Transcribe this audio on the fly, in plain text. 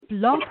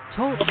Blog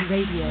Talk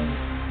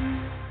Radio.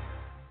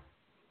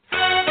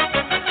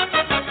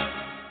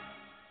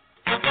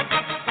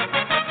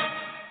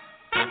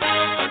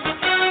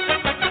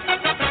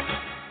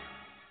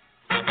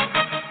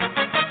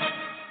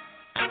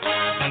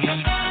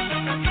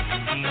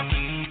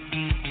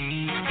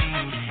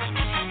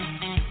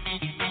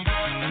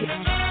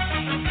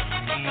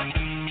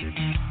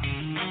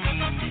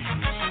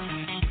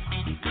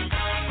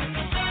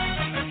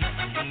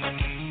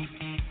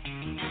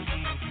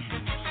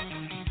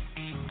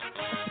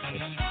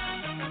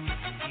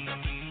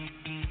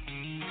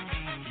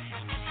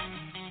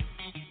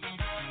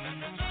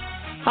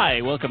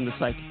 Hi, welcome to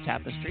Psychic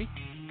Tapestry.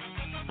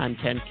 I'm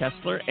Ken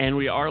Kessler, and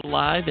we are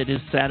live. It is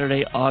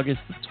Saturday, August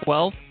the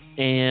 12th,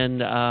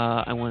 and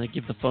I want to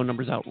give the phone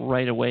numbers out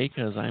right away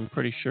because I'm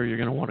pretty sure you're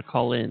going to want to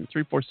call in.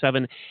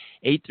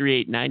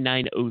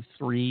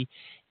 347-838-9903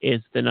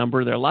 is the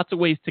number. There are lots of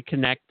ways to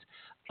connect.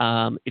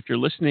 If you're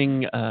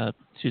listening to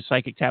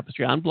Psychic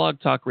Tapestry on Blog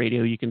Talk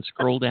Radio, you can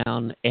scroll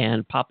down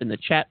and pop in the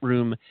chat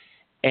room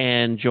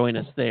and join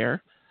us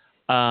there.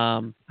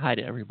 Hi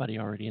to everybody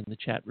already in the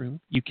chat room.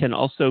 You can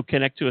also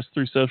connect to us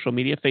through social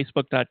media,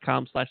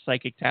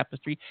 facebook.com/Psychic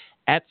Tapestry,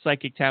 at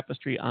Psychic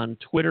Tapestry on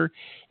Twitter,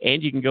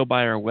 and you can go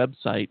by our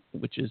website,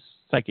 which is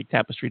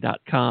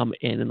psychictapestry.com,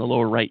 and in the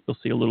lower right, you'll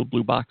see a little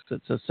blue box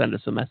that says send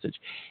us a message,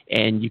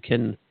 and you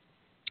can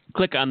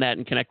click on that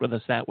and connect with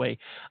us that way.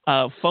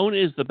 Phone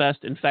is the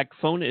best. In fact,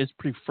 phone is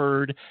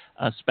preferred,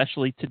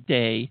 especially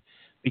today,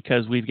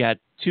 because we've got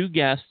two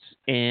guests,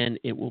 and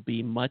it will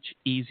be much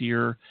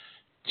easier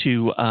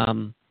to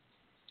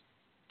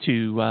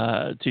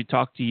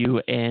talk to you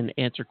and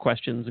answer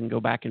questions and go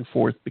back and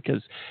forth,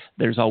 because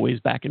there's always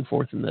back and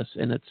forth in this,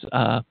 and it's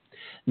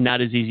not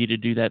as easy to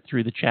do that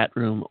through the chat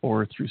room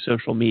or through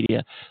social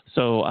media.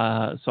 So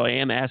I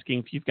am asking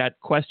if you've got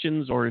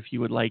questions or if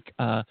you would like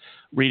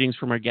readings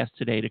from our guest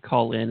today to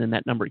call in, and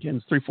that number again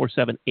is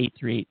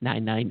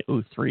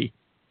 347-838-9903.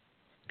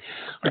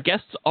 Our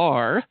guests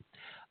are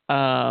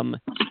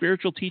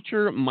spiritual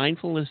teacher,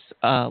 mindfulness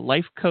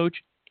life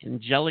coach,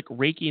 angelic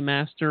Reiki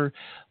master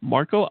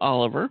Marco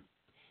Oliver,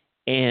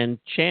 and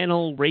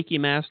channel Reiki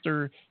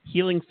master,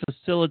 healing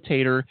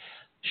facilitator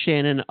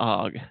Shannon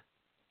Ogg.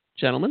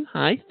 Gentlemen,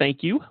 hi,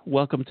 thank you.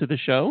 Welcome to the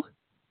show.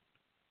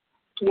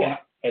 Yeah.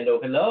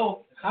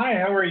 Hello. Hi,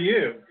 how are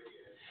you?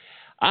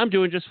 I'm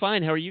doing just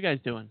fine. How are you guys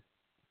doing?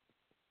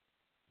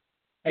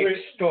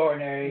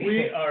 Extraordinary.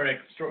 We are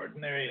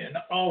extraordinary and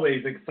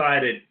always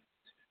excited,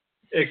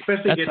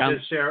 especially getting to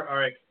share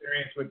our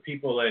experience with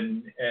people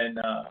and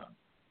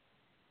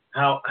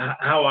how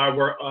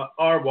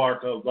our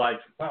walk of life.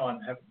 Wow,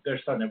 they're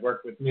starting to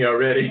work with me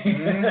already.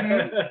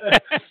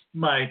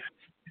 My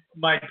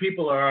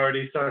people are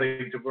already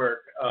starting to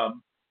work.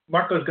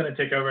 Marco's going to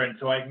take over, and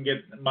so I can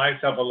get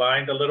myself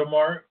aligned a little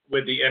more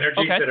with the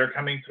energies that are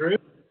coming through,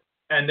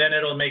 and then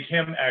it'll make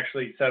him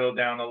actually settle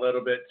down a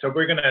little bit. So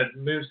we're going to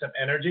move some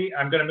energy.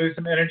 I'm going to move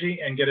some energy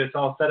and get us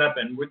all set up,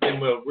 and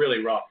then we'll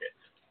really rock it.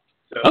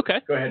 So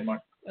Go ahead,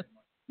 Marco.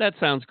 That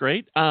sounds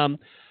great.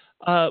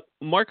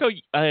 Marco,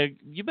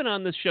 you've been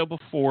on this show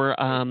before.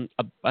 I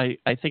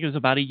think it was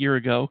about a year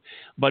ago.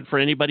 But for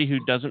anybody who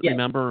doesn't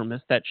remember or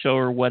missed that show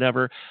or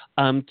whatever,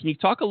 can you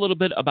talk a little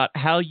bit about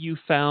how you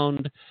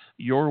found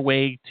your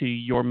way to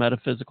your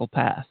metaphysical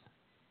path?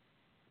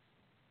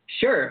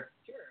 Sure.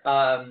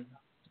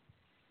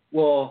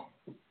 Well,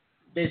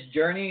 this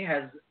journey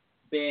has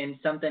been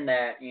something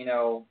that,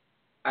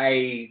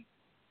 I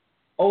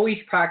always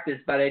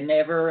practiced, but I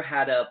never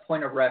had a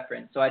point of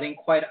reference. So I didn't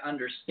quite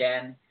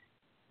understand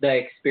the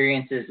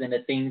experiences and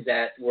the things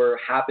that were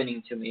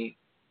happening to me.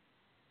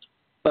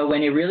 But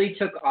when it really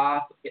took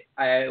off,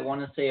 I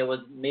want to say it was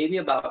maybe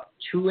about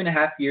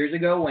 2.5 years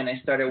ago when I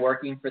started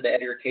working for the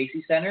Edgar Cayce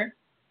Center,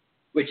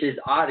 which is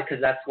odd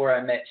because that's where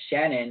I met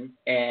Shannon.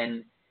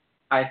 And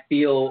I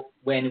feel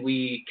when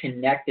we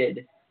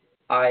connected,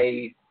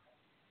 I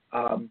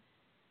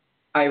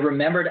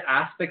remembered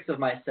aspects of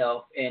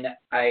myself, and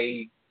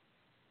I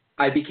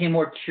became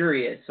more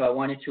curious. So I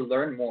wanted to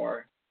learn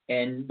more.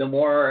 And the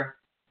more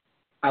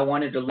I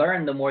wanted to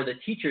learn, the more the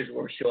teachers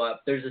will show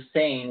up. There's a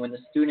saying, when the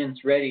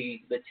student's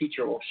ready, the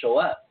teacher will show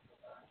up.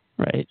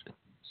 Right.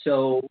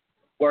 So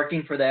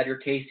working for the Edgar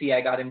Cayce, I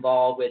got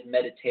involved with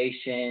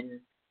meditation,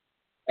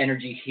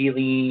 energy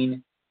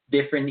healing,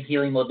 different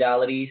healing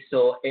modalities.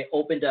 So it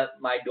opened up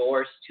my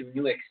doors to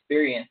new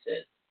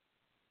experiences.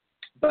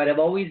 But I've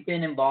always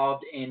been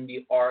involved in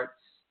the arts.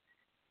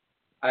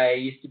 I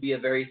used to be a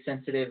very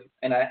sensitive,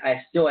 and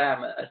I still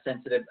am a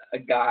sensitive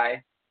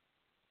guy.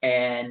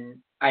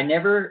 And I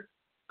never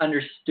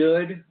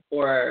understood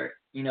or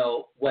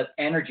what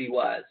energy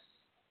was,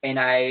 and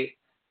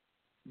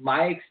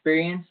my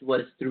experience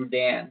was through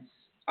dance.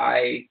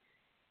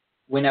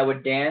 When I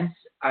would dance,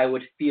 I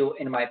would feel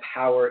in my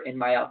power, in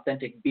my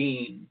authentic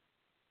being.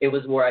 It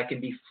was where I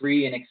could be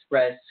free and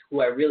express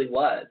who I really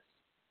was.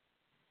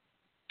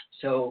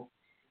 So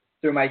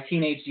through my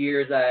teenage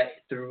years,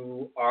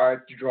 through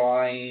art,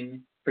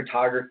 drawing,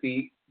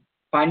 photography,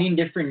 finding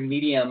different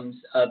mediums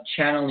of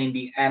channeling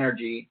the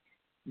energy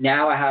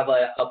now I have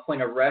a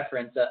point of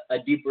reference, a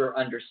deeper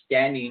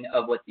understanding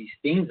of what these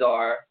things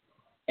are.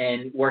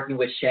 And working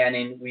with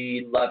Shannon,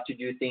 we love to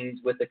do things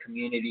with the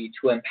community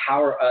to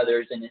empower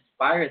others and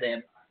inspire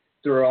them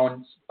through our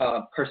own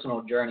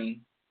personal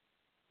journey.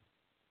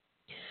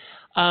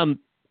 I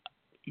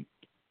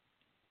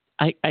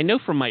know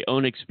from my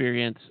own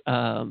experience,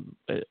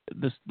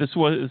 this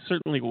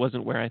certainly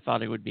wasn't where I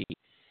thought it would be.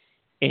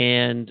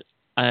 And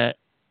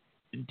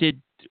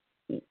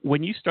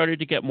when you started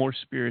to get more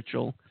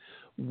spiritual,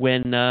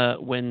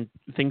 when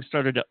things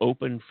started to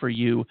open for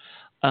you,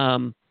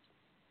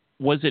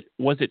 was it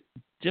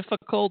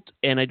difficult?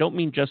 And I don't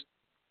mean just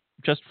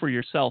for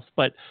yourself,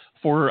 but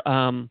for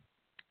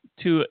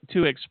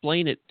to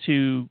explain it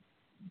to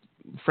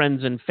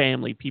friends and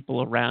family,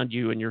 people around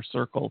you in your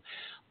circle,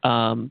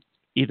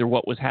 either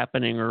what was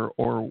happening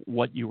or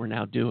what you were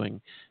now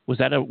doing. Was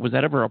that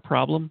ever a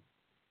problem?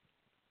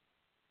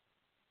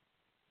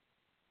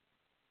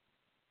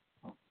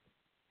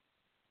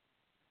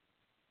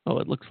 Oh,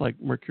 it looks like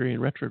Mercury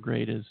in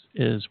retrograde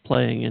is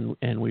playing,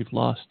 and we've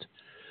lost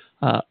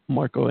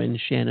Marco and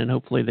Shannon.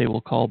 Hopefully they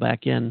will call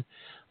back in.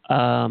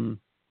 In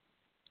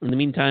the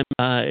meantime,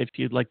 if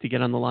you'd like to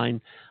get on the line,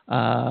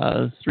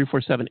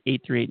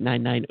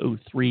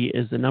 347-838-9903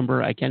 is the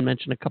number. I can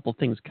mention a couple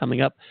things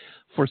coming up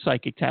for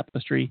Psychic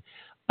Tapestry.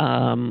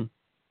 Coming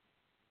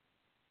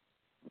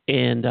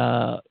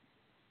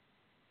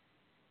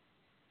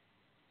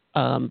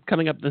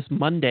up this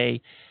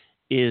Monday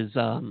is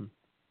a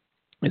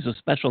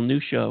special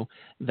new show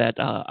that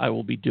I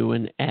will be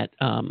doing at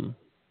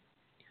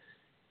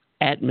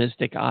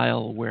Mystic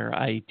Isle, where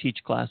I teach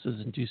classes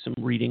and do some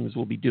readings.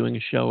 We'll be doing a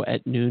show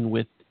at noon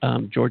with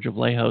George of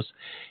Lejos,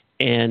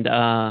 and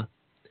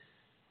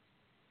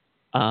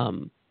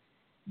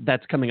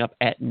that's coming up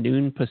at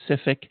noon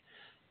Pacific.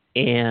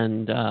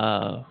 And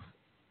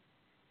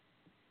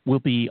we'll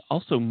be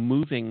also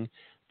moving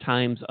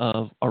times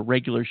of our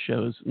regular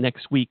shows.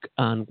 Next week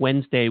on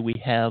Wednesday, we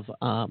have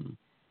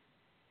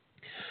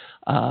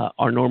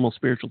our normal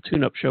spiritual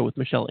tune-up show with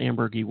Michelle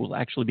Ambergy will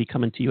actually be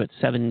coming to you at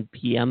 7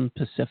 p.m.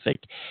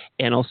 Pacific.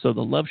 And also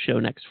the Love Show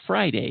next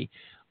Friday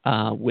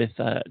with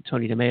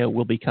Tony DeMeo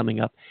will be coming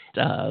up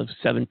at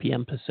 7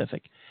 p.m.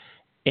 Pacific.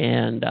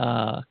 And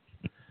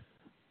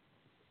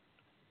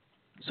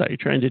sorry,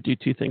 trying to do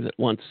two things at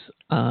once.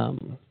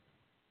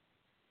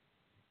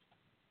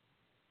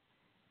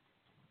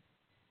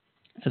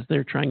 As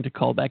they're trying to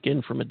call back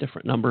in from a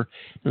different number,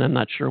 and I'm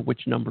not sure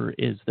which number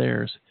is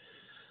theirs.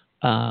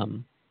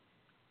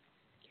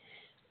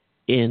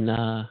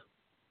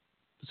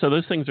 So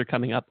those things are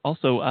coming up.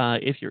 Also,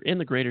 if you're in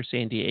the greater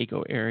San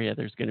Diego area,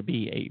 there's going to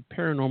be a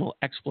paranormal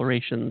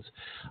explorations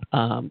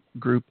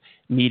group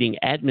meeting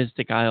at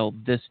Mystic Isle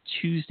this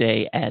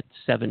Tuesday at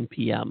 7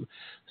 p.m.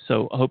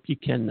 So I hope you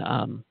can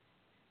come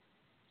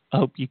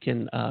by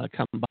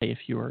if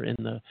you are in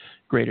the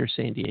greater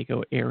San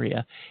Diego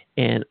area.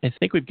 And I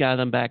think we've got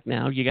them back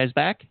now. You guys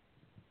back?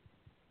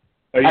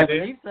 Are you I there?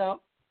 believe so.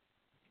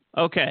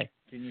 Okay.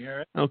 Can you hear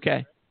it?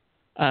 Okay.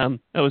 That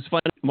was fun.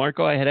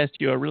 Marco, I had asked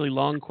you a really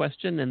long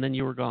question, and then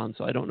you were gone,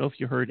 so I don't know if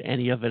you heard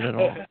any of it at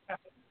all.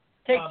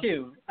 Take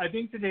two. I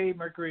think today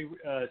Mercury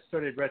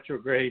started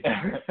retrograde.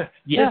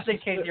 Yes, just in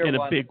case you're in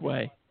a big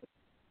way.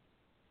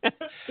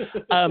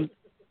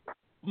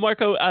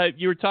 Marco,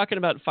 you were talking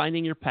about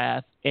finding your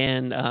path,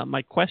 and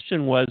my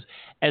question was,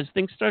 as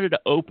things started to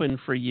open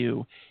for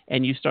you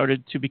and you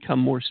started to become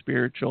more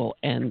spiritual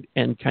and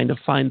kind of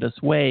find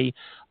this way,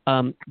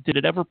 did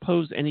it ever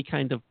pose any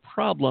kind of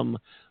problem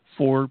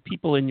for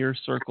people in your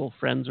circle,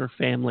 friends or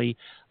family,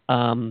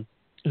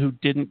 who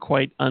didn't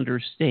quite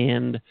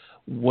understand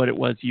what it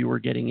was you were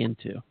getting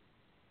into?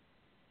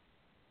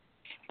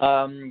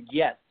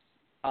 Yes.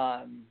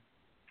 As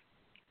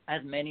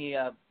many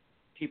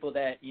people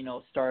that,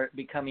 start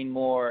becoming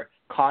more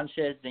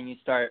conscious and you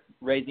start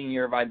raising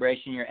your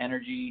vibration, your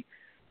energy,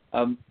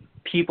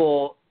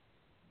 people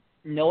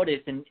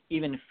notice and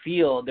even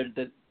feel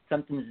that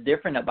something's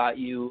different about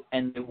you,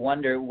 and they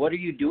wonder, what are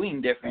you doing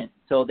different?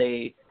 So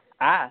they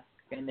ask,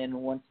 and then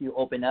once you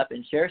open up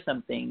and share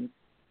some things,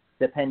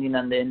 depending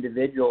on the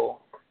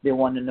individual, they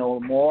want to know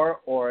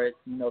more, or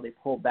they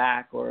pull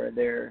back, or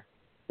they're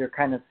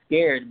kind of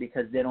scared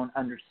because they don't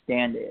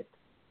understand it.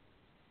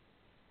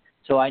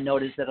 So I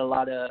noticed that a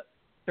lot of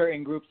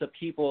certain groups of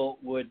people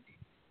would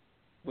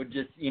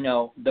just,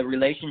 the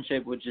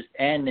relationship would just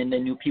end and the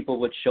new people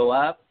would show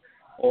up,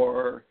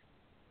 or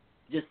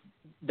just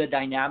the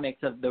dynamics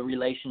of the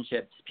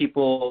relationships.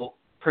 People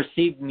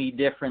perceived me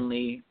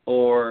differently,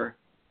 or,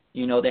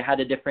 they had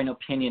a different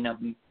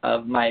opinion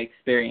of my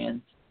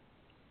experience.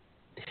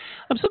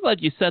 I'm so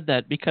glad you said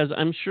that, because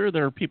I'm sure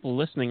there are people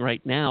listening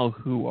right now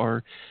who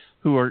are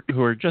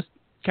just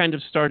kind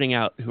of starting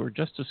out, who are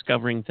just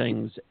discovering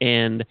things,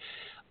 and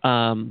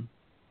are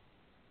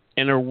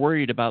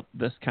worried about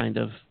this kind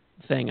of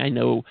thing. I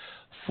know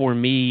for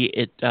me,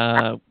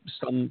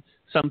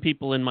 some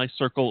people in my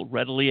circle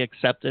readily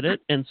accepted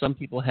it, and some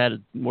people had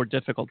a more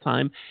difficult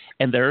time,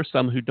 and there are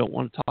some who don't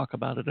want to talk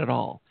about it at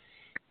all.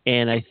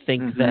 And I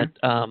think that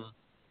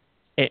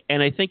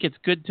And I think it's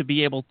good to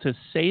be able to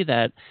say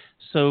that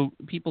so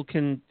people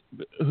can,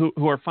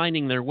 who are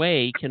finding their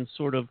way, can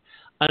sort of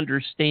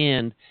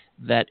understand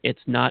that it's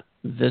not,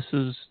 this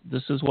is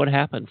what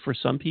happened. For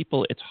some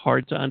people, it's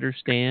hard to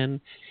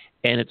understand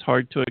and it's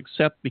hard to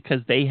accept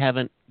because they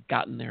haven't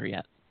gotten there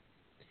yet.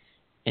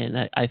 And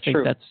I think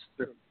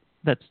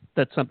that's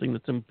something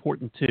that's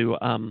important to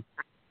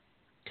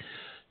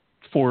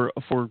for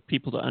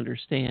people to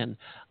understand.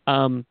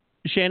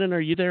 Shannon, are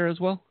you there as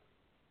well?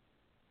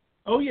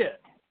 Oh yeah.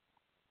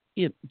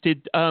 Yeah.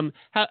 Did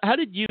how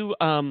did you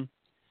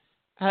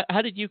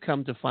how did you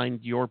come to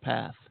find your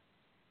path?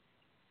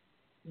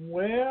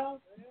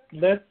 Well,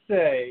 let's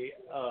say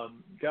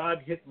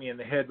God hit me in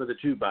the head with a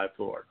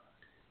 2x4.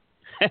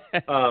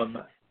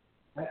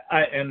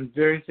 I am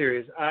very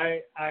serious.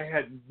 I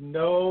had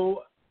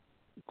no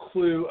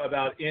clue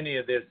about any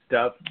of this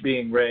stuff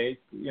being raised.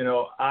 You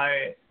know,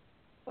 I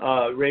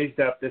raised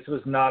up. This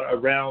was not a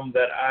realm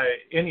that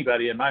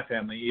anybody in my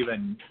family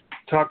even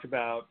talked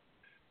about.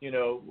 You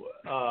know,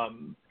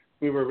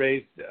 we were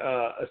raised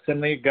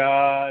Assembly of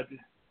God,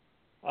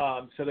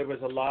 so there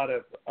was a lot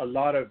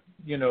of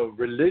you know,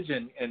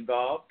 religion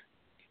involved.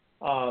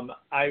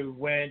 I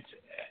went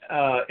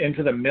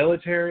into the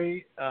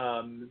military.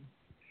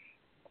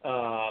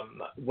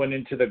 Went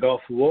into the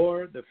Gulf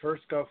War, the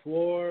first Gulf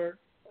War.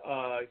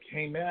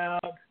 Came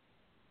out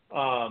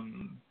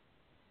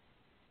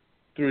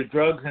through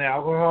drugs and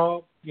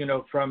alcohol. You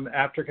know, from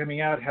after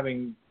coming out,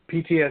 having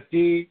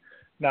PTSD,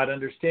 not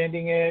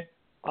understanding it.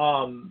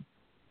 On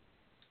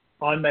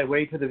my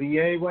way to the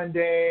VA one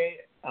day,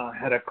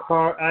 had a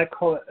car, I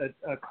call it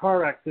a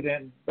car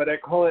accident, but I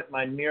call it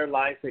my near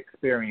life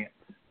experience,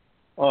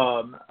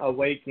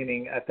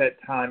 awakening at that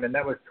time. And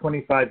that was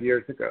 25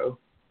 years ago.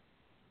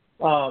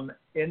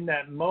 In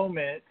that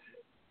moment,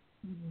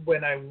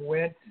 when I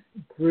went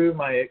through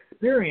my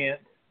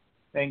experience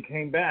and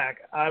came back,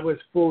 I was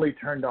fully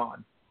turned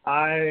on.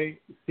 I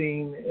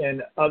seen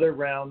in other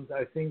realms,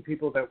 I seen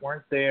people that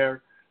weren't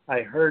there.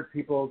 I heard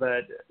people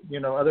that, you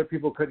know, other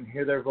people couldn't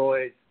hear their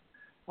voice.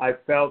 I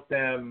felt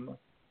them.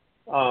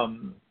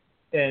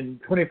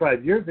 And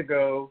 25 years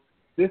ago,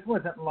 this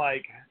wasn't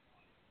like,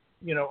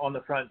 you know, on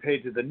the front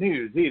page of the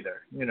news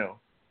either, you know.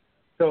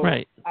 So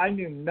right. I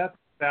knew nothing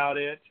about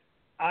it.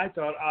 I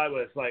thought I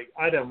was like,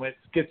 I done went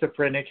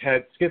schizophrenic,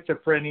 had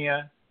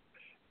schizophrenia.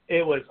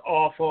 It was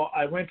awful.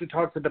 I went to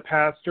talk to the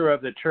pastor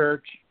of the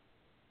church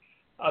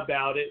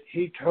about it.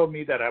 He told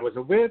me that I was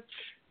a witch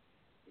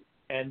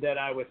and that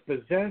I was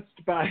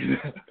possessed by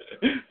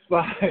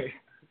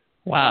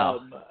wow.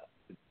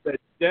 The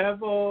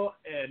devil,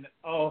 and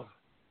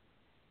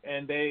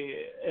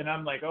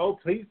I'm like, oh,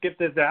 please get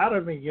this out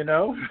of me, you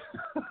know.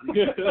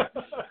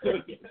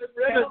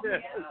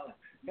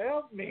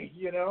 Help me,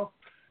 you know.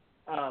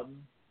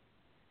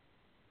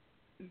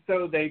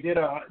 So they did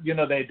all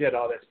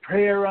this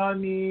prayer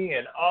on me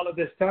and all of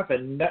this stuff,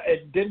 and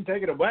it didn't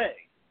take it away.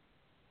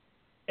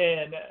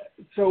 And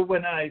so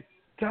when I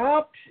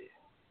stopped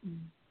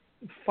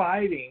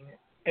fighting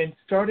and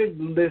started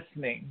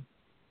listening,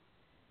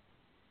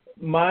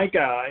 my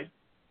guide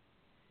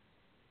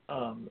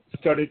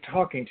started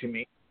talking to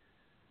me,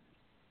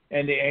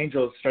 and the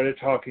angels started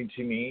talking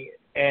to me,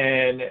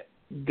 and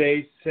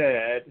they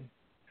said,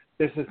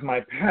 this is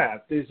my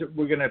path.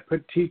 We're going to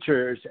put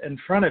teachers in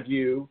front of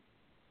you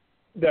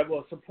that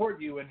will support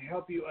you and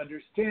help you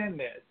understand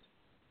this,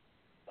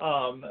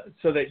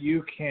 so that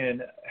you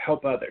can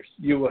help others.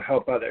 You will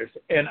help others.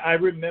 And I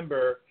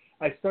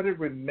started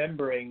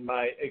remembering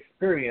my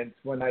experience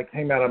when I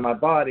came out of my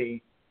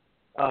body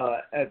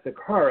at the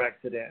car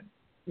accident.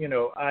 You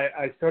know,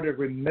 I started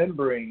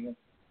remembering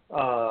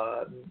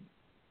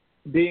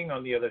being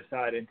on the other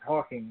side and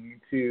talking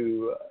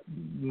to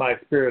my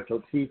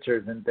spiritual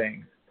teachers and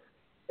things.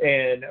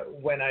 And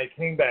when I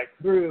came back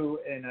through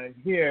and I'm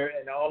here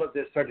and all of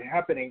this started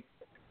happening,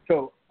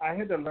 so I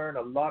had to learn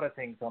a lot of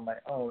things on my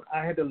own.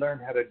 I had to learn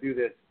how to do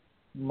this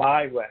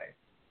my way.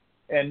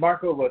 And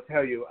Marco will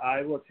tell you,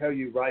 I will tell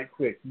you right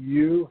quick,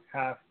 you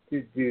have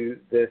to do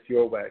this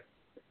your way.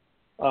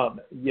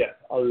 Yes,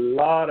 a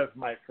lot of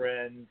my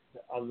friends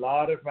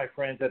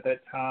at that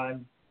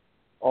time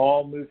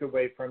all moved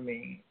away from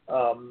me.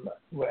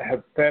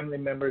 Have family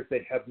members,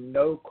 they have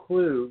no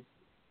clue.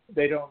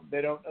 They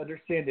don't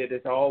understand it.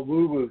 It's all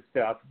woo-woo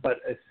stuff.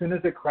 But as soon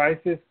as a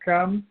crisis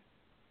comes,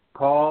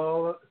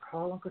 call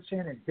Uncle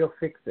Shannon. He'll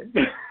fix it.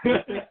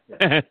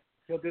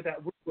 He'll do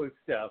that woo-woo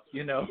stuff,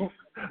 you know.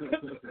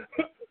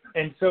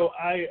 And so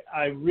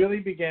I really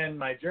began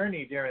my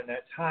journey during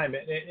that time.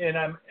 And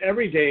I'm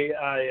every day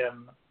I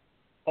am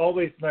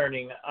always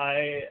learning.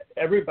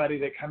 Everybody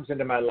that comes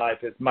into my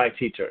life is my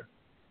teacher.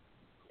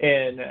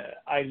 And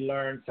I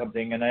learn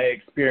something and I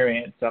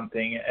experience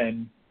something,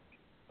 and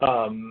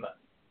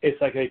it's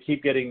like I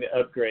keep getting the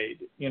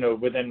upgrade, you know,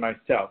 within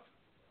myself.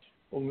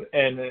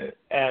 And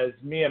as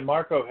me and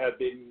Marco have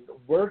been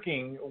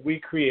working, we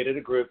created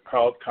a group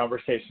called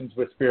Conversations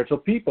with Spiritual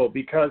People,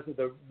 because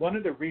one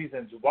of the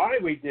reasons why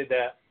we did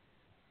that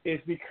is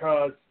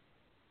because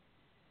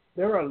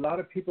there are a lot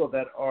of people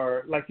that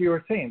are, like you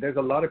were saying, there's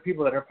a lot of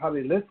people that are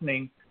probably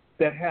listening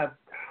that have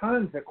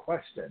tons of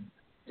questions,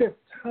 just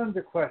tons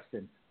of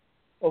questions.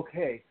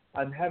 Okay,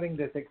 I'm having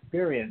this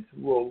experience.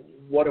 Well,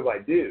 what do I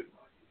do?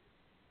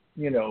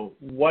 You know,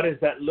 what does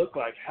that look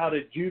like? How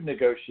did you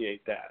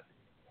negotiate that?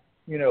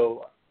 You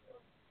know,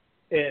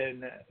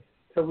 and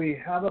so we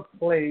have a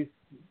place,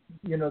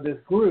 you know, this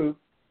group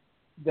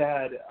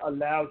that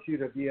allows you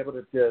to be able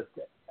to just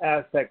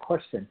ask that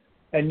question.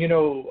 And, you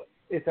know,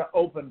 it's an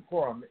open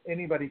forum.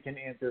 Anybody can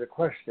answer the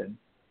question.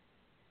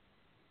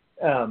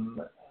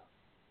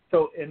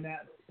 So in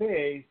that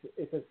space,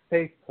 it's a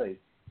safe place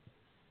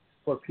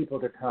for people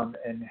to come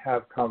and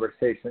have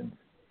conversations.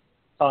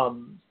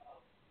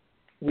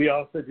 We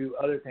also do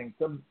other things.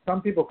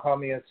 Some people call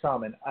me a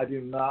shaman. I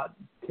do not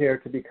care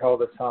to be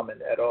called a shaman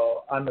at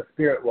all. I'm a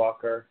spirit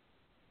walker.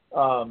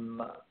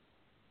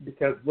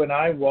 Because when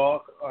I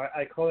walk,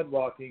 I call it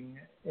walking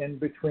in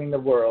between the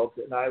worlds,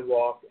 and I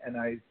walk and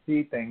I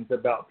see things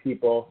about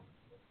people,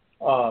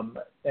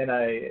 and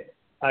I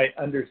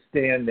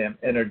understand them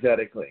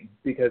energetically.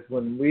 Because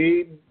when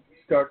we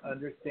start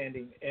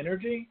understanding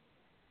energy,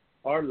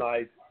 our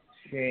life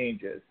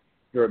changes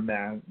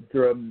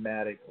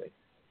dramatically.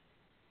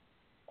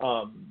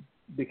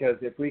 Because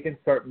if we can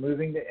start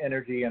moving the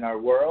energy in our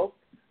world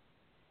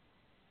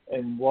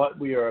and what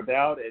we are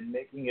about and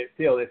making it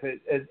feel, if it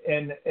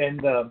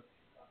and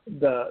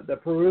the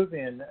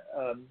Peruvian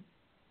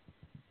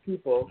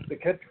people, the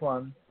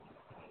Quechuan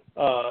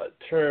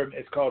term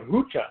is called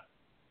hucha.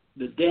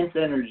 The dense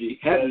energy,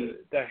 heavy.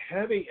 The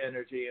heavy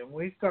energy, and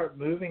we start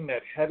moving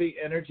that heavy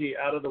energy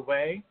out of the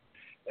way,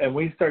 and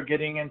we start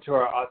getting into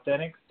our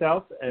authentic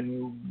self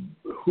and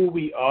who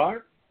we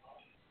are.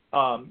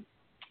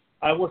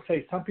 I will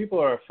say some people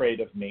are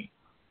afraid of me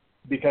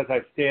because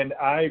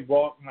I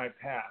walk my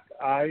path.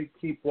 I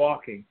keep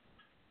walking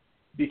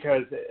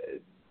because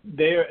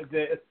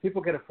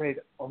people get afraid.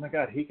 Oh my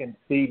God, he can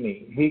see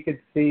me. He can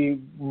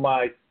see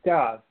my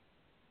stuff.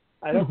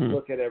 I don't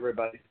look at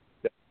everybody's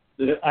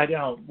stuff. I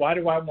don't. Why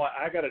do I want?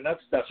 I got enough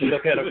stuff to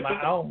look at of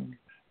my own.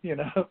 You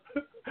know.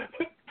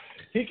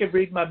 He can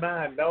read my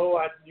mind. No,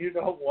 you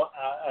don't want.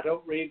 I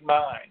don't read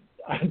minds.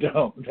 I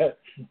don't. That's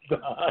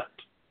not.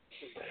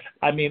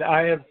 I mean,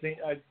 I have seen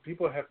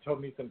people have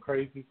told me some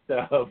crazy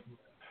stuff.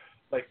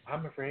 Like,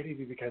 I'm afraid of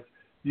you because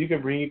you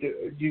can read,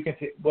 you can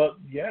see. Well,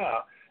 yeah,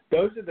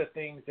 those are the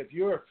things. If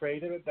you're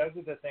afraid of it, those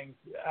are the things.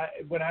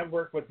 When I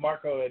work with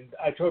Marco, and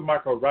I told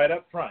Marco right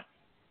up front,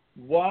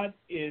 what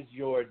is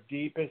your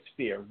deepest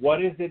fear?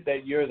 What is it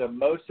that you're the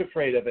most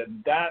afraid of?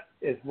 And that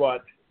is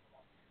what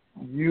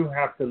you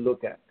have to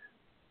look at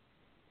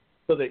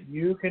so that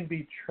you can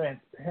be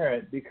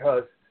transparent,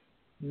 because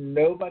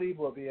nobody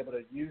will be able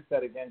to use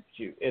that against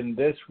you in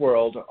this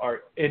world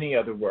or any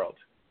other world.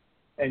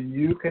 And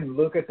you can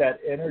look at that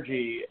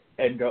energy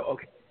and go,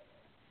 okay,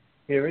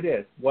 here it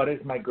is. What is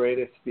my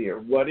greatest fear?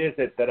 What is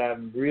it that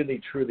I'm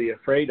really, truly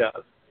afraid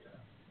of?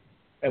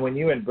 And when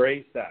you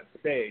embrace that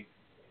space,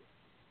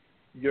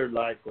 your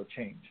life will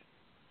change.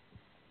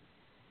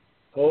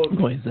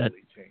 Totally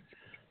change.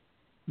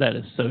 That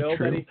is so Nobody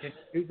true. Nobody can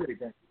use it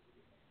against you.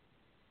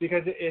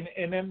 Because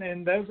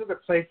and those are the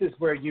places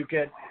where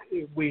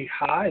we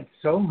hide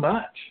so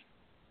much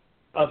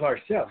of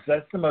ourselves.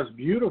 That's the most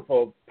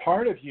beautiful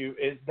part of you,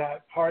 is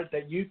that part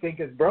that you think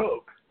is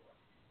broke.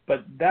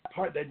 But that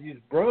part that is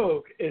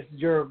broke is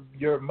your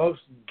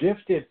most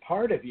gifted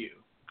part of you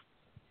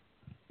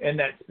in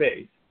that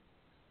space.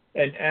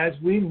 And as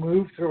we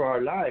move through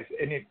our life,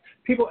 and if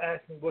people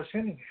ask me, well,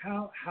 Shannon,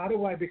 how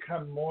do I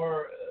become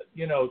more,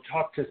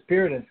 talk to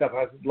spirit and stuff?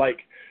 I was like,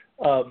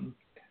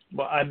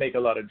 well, I make a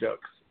lot of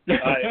jokes.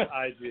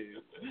 I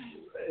do.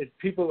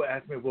 People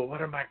ask me, well,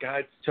 what are my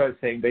guides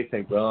saying? They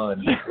say,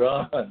 run,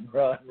 run,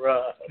 run,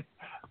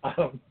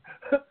 run.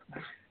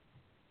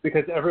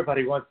 Because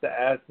everybody wants to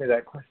ask me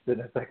that question.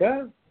 It's like,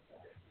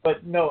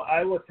 But no,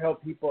 I will tell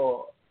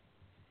people,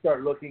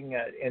 start looking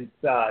at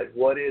inside.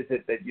 What is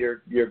it that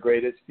your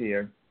greatest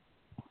fear?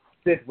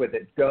 Sit with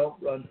it.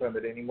 Don't run from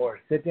it anymore.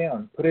 Sit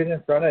down. Put it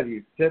in front of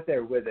you. Sit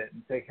there with it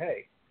and say,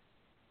 hey,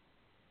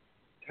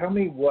 tell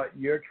me what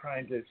you're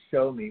trying to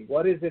show me.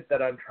 What is it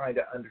that I'm trying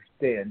to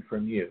understand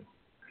from you?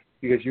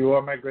 Because you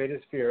are my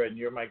greatest fear and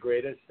you're my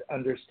greatest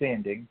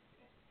understanding.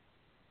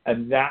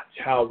 And that's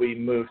how we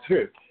move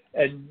through.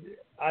 And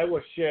I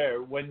will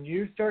share, when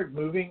you start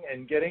moving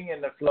and getting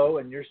in the flow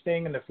and you're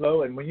staying in the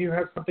flow, and when you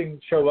have something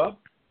show up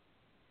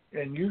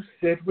and you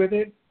sit with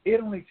it,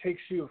 it only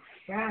takes you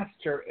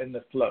faster in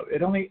the flow.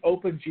 It only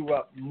opens you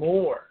up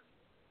more.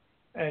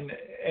 And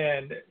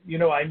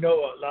I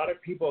know a lot of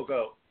people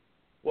go,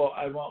 well,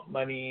 I want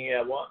money,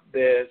 I want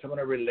this, I want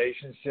a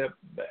relationship.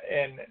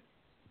 And,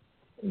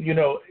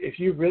 if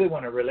you really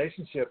want a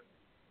relationship,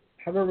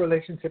 have a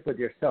relationship with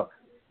yourself.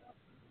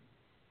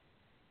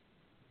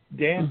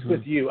 Dance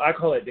with you. I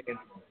call it dancing.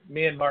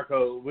 Me and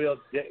Marco,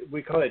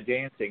 we call it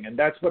dancing. And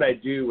that's what I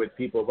do with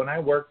people. When I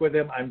work with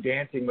them, I'm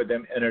dancing with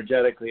them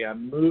energetically.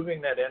 I'm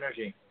moving that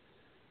energy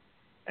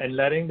and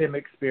letting them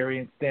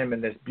experience them in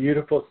this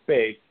beautiful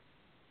space.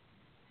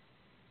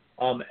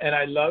 And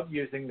I love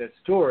using this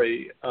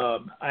story.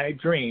 I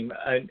dream,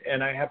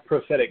 and I have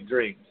prophetic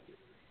dreams.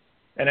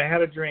 And I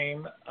had a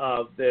dream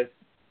of this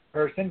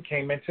person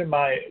came into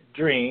my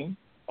dream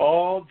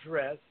all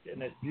dressed in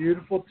this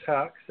beautiful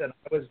tux, and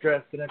I was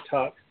dressed in a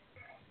tux,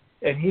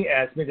 and he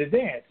asked me to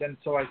dance. And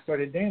so I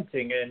started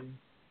dancing,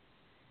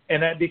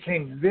 and that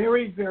became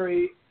very,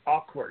 very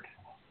awkward,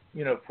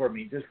 for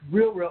me, just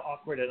real, real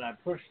awkward. And I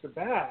pushed the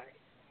bag,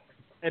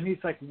 and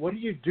he's like, "What are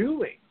you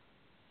doing?"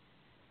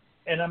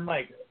 And I'm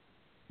like,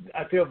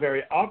 I feel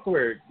very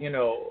awkward,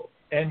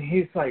 and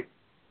he's like,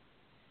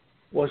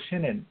 "Well,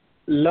 Shannon,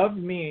 love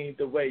me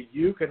the way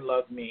you can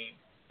love me,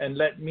 and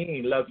let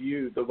me love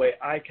you the way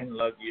I can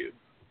love you."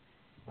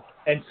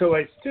 And so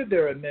I stood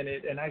there a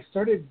minute, and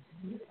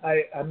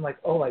I'm like,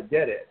 oh, I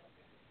get it.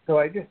 So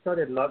I just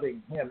started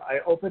loving him. I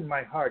opened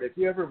my heart. If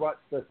you ever watch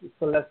the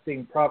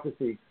Celestine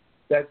Prophecy,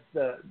 that's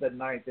the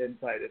ninth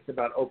insight. It's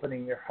about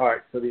opening your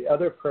heart so the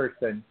other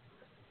person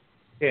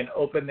can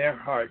open their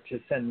heart to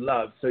send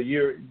love. So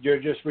you're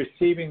just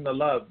receiving the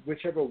love,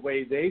 whichever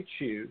way they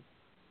choose,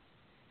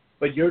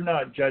 but you're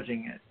not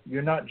judging it.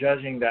 You're not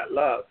judging that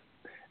love.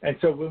 And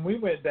so when we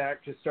went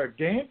back to start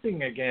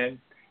dancing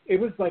again, it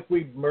was like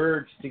we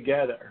merged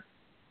together.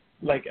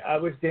 Like I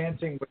was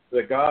dancing with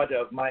the God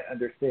of my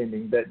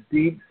understanding, that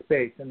deep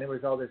space, and there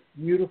was all this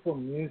beautiful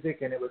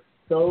music, and it was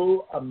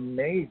so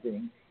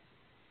amazing.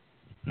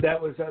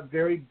 That was a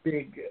very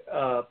big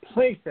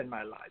place in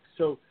my life.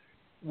 So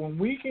when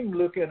we can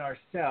look at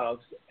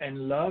ourselves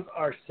and love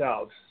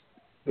ourselves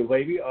the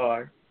way we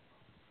are,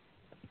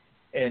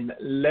 and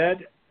let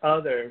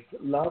others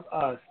love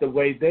us the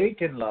way they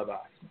can love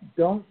us,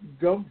 don't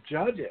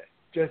judge it.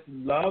 Just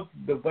love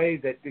the way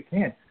that you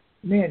can.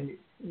 Man,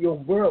 your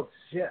world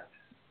shifts.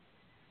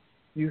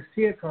 You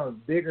see it from a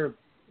bigger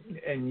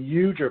and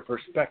huger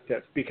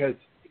perspective, because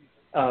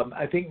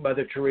I think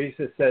Mother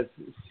Teresa says,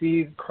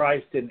 see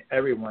Christ in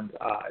everyone's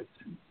eyes.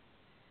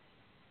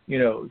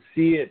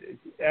 See it.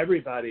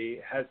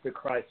 Everybody has the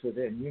Christ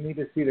within. You need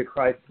to see the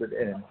Christ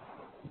within.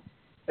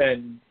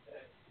 And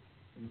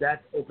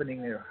that's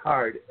opening your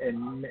heart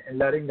and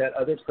letting that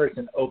other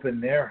person open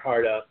their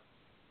heart up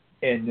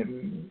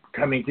and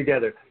coming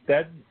together.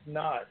 That's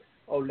not,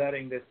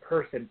 letting this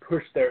person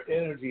push their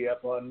energy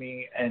up on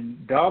me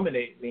and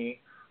dominate me,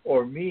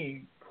 or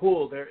me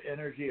pull their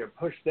energy or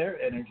push their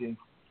energy.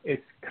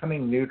 It's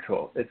coming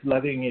neutral. It's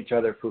loving each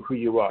other for who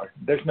you are.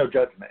 There's no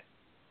judgment.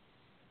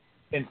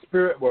 In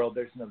spirit world,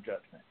 there's no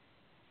judgment.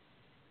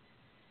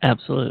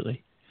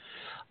 Absolutely.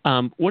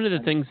 One of the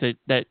things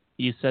that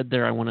you said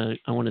there, I want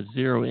to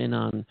zero in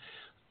on.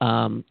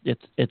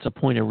 It's a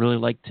point I really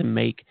like to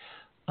make,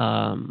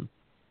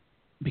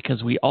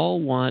 because we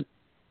all want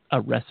a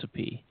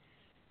recipe.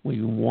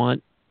 We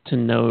want to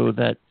know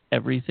that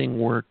everything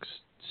works.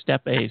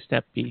 Step A,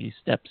 step B,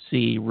 step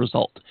C,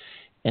 result,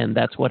 and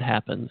that's what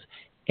happens.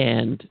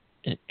 And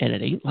it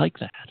ain't like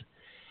that.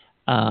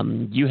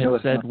 You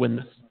had said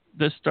when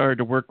this started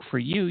to work for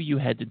you, you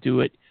had to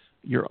do it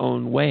your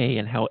own way,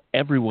 and how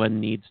everyone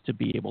needs to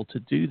be able to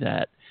do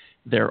that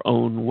their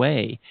own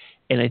way.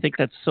 And I think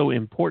that's so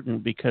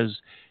important, because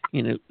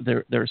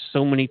there are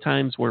so many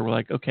times where we're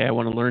like, okay, I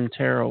want to learn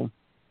tarot,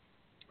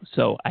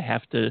 so I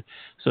have to.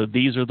 So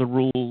these are the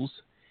rules,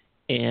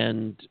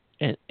 and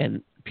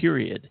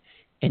period.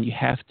 And you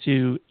have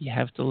to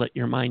let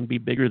your mind be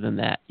bigger than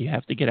that. You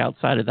have to get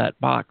outside of that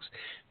box,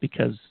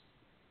 because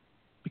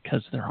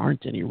there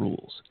aren't any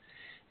rules.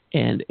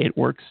 And it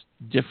works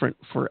different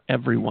for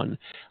everyone.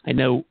 I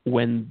know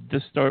when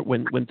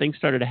things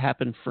started to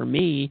happen for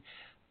me,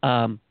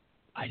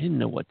 I didn't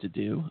know what to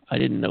do. I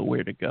didn't know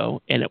where to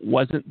go, and it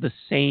wasn't the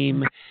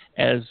same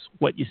as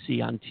what you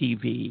see on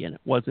TV, and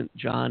it wasn't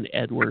John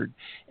Edward,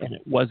 and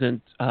it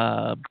wasn't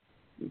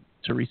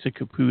Teresa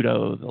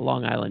Caputo, the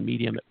Long Island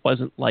medium. It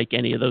wasn't like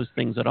any of those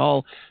things at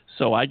all.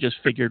 So I just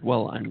figured,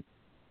 well,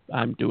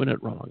 I'm doing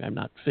it wrong. I'm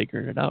not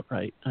figuring it out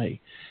right.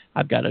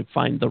 I've got to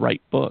find the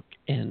right book,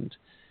 and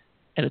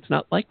it's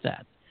not like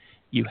that.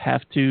 You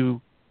have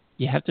to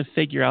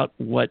figure out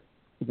what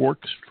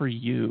works for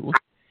you,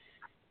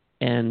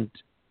 and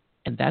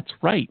that's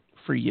right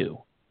for you.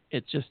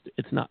 It's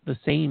not the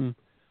same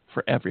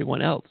for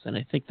everyone else. And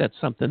I think that's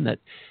something that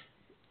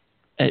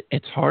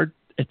it's hard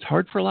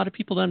for a lot of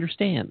people to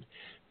understand,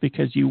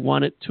 because you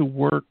want it to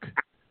work.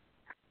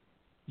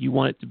 You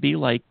want it to be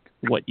like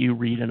what you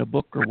read in a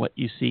book, or what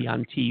you see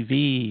on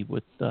TV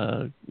with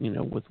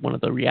with one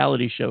of the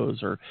reality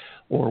shows, or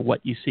what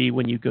you see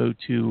when you go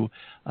to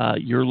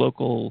your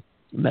local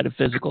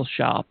metaphysical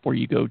shop, or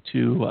you go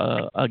to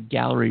a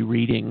gallery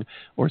reading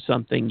or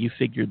something. You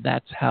figure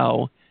that's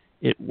how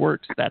it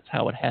works. That's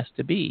how it has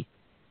to be.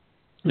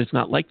 It's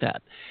not like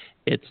that.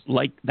 It's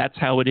like that's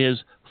how it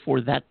is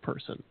for that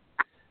person.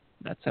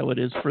 That's how it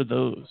is for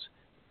those.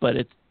 But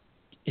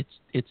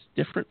it's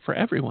different for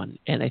everyone.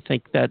 And I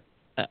think that's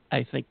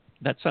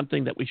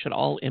something that we should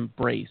all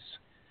embrace.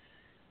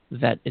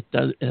 That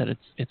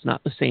it's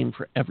not the same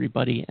for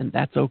everybody, and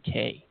that's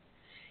okay.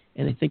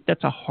 And I think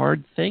that's a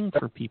hard thing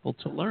for people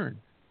to learn.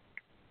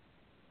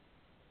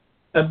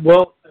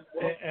 Well,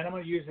 and I'm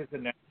going to use this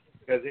analogy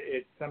because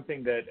it's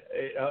something that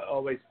it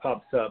always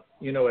pops up.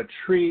 You know, a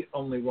tree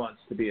only wants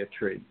to be a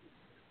tree.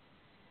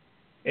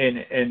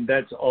 And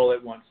that's all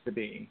it wants to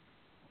be.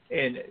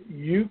 And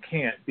you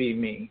can't be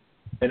me,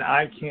 and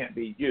I can't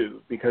be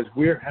you, because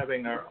we're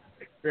having our own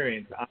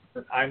experience.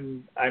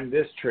 I'm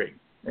this tree,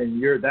 and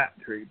you're that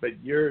tree, but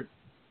you're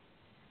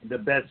the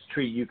best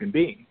tree you can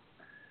be.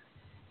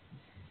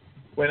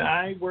 When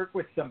I work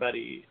with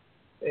somebody,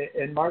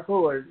 and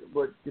Marco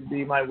would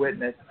be my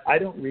witness, I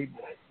don't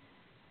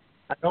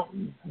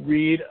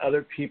read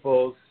other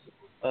people's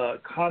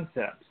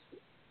concepts,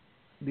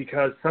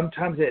 because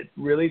sometimes it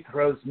really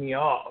throws me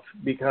off,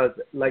 because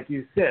like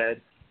you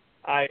said,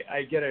 I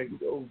get a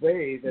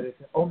way that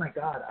it's, oh my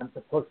God, I'm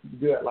supposed to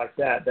do it like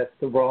that. That's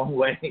the wrong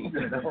way,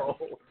 you know.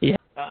 Yeah.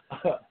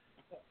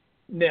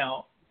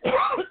 Now,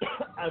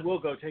 I will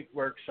go take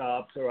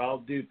workshops, or I'll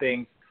do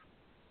things,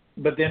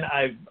 but then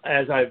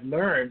as I've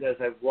learned, as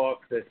I've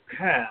walked this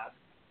path,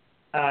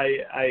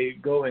 I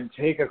go and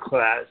take a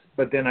class,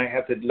 but then I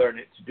have to learn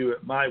it to do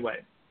it my way.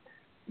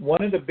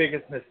 One of the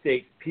biggest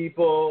mistakes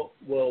people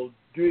will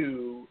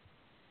do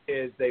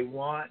is they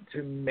want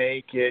to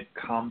make it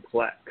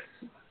complex.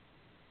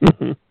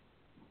 Mm-hmm.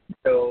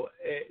 So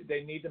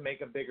they need to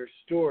make a bigger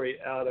story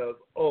out of,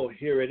 oh,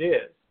 here it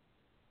is.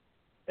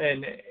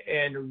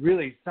 And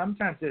really,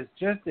 sometimes it's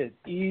just as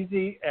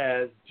easy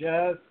as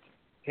just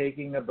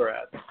taking a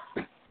breath.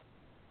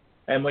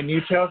 And when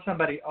you tell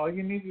somebody all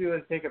you need to do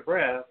is take a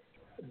breath,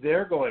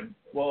 they're going,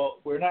 well,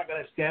 we're not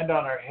going to stand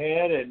on our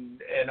head and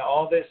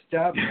all this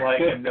stuff.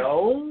 Like,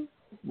 no,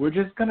 we're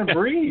just going to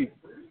breathe,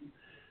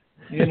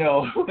 you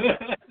know.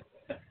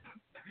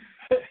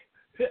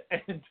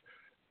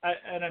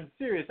 And I'm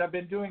serious. I've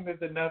been doing this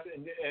enough,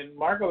 and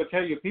Marco will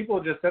tell you,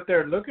 people just sit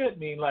there and look at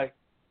me like,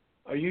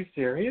 are you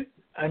serious?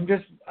 I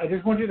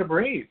just want you to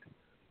breathe.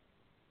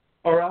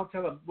 Or I'll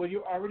tell them, well,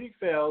 you already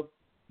failed.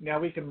 Now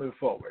we can move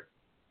forward.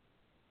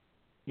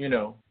 You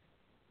know.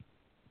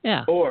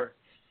 Yeah. Or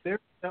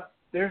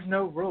there's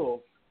no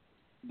rules.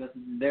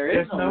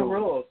 There's no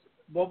rules.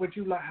 What would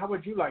you like? How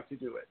would you like to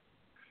do it?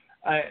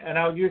 And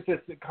I'll use this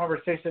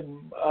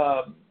conversation.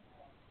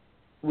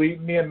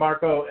 Me and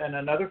Marco and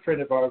another friend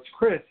of ours,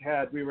 Chris,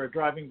 we were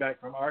driving back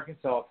from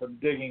Arkansas from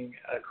digging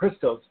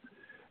crystals,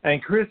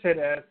 and Chris had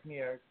asked me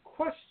a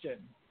question.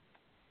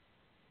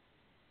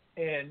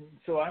 And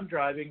so I'm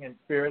driving, and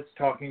Spirit's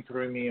talking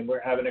through me, and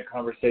we're having a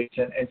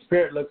conversation, and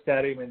Spirit looks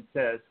at him and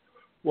says,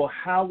 well,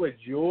 how would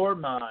your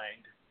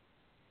mind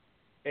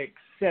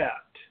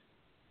accept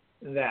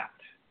that?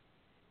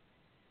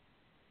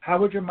 How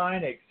would your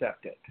mind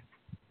accept it?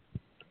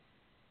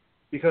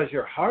 Because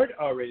your heart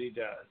already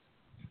does.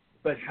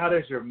 But how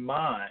does your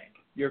mind,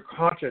 your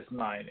conscious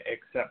mind,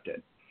 accept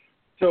it?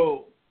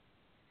 So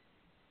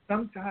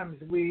sometimes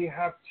we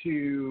have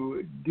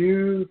to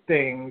do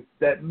things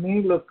that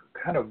may look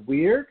kind of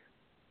weird,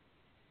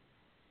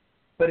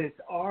 but it's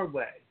our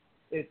way.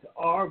 It's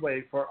our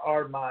way for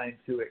our mind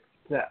to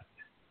accept.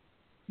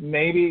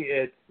 Maybe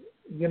it's,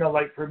 you know,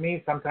 like for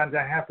me, sometimes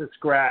I have to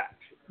scratch,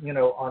 you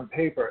know, on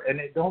paper,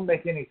 and it don't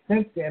make any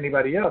sense to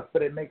anybody else,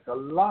 but it makes a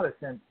lot of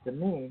sense to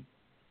me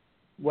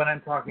when I'm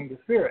talking to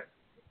Spirit.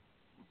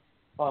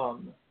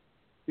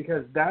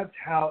 Because that's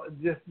how,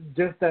 just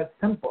that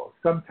simple.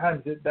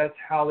 Sometimes that's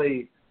how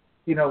they,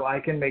 you know,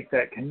 I can make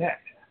that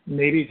connect.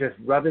 Maybe just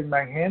rubbing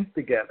my hands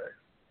together,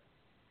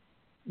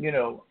 you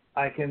know,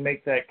 I can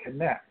make that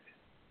connect,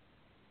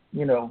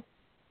 you know.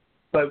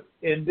 But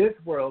in this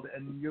world,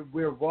 and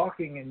we're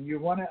walking, and you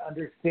want to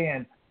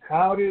understand,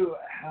 how do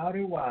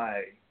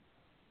I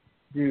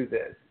do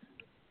this?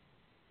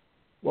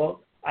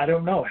 Well, I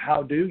don't know.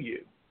 How do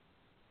you?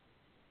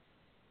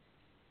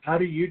 How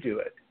do you do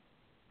it?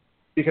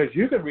 Because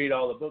you can read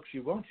all the books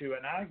you want to,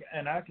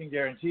 and I can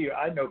guarantee you,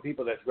 I know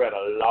people that's read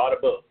a lot of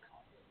books.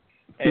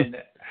 And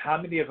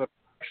how many of them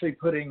are actually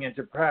putting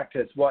into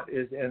practice what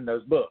is in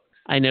those books?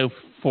 I know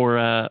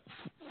for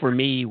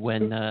me,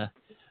 when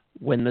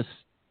this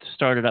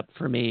started up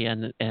for me,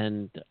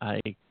 and I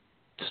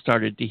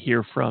started to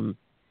hear from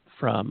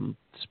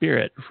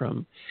Spirit,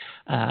 and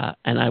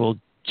I will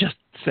just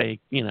say,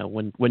 you know,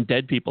 when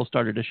dead people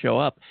started to show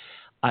up,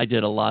 I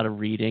did a lot of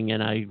reading,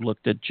 and I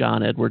looked at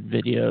John Edward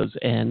videos,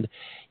 and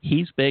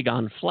he's big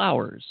on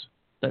flowers,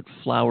 that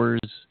flowers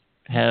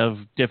have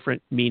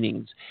different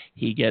meanings.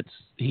 He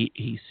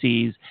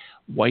sees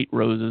white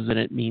roses and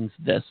it means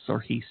this, or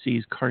he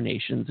sees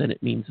carnations and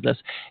it means this.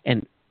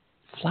 And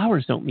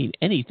flowers don't mean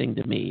anything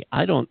to me.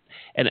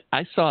 And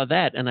I saw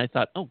that and I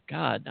thought, oh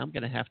God, I'm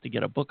going to have to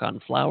get a book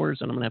on flowers,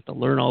 and I'm going to have to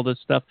learn all this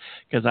stuff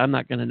because I'm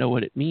not going to know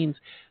what it means.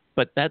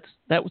 But that's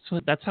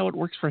how it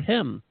works for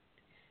him.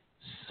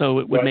 So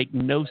it would make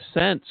no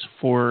sense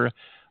for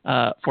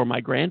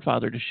my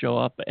grandfather to show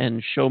up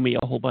and show me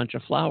a whole bunch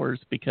of flowers,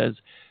 because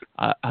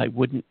I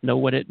wouldn't know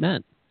what it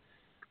meant.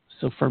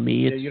 So for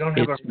me, it's, you don't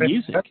have it's a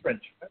music.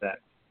 reference for that.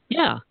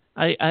 Yeah,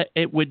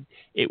 it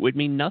would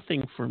mean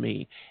nothing for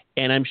me.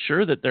 And I'm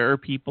sure that there are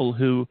people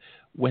who,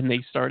 when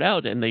they start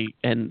out and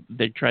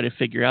they try to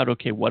figure out,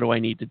 okay, what do I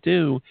need to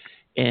do?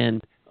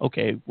 And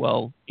okay,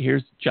 well,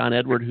 here's John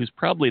Edward, who's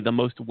probably the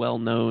most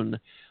well-known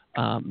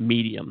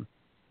medium,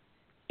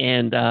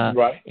 and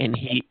right. and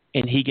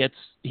he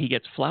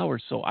gets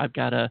flowers. So I've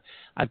got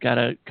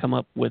to come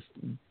up with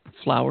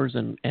flowers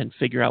and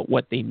figure out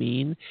what they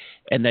mean,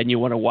 and then you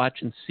want to watch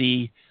and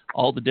see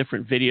all the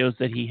different videos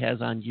that he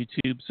has on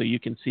YouTube, so you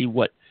can see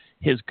what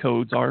his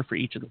codes are for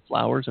each of the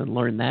flowers and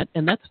learn that.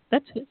 And that's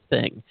his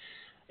thing.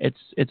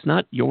 It's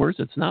not yours.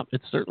 It's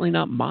certainly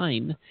not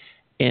mine,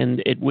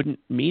 and it wouldn't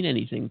mean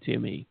anything to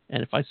me.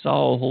 And if I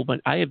saw a whole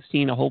bunch, I have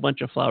seen a whole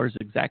bunch of flowers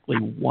exactly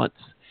once,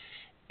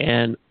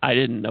 and I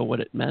didn't know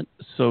what it meant.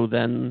 So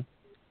then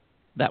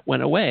that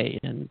went away,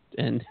 and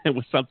it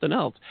was something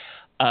else.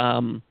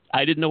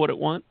 I didn't know what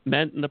it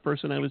meant, and the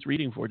person I was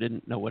reading for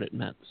didn't know what it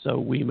meant. So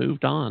we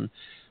moved on.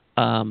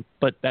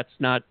 But that's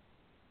not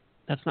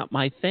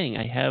my thing.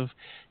 I have,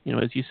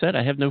 as you said,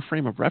 I have no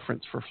frame of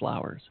reference for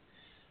flowers.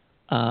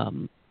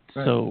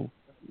 Right. So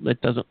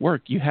it doesn't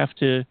work. You have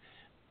to,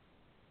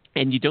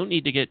 and you don't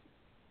need to get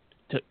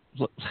to,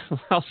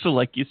 also,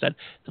 like you said,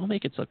 don't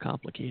make it so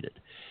complicated.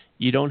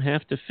 You don't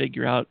have to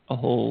figure out a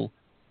whole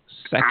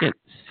second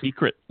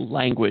secret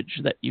language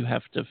that you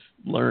have to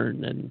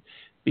learn and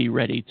be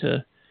ready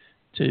to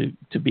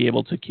be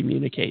able to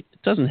communicate.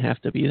 It doesn't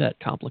have to be that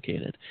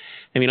complicated.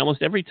 I mean,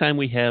 almost every time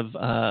we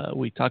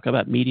talk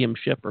about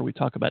mediumship or we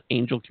talk about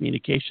angel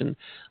communication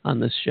on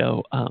this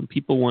show,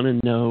 people want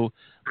to know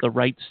the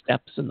right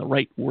steps and the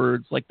right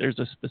words. Like there's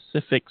a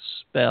specific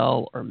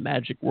spell or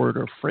magic word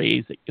or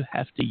phrase that you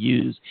have to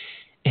use.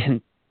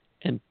 And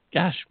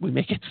gosh, we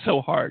make it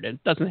so hard, and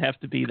it doesn't have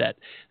to be that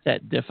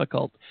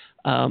difficult.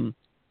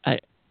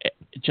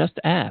 Just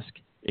ask.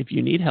 If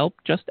you need help,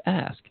 just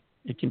ask.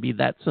 It can be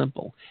that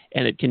simple,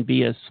 and it can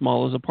be as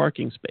small as a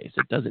parking space.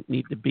 It doesn't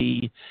need to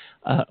be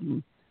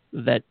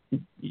that.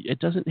 It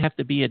doesn't have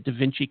to be a Da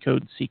Vinci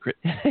Code secret.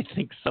 I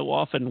think so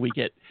often we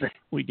get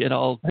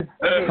all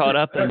caught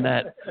up in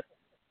that.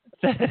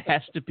 That it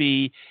has to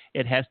be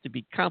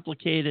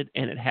complicated,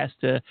 and it has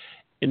to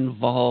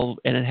involve,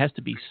 and it has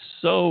to be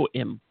so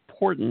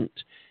important.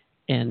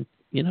 And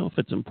if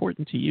it's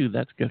important to you,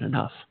 that's good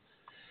enough.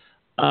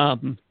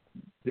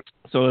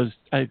 So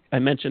as I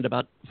mentioned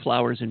about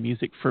flowers and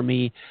music for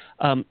me,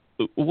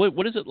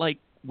 what is it like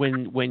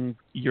when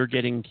you're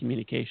getting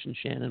communication,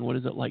 Shannon? What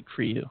is it like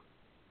for you?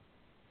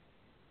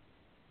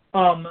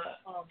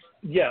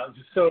 Yeah.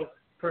 So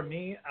for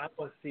me, I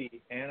will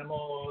see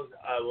animals.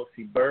 I will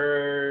see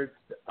birds.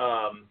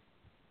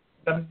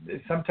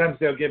 Sometimes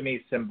they'll give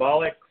me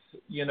symbolics.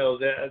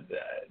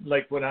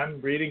 Like when I'm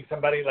reading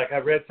somebody, like I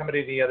read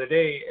somebody the other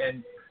day,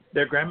 and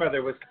their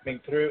grandmother was coming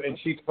through, and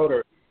she told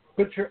her,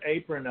 "Put your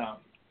apron on."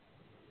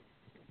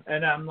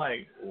 And I'm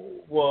like,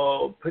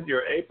 well, put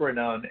your apron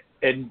on.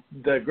 And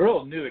the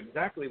girl knew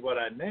exactly what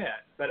I meant,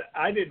 but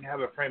I didn't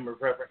have a frame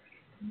of reference.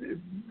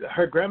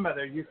 Her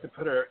grandmother used to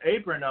put her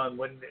apron on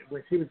when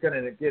she was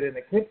going to get in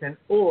the kitchen,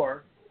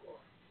 or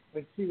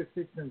when she was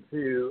fixing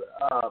to,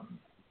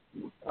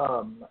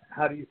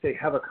 how do you say,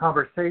 have a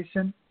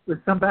conversation with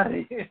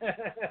somebody.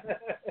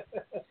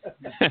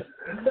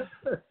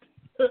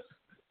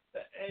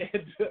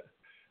 And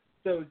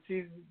so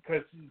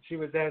because she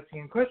was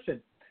asking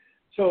questions.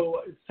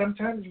 So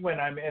sometimes when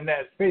I'm in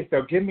that space,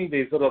 they'll give me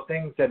these little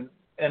things, and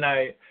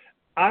I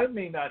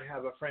may not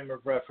have a frame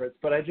of reference,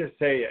 but I just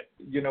say it,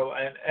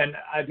 and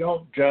I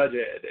don't judge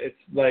it. It's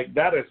like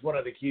that is one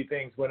of the key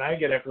things when I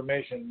get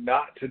information,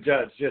 not to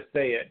judge, just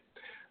say it.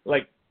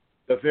 Like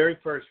the very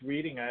first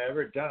reading I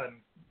ever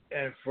done,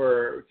 and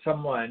for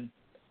someone,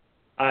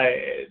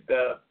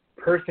 the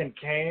person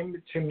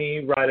came to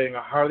me riding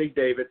a Harley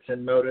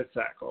Davidson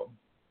motorcycle.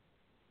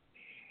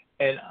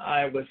 And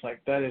I was like,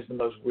 that is the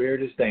most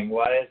weirdest thing.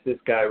 Why is this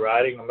guy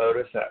riding a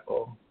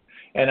motorcycle?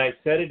 And I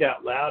said it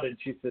out loud, and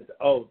she said,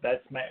 "Oh,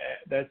 that's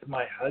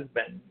my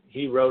husband.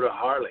 He rode a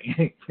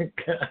Harley."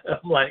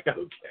 I'm like,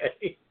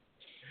 okay.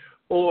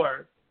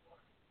 Or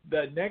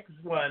the next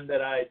one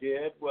that I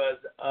did was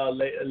a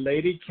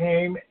lady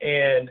came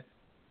and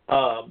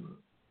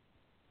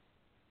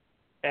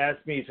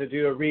asked me to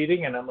do a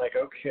reading, and I'm like,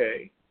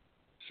 okay.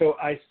 So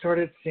I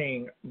started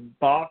seeing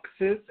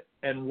boxes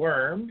and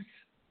worms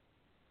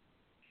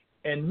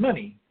and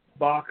money.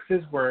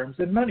 Boxes, worms,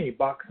 and money.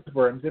 Boxes,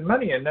 worms, and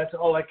money. And that's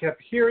all I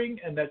kept hearing,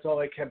 and that's all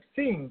I kept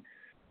seeing.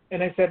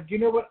 And I said, you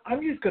know what?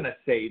 I'm just going to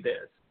say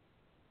this.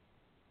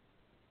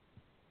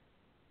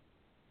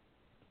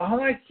 All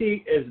I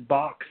see is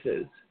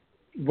boxes,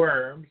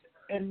 worms,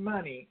 and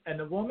money. And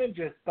the woman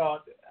just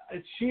thought,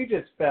 she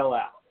just fell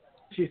out.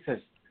 She says,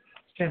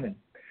 Shannon,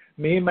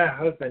 me and my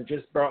husband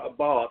just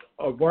bought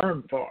a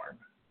worm farm.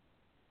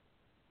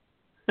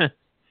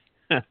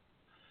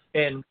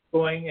 And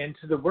going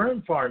into the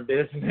worm farm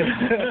business.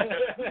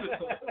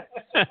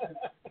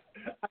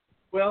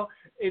 Well,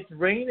 it's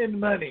raining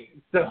money.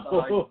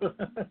 So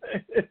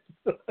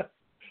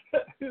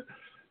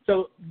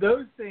so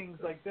those things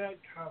like that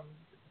come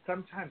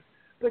sometimes.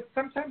 But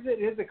sometimes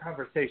it is a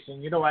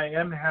conversation. I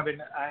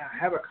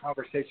have a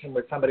conversation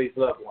with somebody's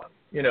loved one,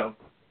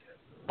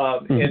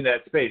 in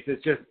that space.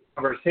 It's just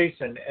a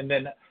conversation, and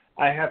then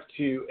I have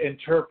to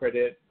interpret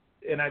it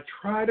and I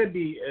try to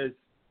be as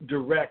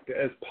direct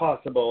as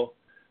possible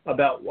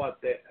about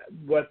what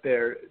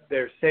they're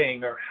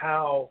saying or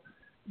how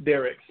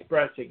they're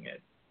expressing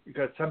it,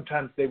 because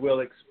sometimes they will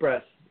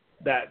express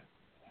that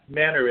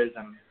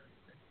mannerism,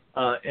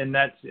 and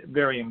that's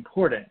very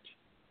important.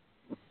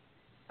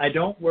 I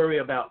don't worry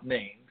about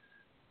names.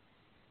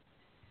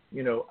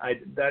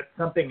 That's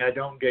something I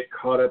don't get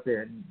caught up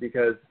in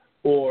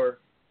or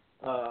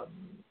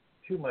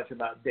too much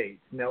about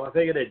dates. Now, if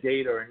I get a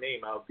date or a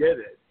name, I'll get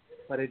it,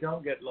 but I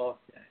don't get lost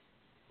in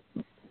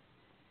it.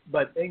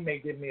 But they may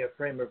give me a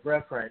frame of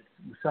reference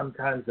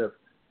sometimes of,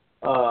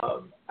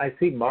 I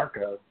see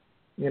Marco,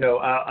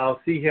 I'll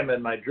see him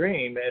in my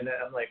dream, and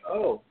I'm like,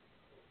 oh,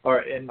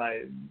 or in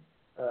my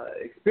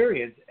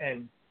experience,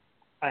 and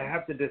I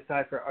have to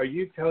decipher, are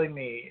you telling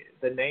me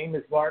the name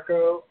is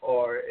Marco,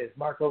 or is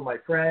Marco my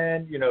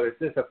friend? Is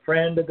this a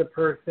friend of the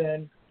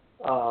person?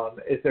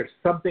 Is there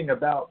something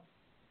about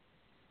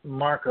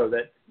Marco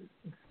that's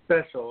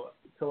special?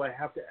 So I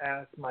have to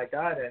ask my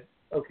guidance,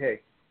 okay,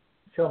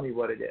 show me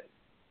what it is.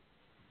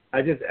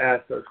 I just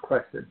ask those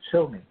questions.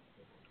 Show me.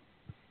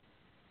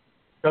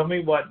 Tell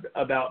me what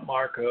about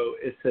Marco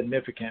is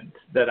significant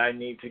that I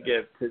need to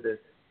give to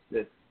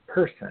this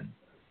person.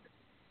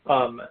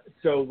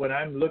 So when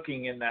I'm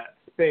looking in that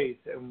space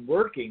and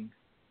working,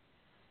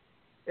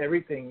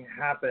 everything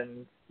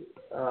happens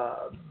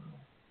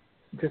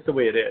just the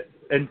way it is.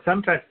 And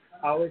sometimes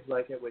I always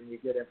like it when you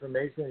get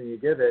information and you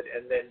give it,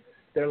 and then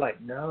they're like,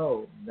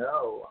 no,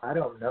 I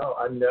don't know.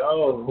 I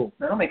know.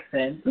 That don't make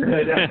sense.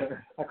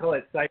 I call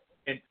it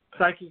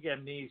psychic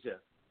amnesia.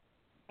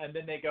 And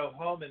then they go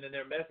home, and then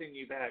they're messing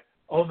you back.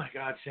 Oh, my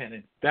God,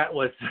 Shannon, that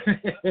was,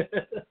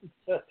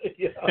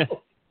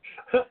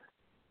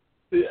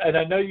 And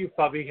I know you've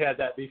probably had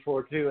that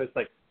before, too. It's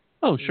like,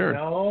 oh, sure.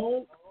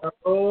 No.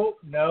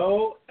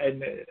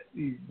 And,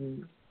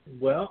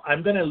 well,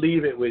 I'm going to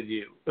leave it with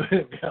you.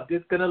 I'm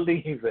just going to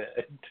leave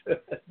it.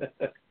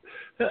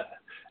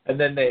 And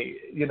then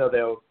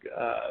they'll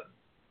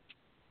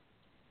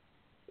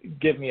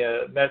give me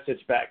a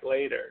message back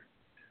later.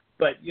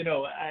 But,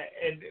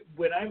 and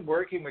when I'm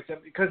working with them,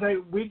 because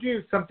we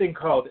do something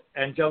called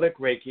Angelic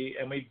Reiki,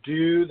 and we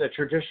do the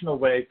traditional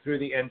way through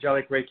the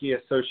Angelic Reiki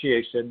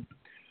Association.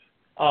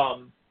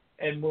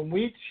 And when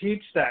we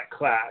teach that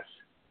class,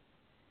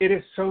 it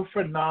is so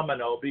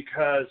phenomenal,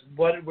 because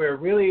what we're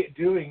really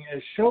doing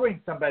is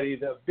showing somebody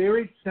the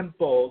very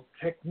simple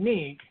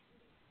technique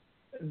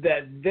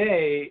that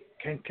they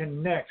can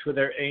connect with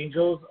their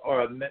angels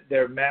or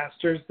their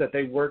masters that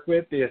they work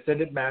with, the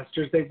ascended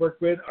masters they work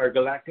with, or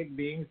galactic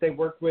beings they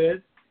work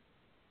with,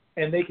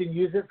 and they can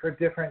use it for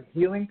different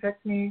healing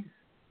techniques.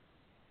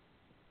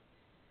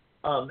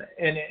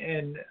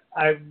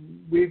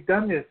 We've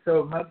done this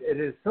so much; it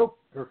is so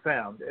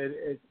profound.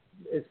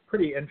 It's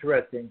pretty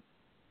interesting.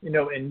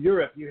 In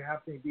Europe, you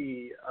have to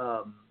be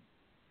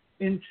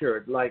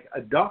insured like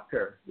a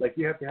doctor. Like,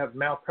 you have to have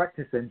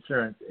malpractice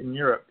insurance in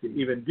Europe to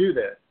even do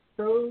this.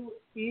 So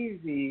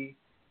easy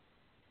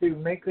to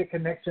make the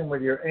connection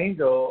with your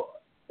angel.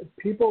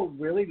 People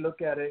really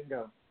look at it and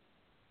go,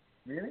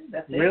 "Really?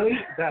 That's it? Really?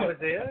 That was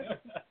it?"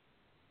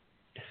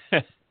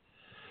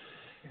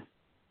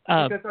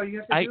 Because all you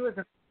have to do is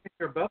put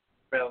your bubble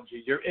around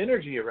you, your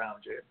energy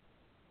around you,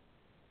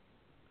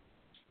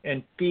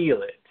 and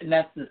feel it. And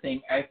that's the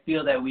thing. I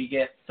feel that we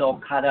get so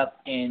caught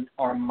up in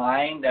our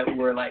mind that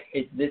we're like,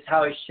 is this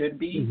how it should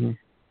be? Mm-hmm.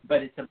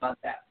 But it's about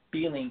that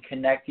feeling,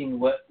 connecting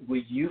what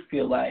you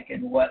feel like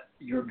and what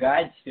your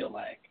guides feel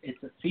like.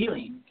 It's a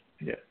feeling.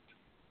 Yes.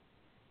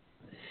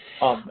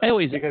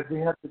 Because we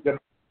have to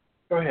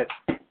go ahead.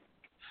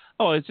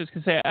 Oh, I was just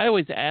going to say, I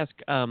always ask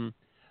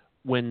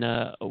when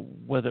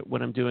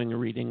I'm doing a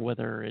reading,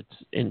 whether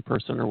it's in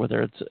person or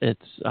whether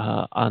it's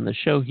on the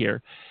show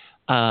here,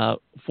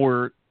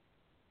 for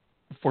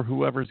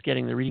whoever's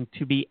getting the reading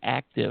to be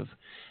active.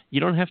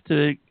 You don't have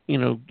to,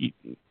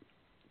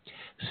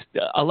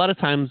 a lot of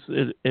times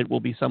it will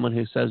be someone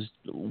who says,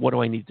 "What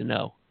do I need to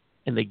know?"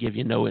 And they give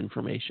you no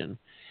information.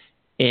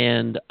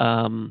 And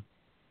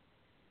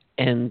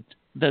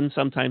then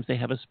sometimes they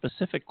have a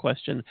specific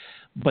question,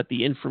 but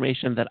the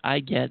information that I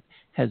get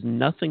has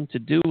nothing to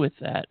do with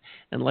that.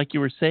 And like you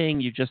were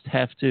saying, you just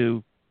have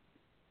to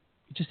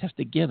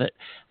give it.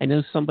 I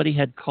know somebody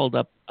had called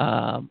up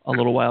a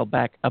little while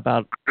back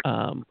about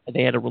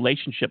they had a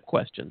relationship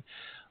question,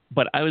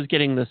 but I was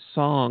getting this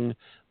song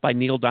by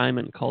Neil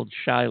Diamond called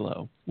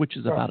Shiloh, which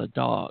is about a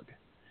dog.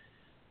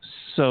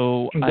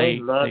 So oh my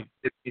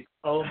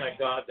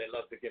God, they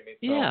love to give me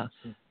songs.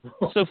 Yeah.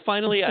 So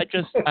finally, I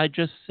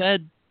just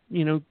said,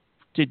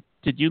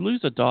 did you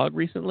lose a dog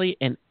recently?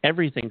 And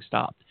everything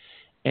stopped,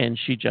 and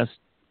she's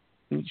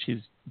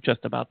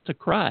just about to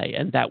cry,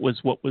 and that was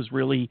what was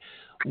really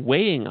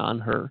weighing on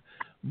her.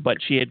 But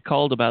she had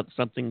called about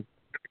something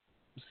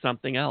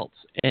else,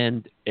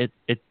 and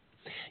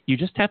you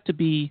just have to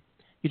be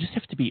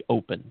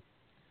open.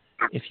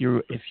 If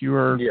you're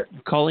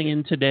calling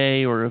in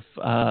today, or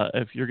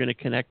if you're going to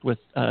connect with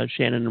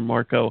Shannon and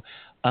Marco,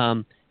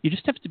 you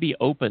just have to be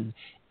open,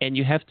 and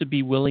you have to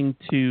be willing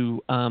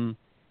to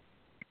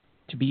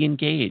be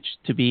engaged,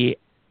 to be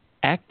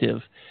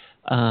active,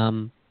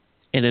 and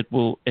it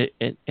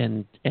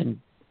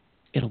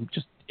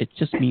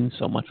just means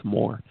so much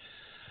more.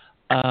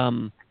 I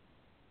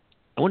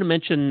want to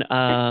mention,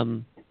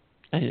 and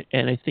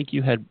I think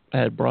you had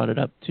brought it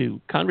up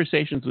too,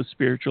 conversations with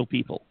spiritual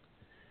people.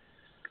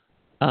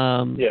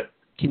 Yeah.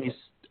 Can you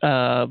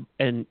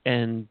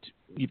and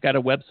you've got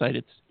a website?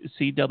 It's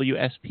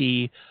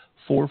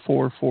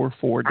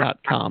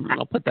cwsp4444.com. And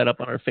I'll put that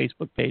up on our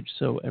Facebook page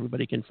so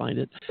everybody can find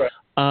it. Right.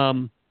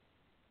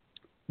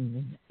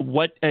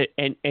 What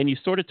and you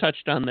sort of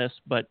touched on this,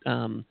 but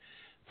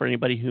for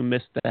anybody who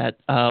missed that,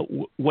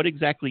 what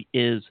exactly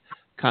is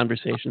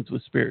Conversations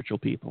with Spiritual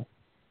People?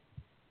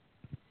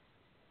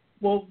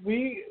 Well,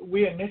 we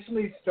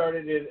initially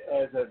started it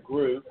as a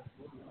group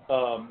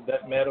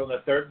that met on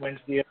the third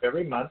Wednesday of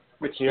every month,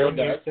 which still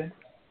does,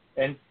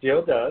 and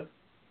still does.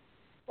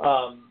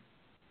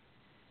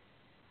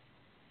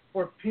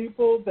 For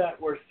people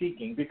that were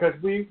seeking, because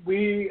we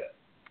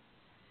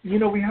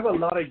have a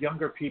lot of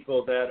younger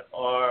people that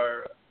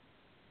are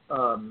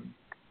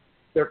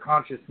their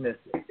consciousness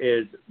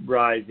is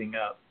rising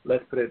up.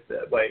 Let's put it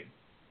that way.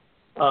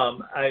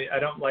 I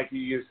don't like to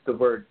use the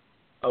word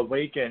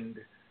awakened.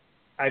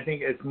 I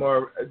think it's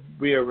more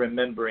we are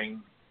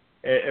remembering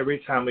every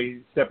time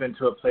we step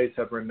into a place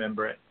of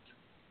remembrance.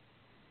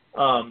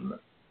 And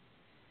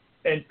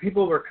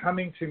people were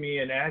coming to me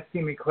and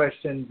asking me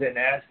questions.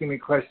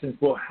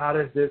 Well, how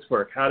does this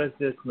work? How does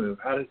this move?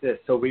 How does this?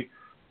 So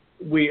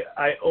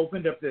I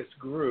opened up this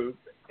group,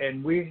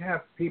 and we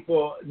have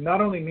people,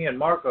 not only me and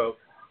Marco,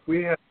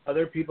 we have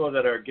other people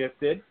that are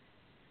gifted.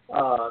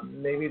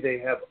 Maybe they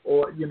have,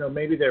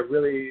 maybe they're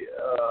really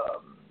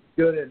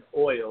good in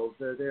oils,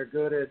 or they're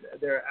good at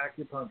their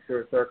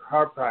acupuncturist or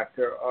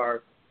chiropractor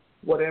or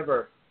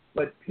whatever.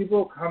 But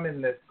people come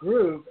in this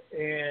group,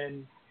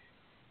 and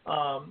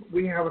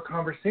we have a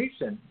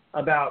conversation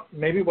about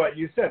maybe what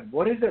you said.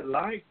 What is it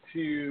like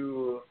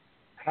to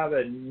have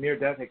a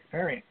near-death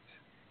experience?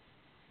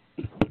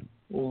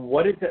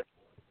 What is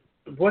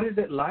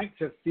it like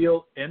to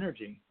feel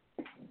energy?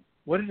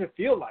 What does it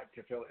feel like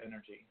to feel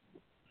energy?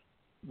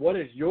 What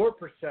is your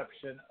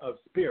perception of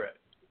spirit?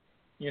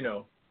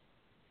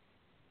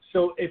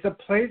 So it's a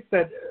place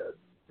that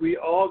we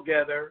all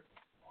gather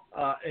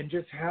and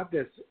just have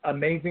this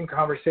amazing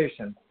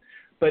conversation.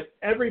 But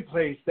every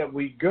place that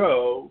we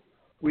go,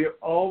 we are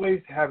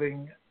always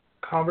having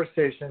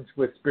conversations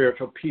with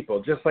spiritual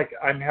people, just like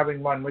I'm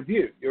having one with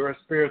you. You're a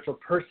spiritual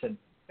person,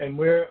 and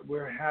we're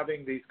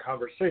having these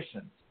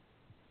conversations.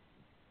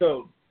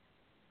 So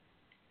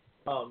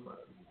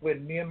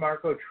when me and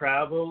Marco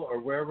travel or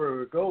wherever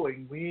we're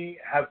going, we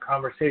have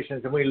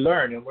conversations and we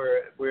learn, and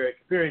we're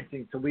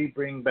experiencing, so we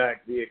bring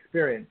back the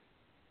experience.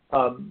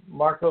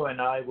 Marco and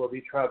I will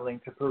be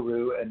traveling to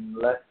Peru in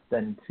less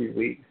than 2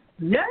 weeks.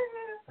 Yeah.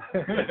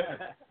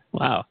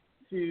 Wow.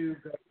 To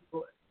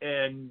go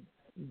and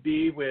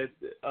be with,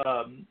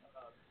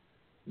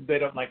 they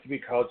don't like to be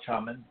called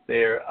shamans.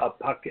 They're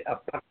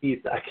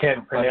apakis. I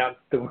can't pronounce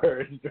the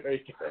word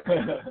very good.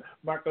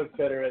 Marco's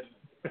better at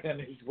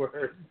Spanish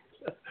words.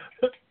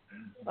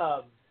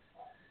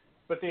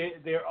 But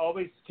they're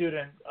always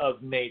students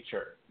of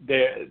nature.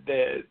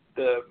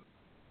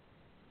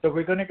 So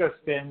we're going to go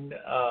spend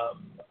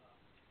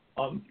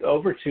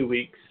over 2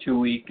 weeks. 2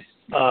 weeks.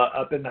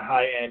 Up in the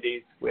high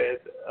Andes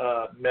with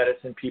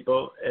medicine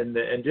people and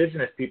the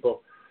indigenous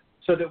people,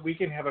 so that we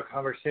can have a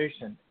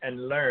conversation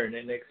and learn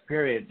and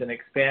experience and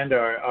expand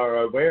our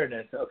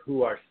awareness of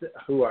who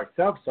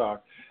ourselves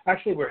are.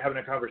 Actually, we're having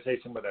a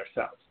conversation with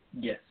ourselves.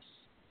 Yes.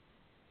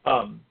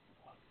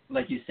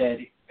 Like you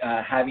said,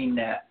 having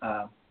that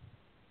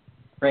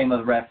frame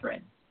of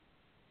reference.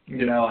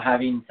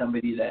 Having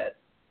somebody that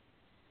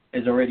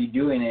is already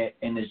doing it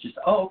and is just,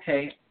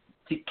 okay,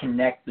 to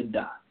connect the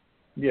dots.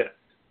 Yes.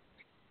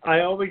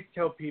 I always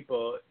tell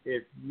people,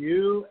 if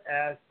you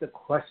ask the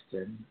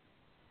question,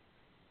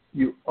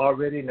 you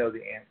already know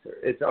the answer.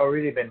 It's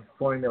already been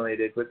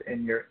formulated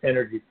within your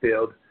energy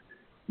field.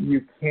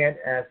 You can't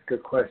ask a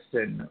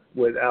question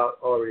without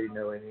already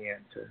knowing the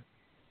answer.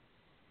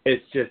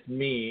 It's just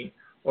me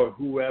or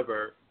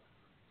whoever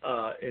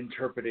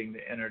interpreting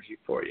the energy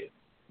for you.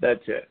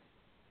 That's it.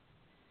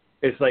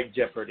 It's like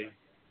Jeopardy.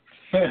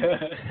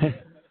 I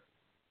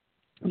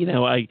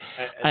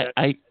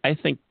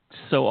think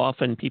so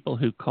often people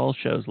who call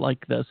shows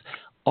like this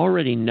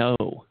already know,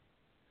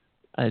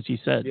 as you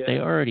said, They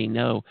already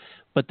know,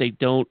 but they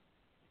don't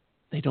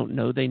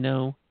know they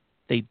know.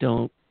 They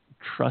don't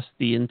trust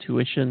the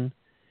intuition.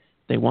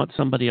 They want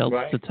somebody else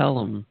to tell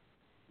them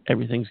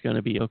everything's going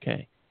to be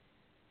okay.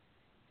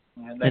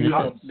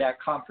 That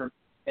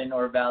confirmation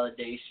or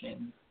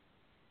validation.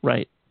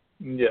 Right.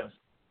 Yes.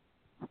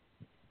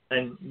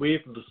 And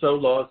we've so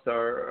lost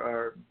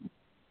our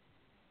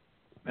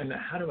and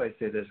how do I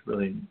say this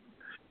really?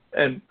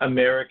 And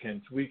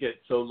Americans, we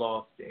get so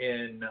lost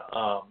in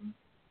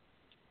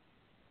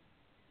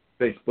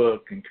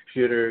Facebook and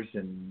computers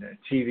and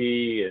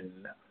TV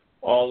and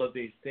all of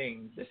these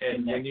things.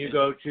 And when you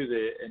go to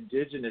the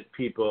indigenous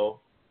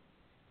people,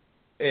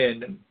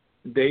 and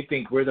they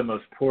think we're the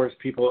most poorest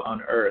people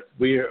on earth.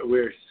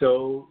 We're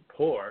so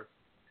poor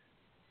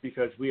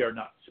because we are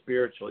not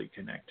spiritually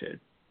connected.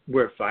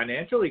 We're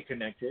financially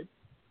connected,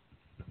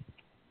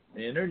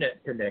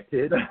 internet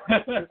connected,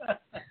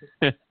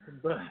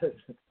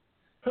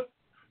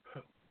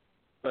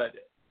 but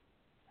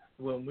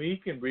when we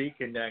can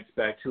reconnect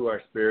back to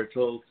our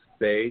spiritual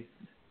space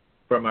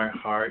from our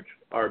heart,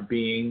 our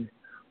being,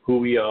 who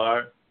we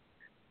are,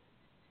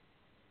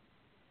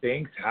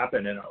 things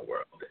happen in our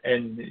world.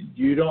 And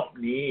you don't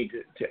need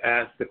to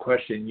ask the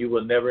question. You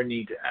will never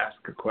need to ask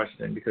a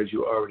question because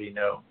you already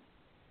know.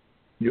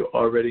 You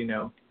already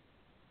know.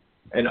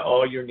 And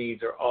all your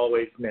needs are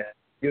always met.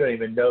 You don't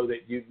even know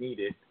that you need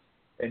it.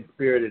 And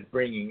Spirit is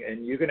bringing.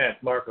 And you can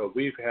ask Marco,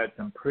 we've had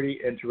some pretty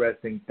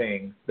interesting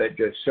things that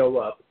just show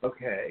up.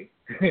 Okay.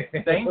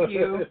 Thank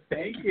you.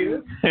 Thank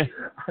you.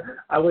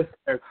 I was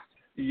there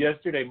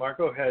yesterday.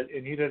 Marco had,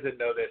 and he doesn't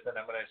know this, and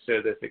I'm going to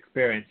share this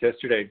experience.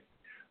 Yesterday,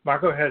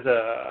 Marco has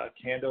a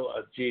candle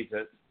of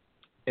Jesus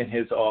in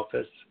his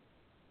office,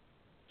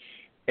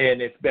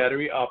 and it's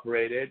battery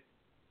operated.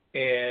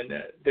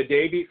 And the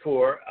day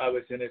before I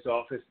was in his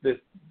office, this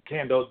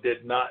candle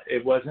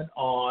it wasn't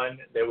on.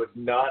 There was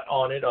not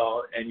on at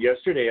all. And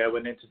yesterday I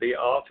went into the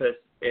office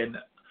and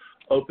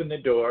opened the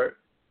door,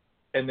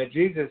 and the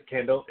Jesus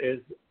candle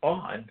is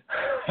on.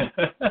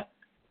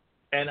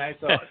 And I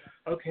thought,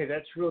 okay,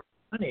 that's really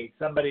funny.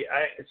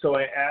 So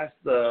I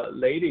asked the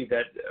lady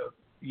that,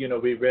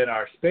 we rent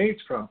our space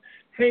from,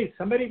 hey,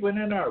 somebody went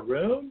in our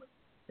room?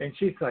 And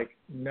she's like,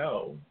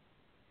 no.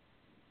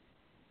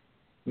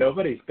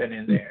 Nobody's been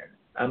in there.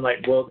 I'm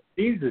like, well,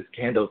 the Jesus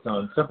candle's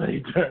on.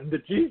 Somebody turned the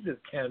Jesus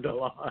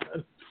candle on.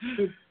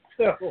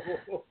 So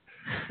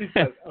she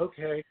says,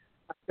 okay.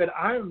 I said,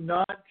 I'm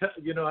not,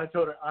 I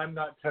told her, I'm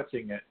not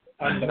touching it.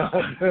 I'm not.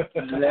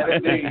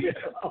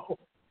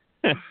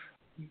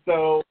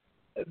 So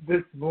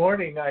this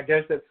morning, I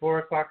guess at 4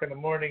 o'clock in the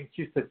morning,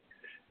 she said,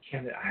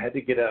 I had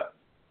to get up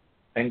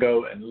and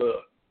go and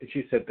look. And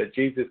she said, the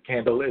Jesus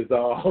candle is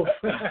off.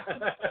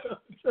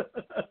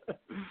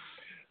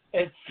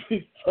 And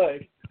she's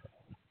like,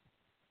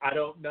 I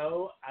don't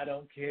know. I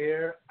don't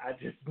care. I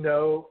just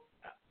know.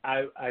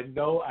 I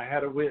know I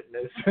had a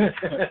witness.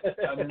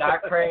 I'm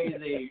not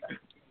crazy.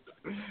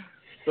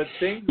 But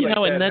things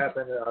like that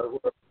happen in our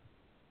world.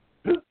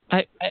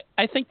 I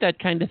think that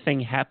kind of thing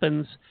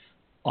happens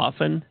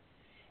often,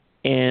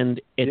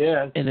 and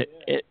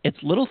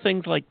it's little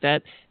things like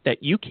that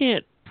you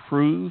can't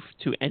prove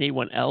to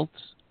anyone else,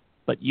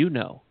 but you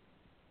know.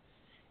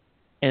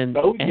 And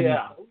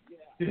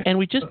and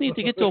we just need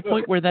to get to a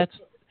point where that's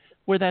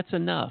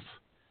enough.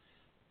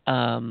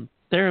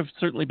 There have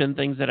certainly been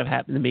things that have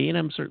happened to me, and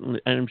I'm sure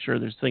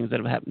there's things that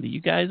have happened to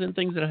you guys, and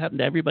things that have happened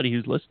to everybody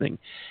who's listening,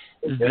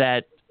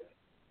 that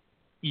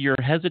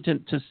you're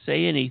hesitant to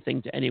say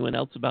anything to anyone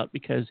else about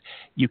because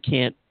you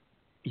can't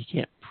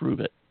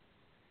prove it.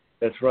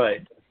 That's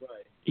right.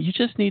 You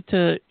just need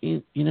to,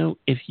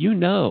 if you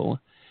know.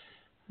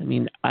 I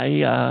mean,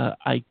 I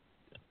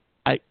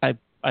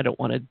don't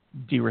want to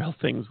derail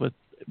things with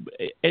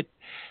it.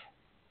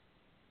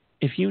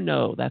 If you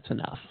know, that's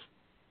enough,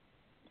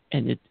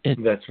 and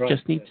that's right.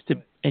 Just needs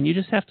to, and you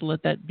just have to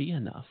let that be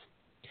enough.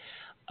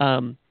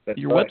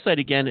 Your website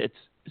again, it's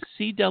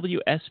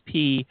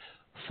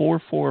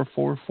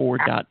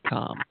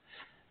CWSP4444.com.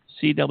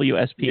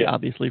 CWSP,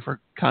 obviously, for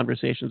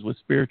Conversations with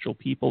Spiritual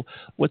People.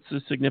 What's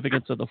the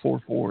significance of the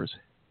 44s?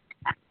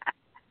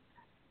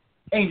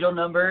 Angel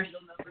numbers.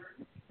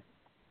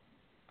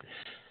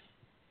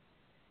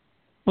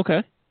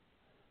 Okay.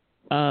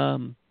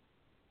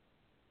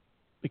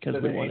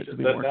 Because we want it to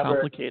be more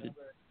complicated.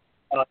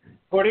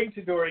 According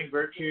to Doreen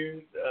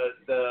Virtues,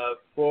 the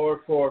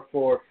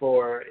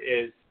 4444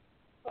 is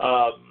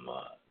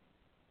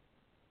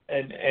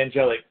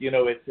angelic.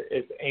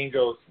 It's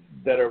angels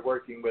that are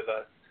working with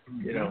us.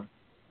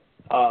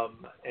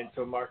 And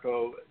so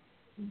Marco,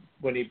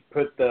 when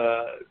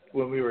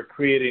we were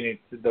creating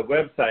the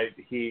website,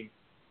 he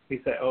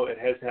said, "Oh, it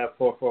has to have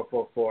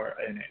 4444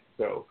 in it."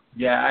 So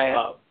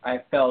I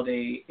felt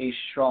a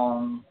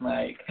strong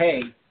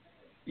hey,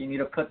 you need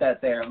to put that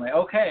there. I'm like,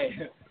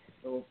 okay,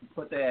 so we'll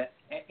put that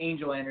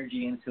angel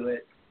energy into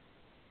it.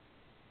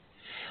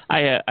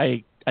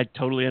 I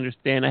totally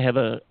understand. I have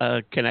a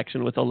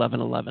connection with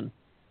 1111,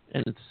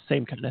 and it's the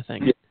same kind of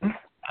thing. Yeah.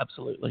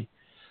 Absolutely.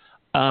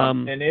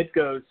 And it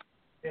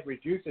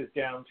reduces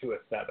down to a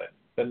 7.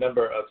 The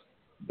number of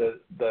the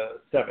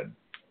 7.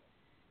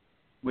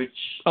 Which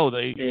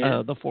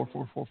the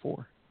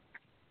 4444.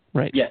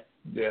 Right. Yes.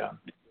 Yeah.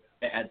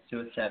 It adds to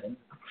a 7.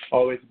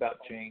 Always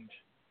about change.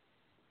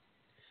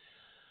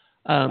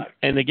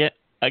 And again,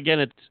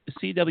 it's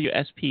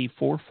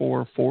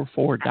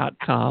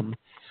CWSP4444.com.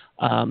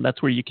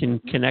 That's where you can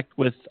connect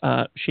with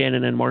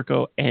Shannon and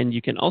Marco, and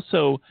you can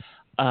also,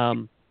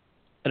 I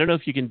don't know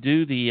if you can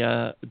do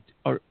the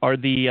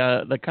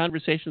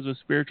Conversations with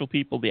Spiritual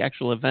People, the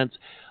actual events,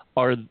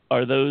 are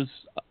those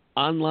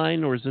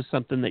online, or is this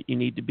something that you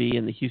need to be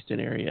in the Houston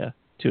area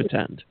to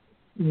attend?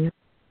 We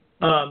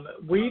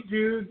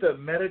do the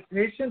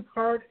meditation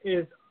part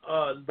is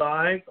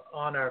live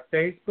on our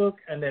Facebook,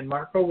 and then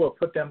Marco will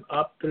put them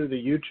up through the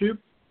YouTube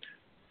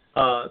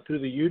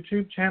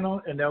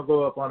channel, and they'll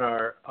go up on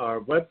our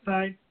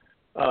website.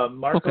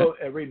 Marco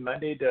every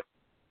Monday does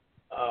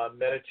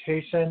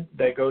meditation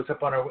that goes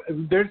up on our.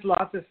 There's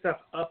lots of stuff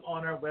up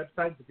on our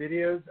website,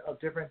 videos of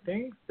different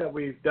things that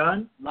we've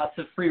done. Lots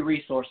of free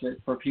resources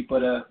for people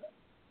to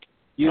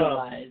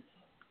utilize.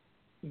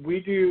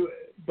 We do,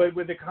 but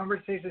with the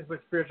conversations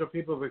with spiritual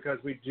people, because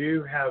we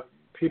do have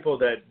people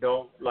that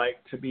don't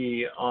like to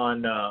be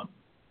on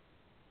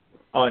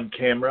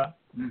camera,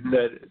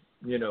 that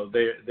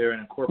they're in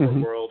a corporate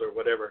world or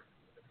whatever,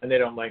 and they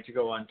don't like to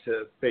go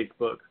onto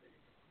Facebook.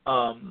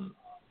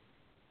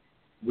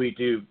 We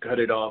do cut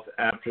it off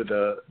after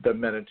the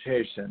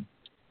meditation.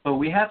 But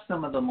we have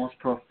some of the most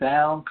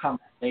profound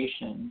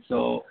conversations.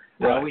 So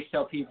I always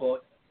tell people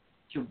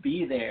to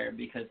be there,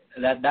 because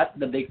that's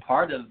the big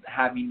part of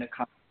having the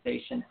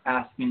conversation,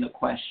 asking the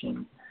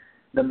questions.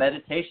 The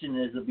meditation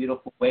is a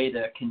beautiful way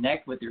to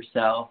connect with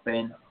yourself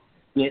and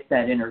get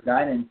that inner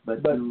guidance,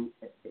 but to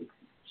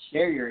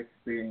share your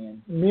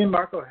experience. Me and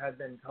Marco had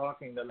been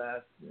talking the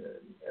last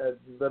a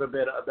little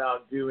bit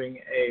about doing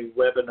a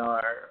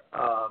webinar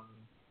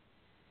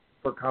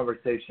for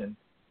conversation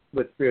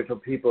with spiritual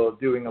people,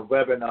 doing a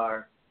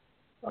webinar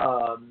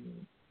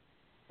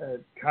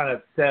kind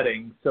of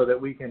setting so that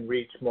we can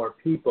reach more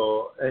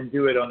people and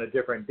do it on a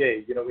different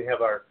day. We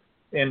have our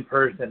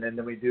in-person, and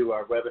then we do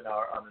our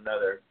webinar on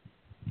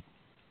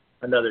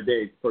another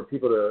day for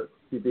people to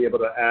be able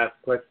to ask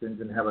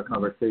questions and have a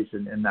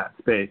conversation in that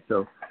space.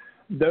 So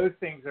those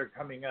things are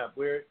coming up.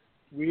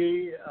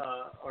 We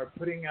are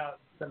putting out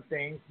some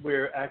things.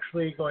 We're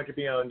actually going to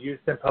be on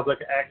Houston Public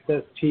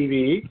Access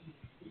TV.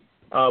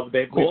 We've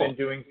been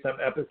doing some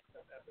episodes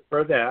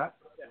for that.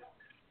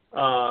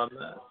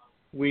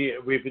 We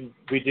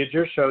did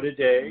your show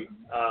today.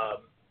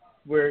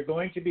 We're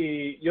going to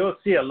be. You'll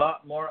see a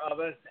lot more of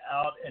us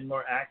out and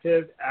more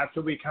active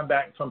after we come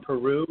back from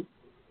Peru,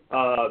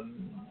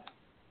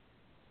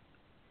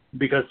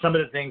 because some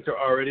of the things are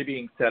already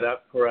being set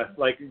up for us.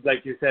 Like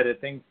you said,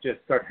 things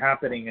just start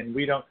happening, and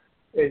we don't.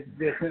 It's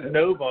just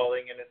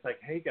snowballing, and it's like,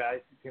 hey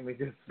guys, can we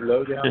just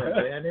slow down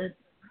a minute?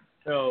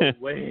 No,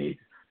 wait.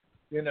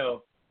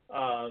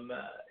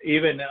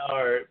 Even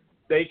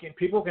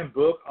people can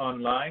book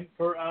online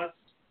for us,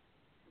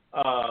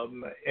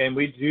 and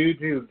we do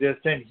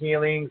distant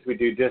healings, we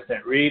do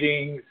distant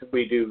readings,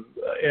 we do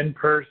in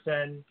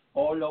person,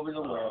 all over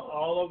the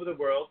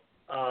world.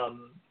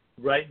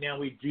 Right now,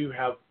 we do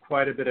have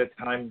quite a bit of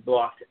time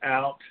blocked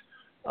out,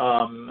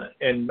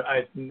 and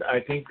I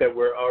think that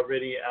we're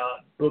already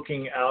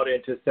booking out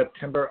into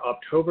September,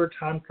 October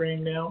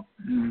timeframe now.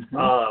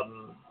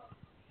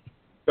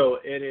 So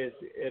it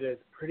is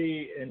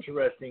pretty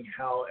interesting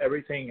how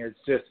everything is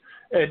just.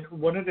 And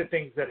one of the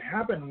things that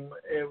happen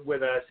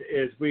with us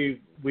is we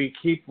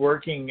keep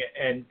working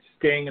and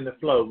staying in the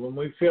flow. When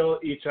we feel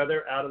each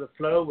other out of the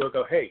flow, we'll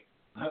go, hey,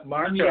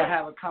 Marco, we need to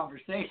have a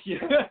conversation.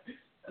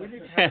 We need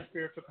to have a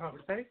spiritual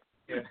conversation.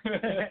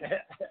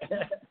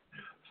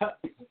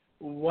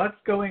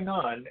 What's going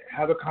on?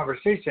 Have a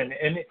conversation,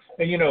 and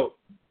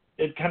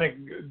it's kind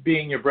of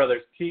being your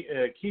brother's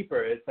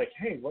keeper. It's like,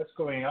 hey, what's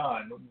going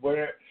on?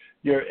 Where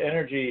your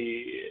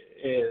energy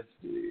is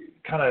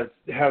kind of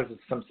has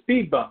some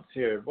speed bumps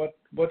here.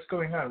 What's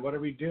going on? What are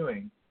we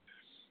doing?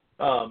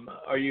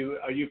 Are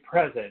you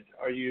present?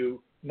 Are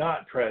you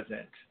not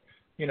present?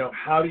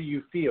 How do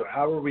you feel?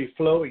 How are we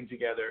flowing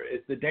together?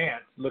 Is the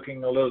dance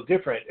looking a little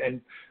different?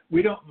 And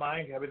we don't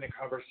mind having the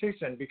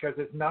conversation, because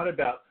it's not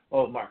about,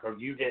 oh, Marco,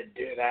 you didn't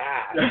do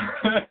that.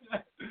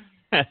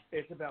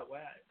 It's about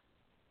what?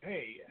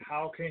 Hey,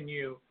 how can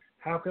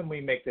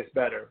we make this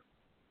better?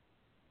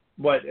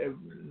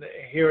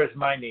 Here is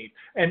my need.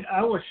 And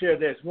I will share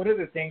this. One of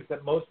the things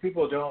that most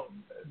people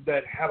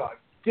that have a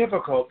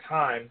difficult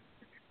time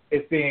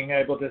is being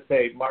able to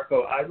say,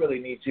 Marco, I really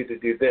need you to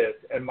do this.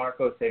 And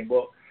Marco saying,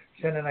 well,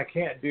 Shannon, I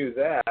can't do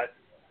that,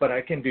 but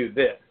I can do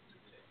this.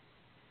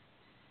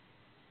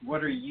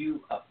 What are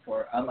you up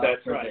for? I'm up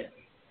That's for right. this.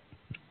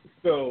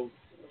 So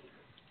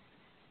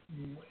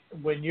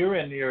when you're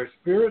in your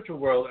spiritual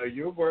world, or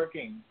you're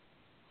working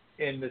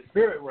in the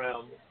spirit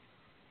realm,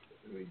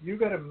 you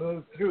got to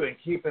move through and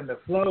keep in the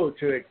flow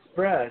to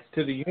express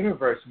to the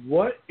universe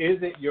what is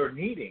it you're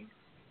needing,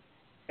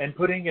 and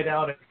putting it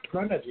out in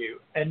front of you.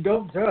 And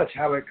don't judge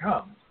how it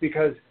comes,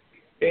 because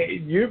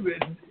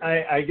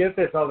I get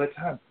this all the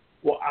time.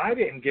 Well, I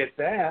didn't get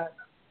that.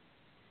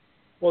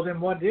 Well, then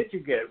what did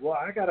you get? Well,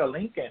 I got a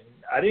Lincoln.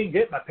 I didn't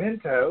get my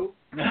Pinto.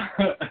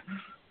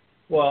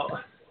 Well,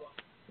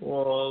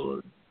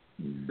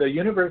 the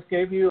universe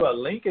gave you a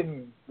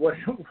Lincoln. What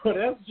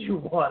else do you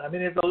want? I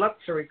mean, it's a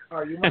luxury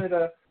car. You wanted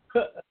a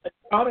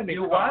economy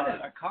car. You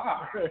wanted a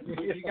car.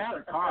 You got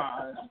a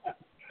car.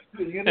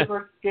 The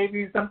universe gave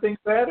you something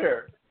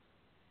better.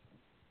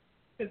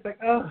 It's like,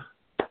 oh.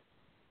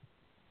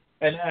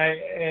 And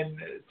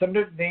some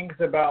of the things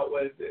about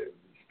with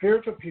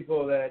spiritual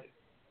people that,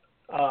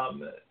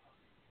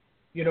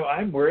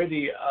 I'm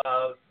worthy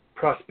of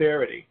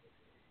prosperity.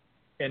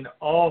 in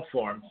all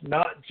forms,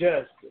 not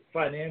just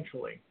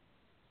financially.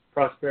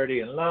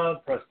 Prosperity in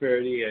love,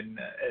 prosperity in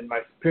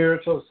my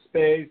spiritual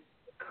space,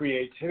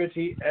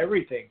 creativity,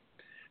 everything.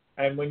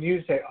 And when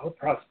you say, oh,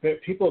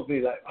 prosperity, people will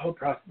be like, oh,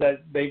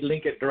 that they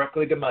link it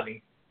directly to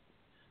money.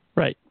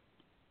 Right.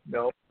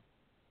 No.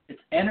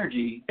 It's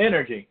energy.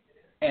 Energy.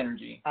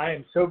 I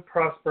am so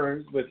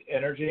prosperous with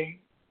energy.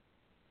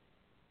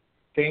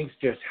 Things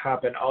just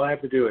happen. All I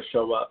have to do is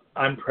show up.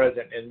 I'm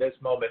present in this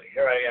moment.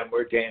 Here I am.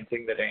 We're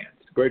dancing the dance.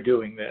 We're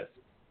doing this.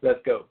 Let's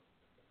go.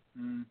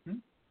 Mm-hmm.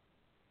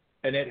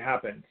 And it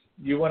happens.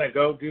 You want to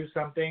go do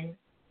something?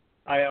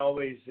 I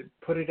always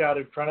put it out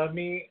in front of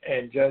me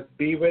and just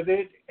be with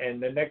it.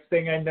 And the next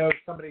thing I know,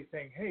 somebody's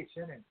saying, hey,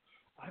 Shannon,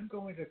 I'm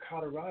going to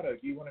Colorado.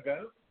 Do you want to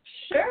go?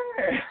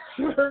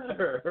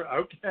 Sure.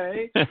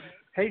 Okay.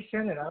 Hey,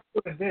 Shannon, I'm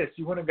doing this.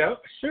 You want to go?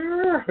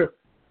 Sure.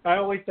 I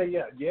always say,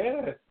 yeah.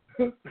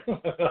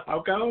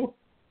 I'll go.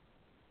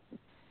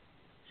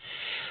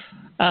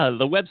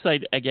 The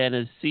website, again,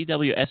 is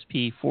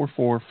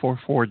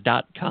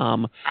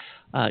cwsp4444.com.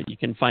 You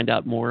can find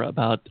out more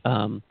about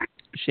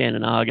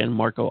Shannon Ogg and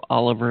Marco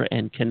Oliver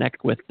and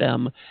connect with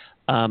them.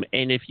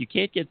 And if you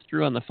can't get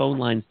through on the phone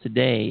lines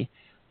today,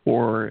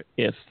 or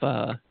if,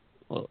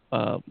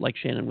 like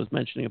Shannon was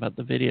mentioning about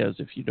the videos,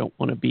 if you don't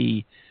want to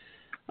be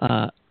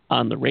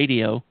on the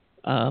radio,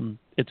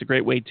 it's a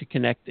great way to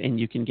connect, and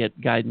you can get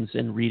guidance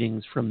and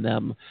readings from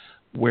them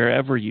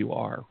wherever you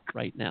are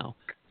right now.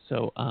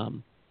 So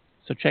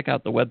check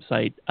out the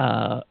website.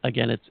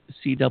 Again, it's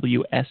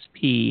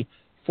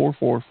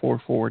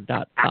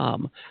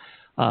cwsp4444.com.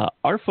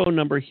 Our phone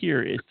number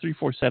here is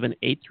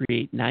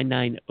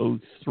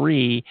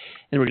 347-838-9903,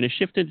 and we're going to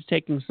shift into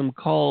taking some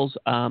calls.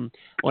 I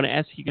want to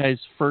ask you guys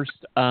first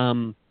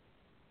to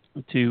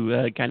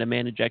kind of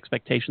manage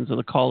expectations of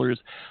the callers.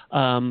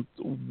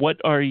 What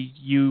are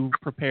you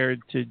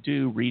prepared to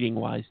do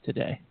reading-wise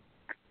today?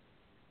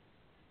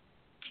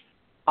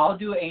 I'll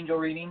do angel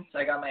readings.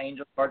 I got my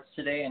angel cards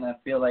today, and I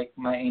feel like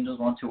my angels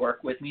want to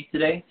work with me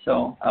today,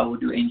 so I will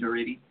do angel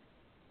reading.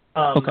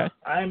 Okay.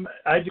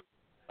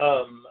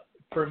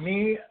 For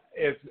me,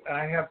 if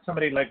I have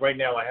somebody, like right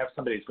now, I have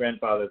somebody's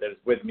grandfather that's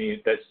with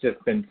me that's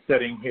just been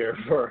sitting here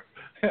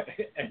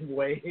and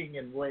waiting.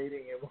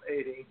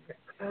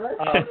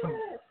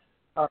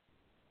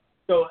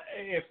 So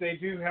if they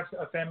do have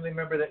a family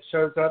member that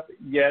shows up,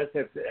 yes,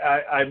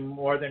 I'm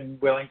more than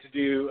willing to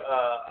do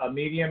a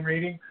medium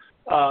reading.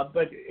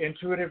 But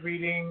intuitive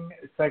reading,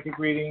 psychic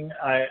reading,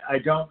 I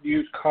don't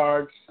use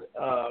cards.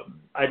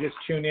 I just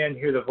tune in,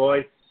 hear the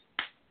voice,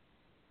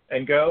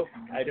 and go.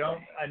 I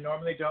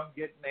normally don't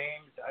get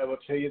names. I will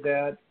tell you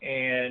that.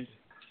 And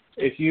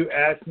if you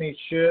ask me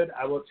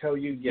I will tell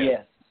you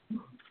yes.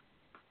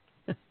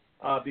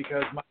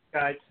 Because my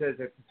guide says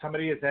if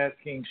somebody is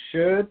asking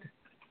should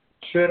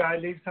I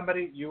leave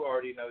somebody, you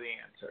already know the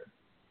answer.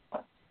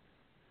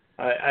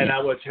 And I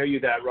will tell you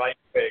that right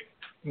quick.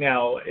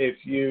 Now,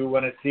 if you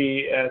want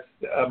to ask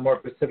a more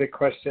specific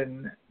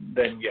question,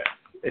 then yes,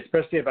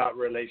 especially about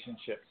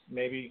relationships.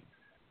 Maybe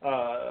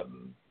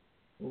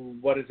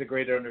what is a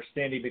greater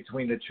understanding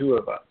between the two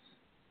of us?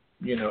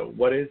 You know,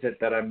 what is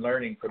it that I'm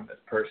learning from this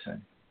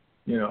person?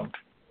 You know,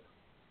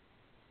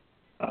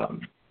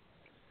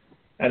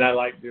 and I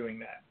like doing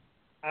that.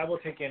 I will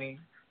take any.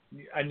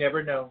 I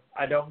never know.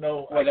 I don't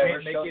know. Whatever I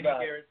can't make any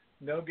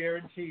no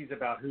guarantees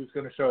about who's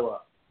going to show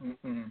up.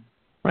 Mm-hmm.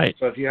 Right.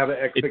 So if you have an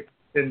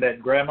expectation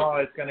that grandma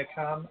is going to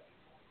come,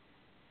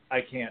 I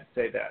can't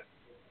say that.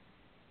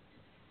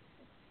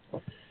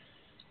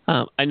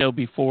 I know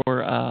before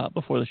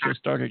the show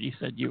started, you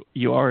said there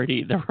were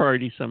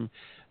already some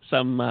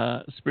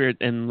spirit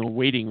in the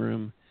waiting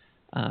room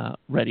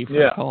ready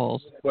for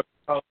calls.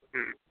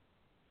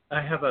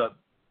 I have a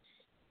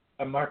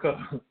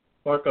Marco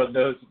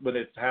knows when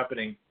it's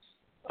happening,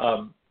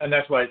 and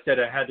that's why I said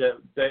I had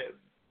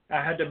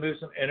to move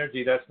some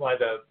energy. That's why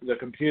the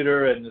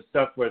computer and the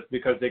stuff was,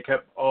 because they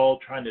kept all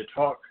trying to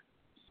talk.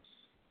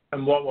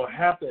 And what will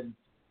happen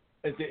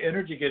is the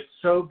energy gets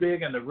so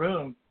big in the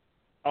room,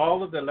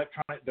 all of the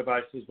electronic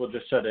devices will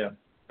just shut down.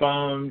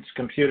 Phones,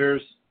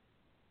 computers,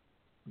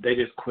 they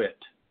just quit.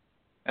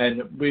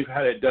 And we've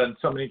had it done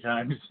so many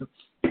times.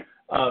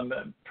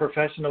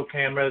 Professional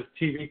cameras,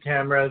 TV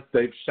cameras,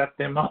 they've shut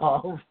them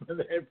off.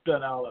 They've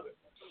done all of it.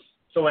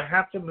 So I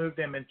have to move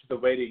them into the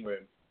waiting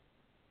room.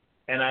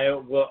 And I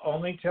will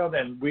only tell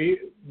them,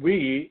 we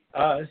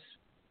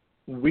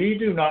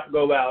do not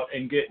go out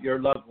and get your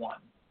loved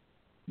one.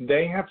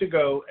 They have to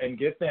go and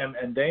get them,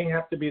 and they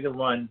have to be the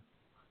one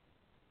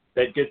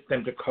that gets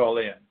them to call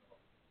in.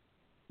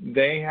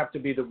 They have to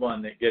be the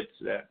one that gets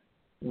that.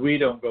 We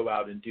don't go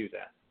out and do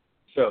that.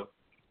 So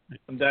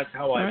that's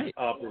how I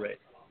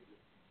operate.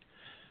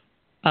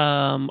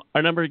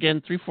 Our number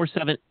again,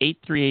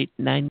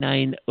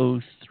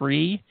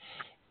 347-838-9903.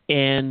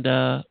 And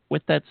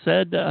with that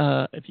said,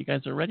 if you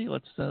guys are ready,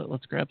 let's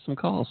grab some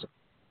calls.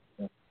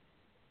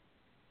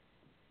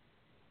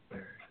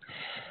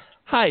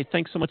 Hi,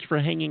 thanks so much for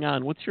hanging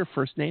on. What's your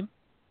first name?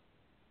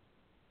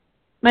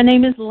 My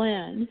name is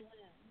Lynn.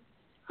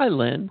 Hi,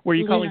 Lynn. Where are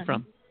you calling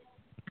from?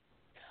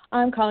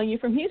 I'm calling you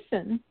from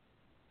Houston.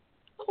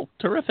 Oh,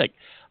 terrific.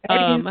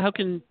 How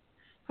can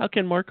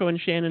Marco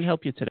and Shannon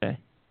help you today?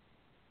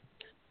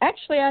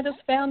 Actually, I just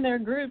found their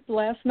group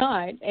last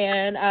night,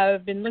 and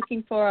I've been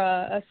looking for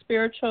a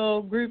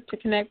spiritual group to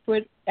connect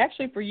with,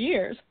 actually for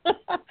years.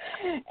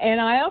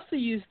 And I also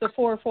used the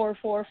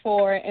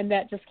 4444, and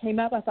that just came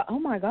up. I thought, oh,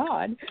 my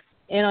God.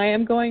 And I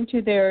am going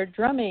to their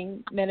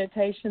drumming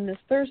meditation this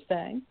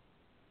Thursday.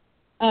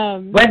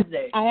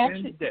 Wednesday.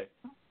 Wednesday.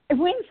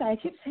 I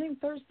keep saying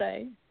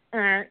Thursday.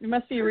 There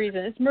must be a reason.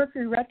 It's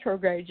Mercury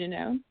retrograde, you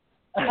know.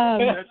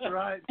 That's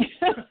right.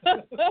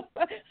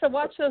 So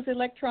watch those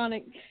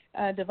electronic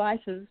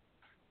devices.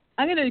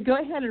 I'm going to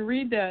go ahead and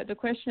read the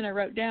question I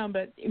wrote down,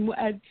 but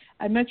I'd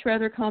much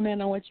rather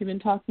comment on what you've been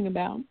talking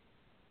about.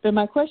 But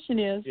my question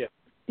is,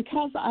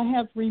 because I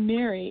have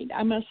remarried,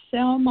 I must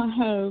sell my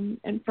home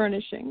and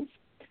furnishings.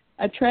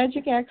 A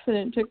tragic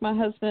accident took my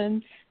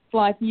husband's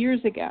life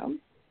years ago.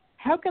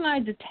 How can I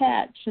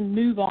detach and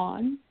move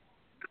on?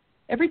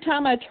 Every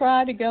time I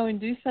try to go and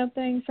do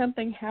something,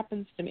 something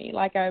happens to me,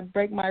 like I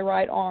break my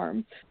right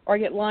arm or I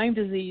get Lyme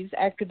disease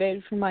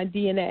activated from my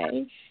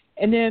DNA.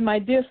 And then my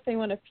discs, they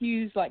want to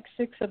fuse like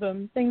 6 of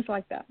them, things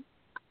like that.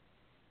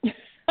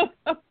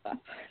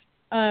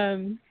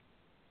 I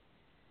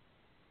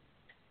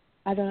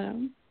don't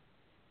know.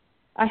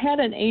 I had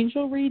an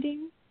angel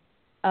reading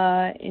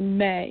in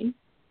May,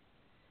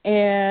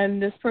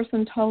 and this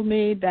person told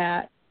me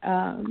that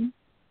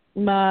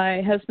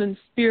my husband's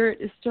spirit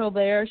is still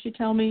there. She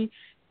told me,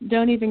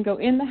 don't even go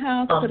in the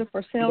house, put a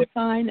for sale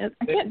sign.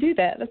 I can't do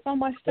that. That's all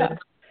my stuff.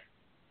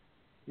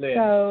 Lynn,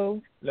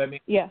 so let me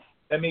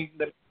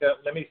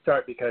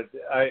start because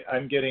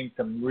I'm getting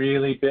a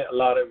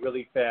lot of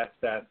really fast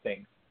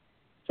things.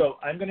 So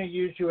I'm going to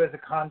use you as a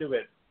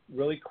conduit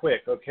really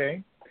quick,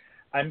 okay?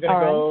 I'm going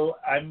to go.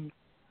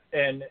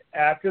 And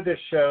after the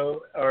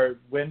show or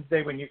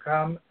Wednesday when you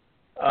come,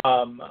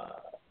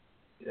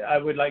 I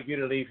would like you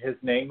to leave his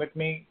name with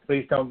me.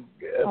 Please don't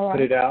put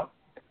it out.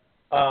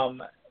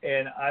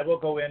 And I will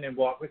go in and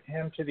walk with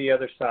him to the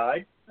other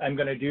side. I'm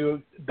going to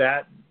do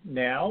that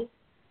now,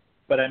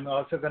 but I'm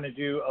also going to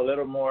do a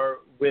little more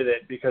with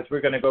it because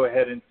we're going to go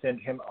ahead and send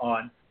him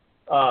on.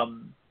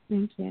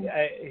 Thank you.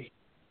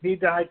 He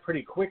died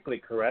pretty quickly,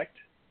 correct?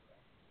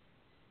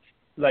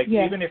 Like,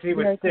 even if he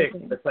was sick,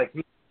 it's like he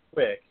was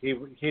quick.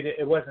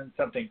 It wasn't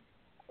something.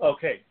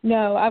 Okay.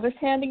 No, I was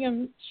handing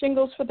him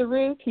shingles for the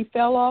roof. He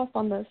fell off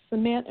on the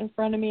cement in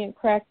front of me and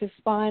cracked his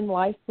spine.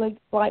 Life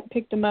flight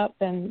picked him up,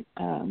 and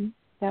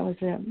that was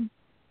it.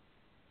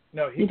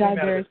 No, he came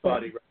out of his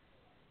body.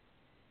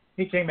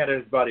 He came out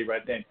of his body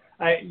right then.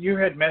 You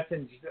had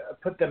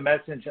put the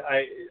message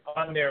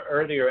on there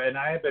earlier, and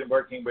I have been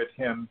working with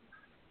him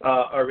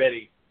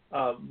already.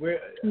 I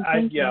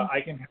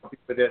can help you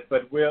with this,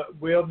 but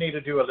we'll need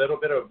to do a little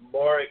bit of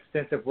more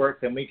extensive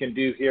work than we can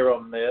do here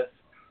on this.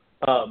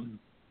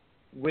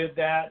 With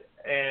that,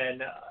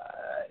 and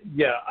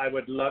I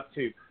would love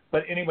to.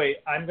 But anyway,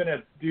 I'm going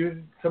to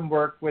do some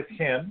work with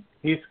him.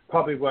 He's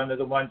probably one of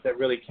the ones that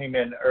really came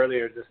in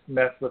earlier to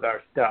mess with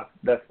our stuff.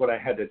 That's what I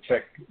had to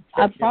check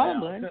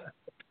probably.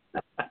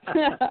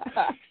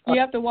 You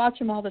have to watch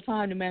them all the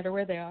time, no matter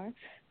where they are.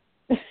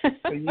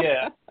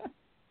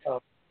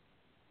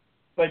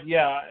 But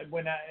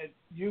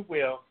you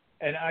will,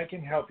 and I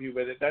can help you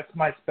with it. That's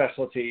my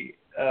specialty.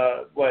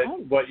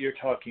 What you're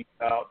talking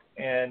about,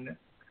 and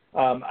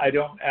I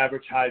don't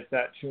advertise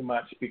that too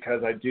much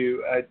because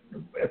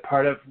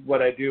part of what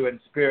I do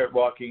in spirit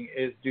walking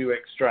is do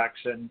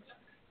extractions,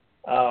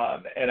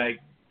 and I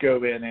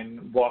go in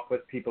and walk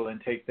with people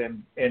and take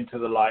them into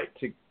the light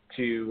so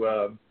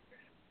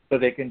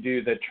they can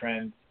do the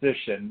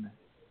transition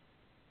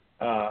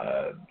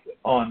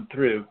on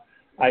through.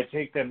 I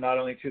take them not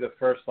only to the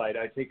first light,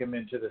 I take them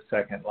into the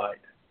second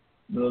light.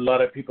 A lot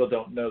of people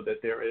don't know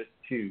that there is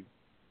two.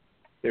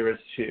 There is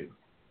two.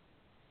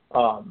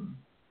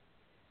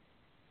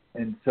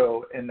 And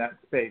so in that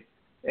space,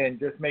 and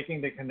just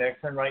making the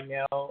connection right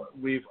now,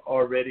 we've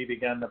already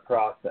begun the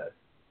process.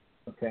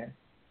 Okay?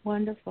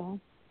 Wonderful.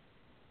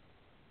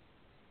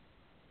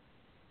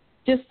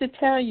 Just to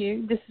tell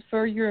you, this is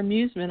for your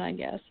amusement, I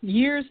guess.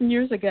 Years and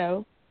years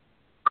ago,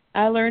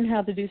 I learned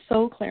how to do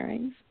soul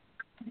clearings.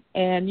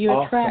 And you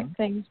attract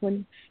things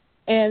by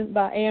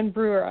Ann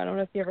Brewer. I don't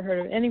know if you ever heard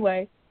of it.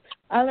 Anyway,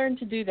 I learned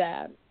to do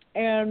that.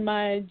 And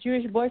my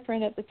Jewish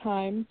boyfriend at the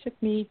time took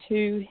me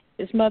to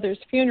his mother's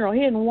funeral. He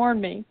didn't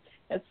warn me.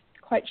 It's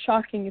quite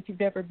shocking if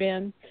you've ever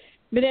been.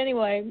 But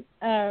anyway,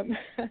 I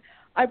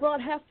brought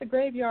half the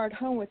graveyard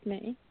home with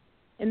me,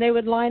 and they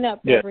would line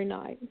up every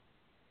night.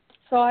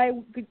 So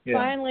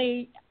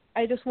finally,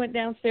 I just went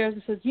downstairs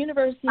and said,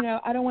 universe,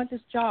 I don't want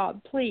this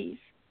job, please.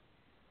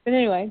 But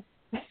anyway.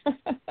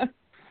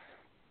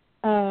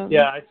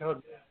 I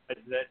told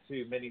that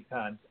too many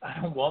times.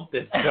 I don't want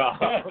this job.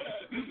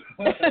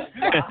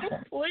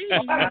 Please.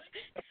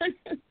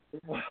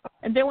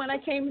 And then when I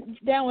came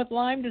down with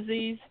Lyme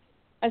disease,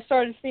 I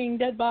started seeing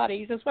dead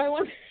bodies. That's why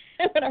when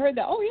I heard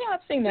that,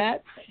 I've seen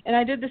that. And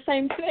I did the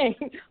same thing.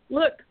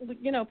 Look,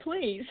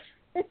 please.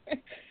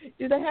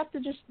 Do they have to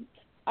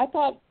I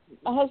thought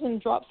my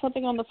husband dropped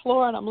something on the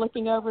floor, and I'm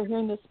looking over here,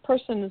 and this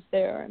person is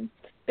there.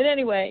 But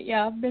anyway,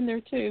 yeah, I've been there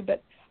too.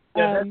 But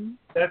that's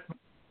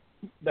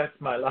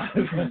my life.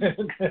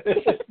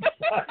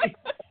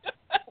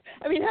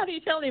 I mean, how do you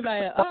tell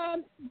anybody?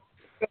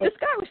 This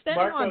guy was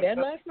standing Marco, on bed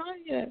last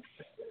night.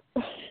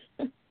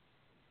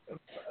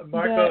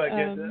 Marco,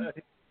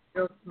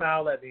 he'll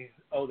smile at me.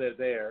 Oh, they're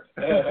there.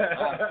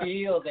 I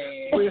feel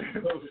there.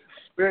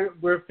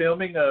 We're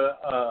filming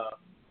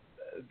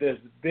this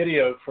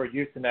video for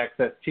Houston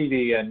Access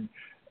TV, and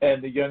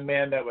the young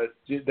man that was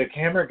the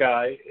camera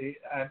guy,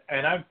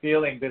 and I'm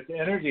feeling this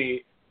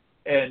energy,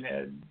 and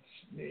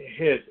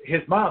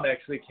his mom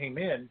actually came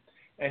in,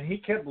 and he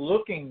kept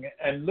looking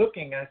and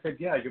looking. I said,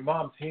 "Yeah, your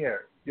mom's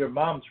here. Your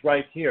mom's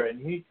right here." And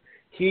he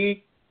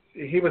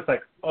was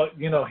like, oh,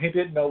 he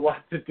didn't know what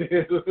to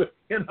do,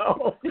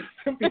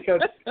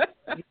 because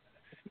he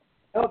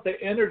felt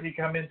the energy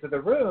come into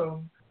the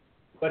room,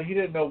 but he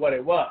didn't know what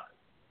it was.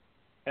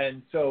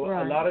 And so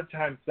a lot of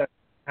times that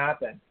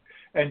happens.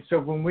 And so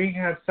when we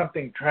have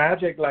something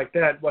tragic like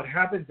that, what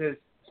happens is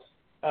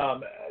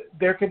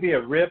there could be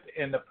a rip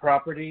in the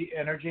property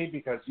energy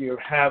because you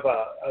have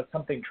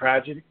something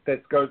tragic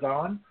that goes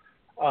on,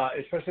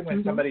 especially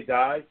when somebody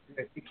dies.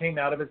 If he came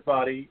out of his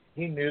body,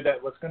 he knew that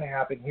was going to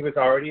happen. He was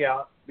already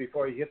out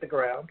before he hit the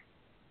ground.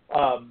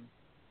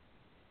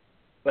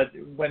 But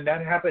when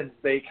that happens,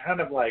 they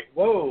kind of like,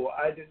 whoa,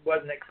 I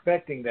wasn't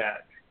expecting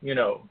that,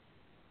 to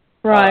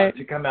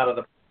come out of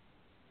the.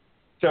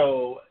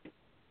 So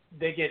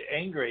they get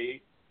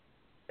angry,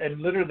 and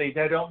literally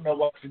they don't know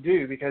what to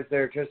do because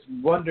they're just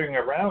wandering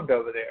around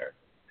over there.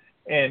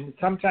 And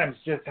sometimes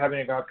just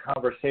having a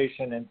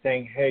conversation and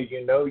saying, hey,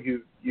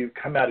 you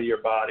come out of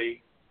your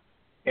body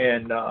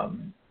and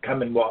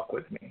come and walk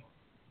with me.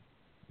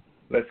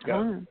 Let's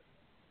go.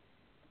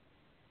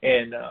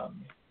 And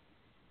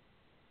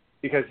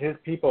because his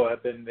people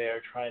have been there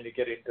trying to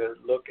get him to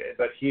look at,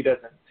 but he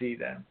doesn't see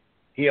them.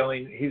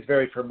 He's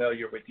very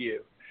familiar with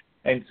you.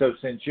 And so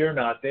since you're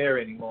not there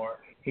anymore,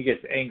 he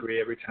gets angry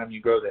every time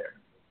you go there.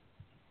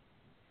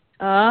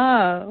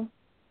 Oh,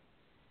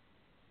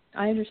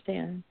 I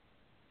understand.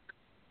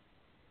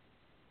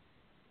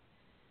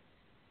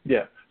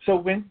 Yeah. So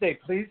Wednesday,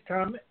 please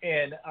come,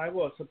 and I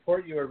will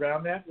support you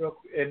around that.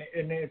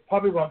 And it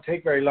probably won't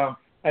take very long,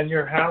 and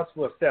your house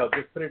will sell.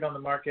 Just put it on the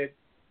market.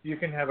 You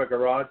can have a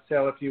garage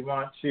sale if you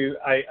want to.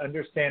 I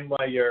understand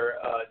why your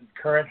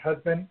current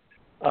husband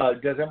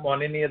doesn't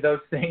want any of those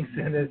things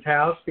in his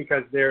house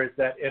because there is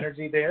that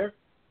energy there.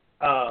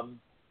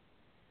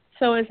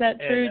 So is that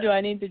true? Do I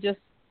need to just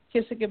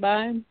kiss it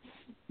goodbye?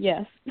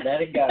 Yes.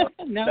 Let it go.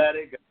 No. Let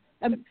it go.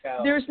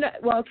 There's no.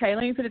 Well, okay.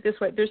 Let me put it this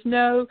way. There's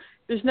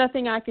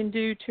nothing I can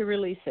do to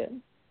release it.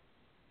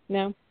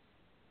 No.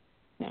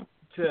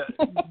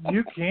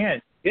 You can.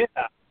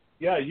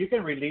 Yeah. You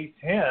can release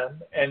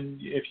him,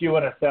 and if you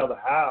want to sell the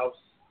house,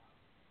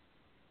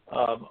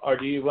 or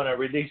do you want to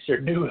release your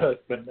new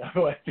husband?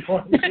 What do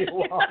you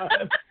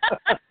want?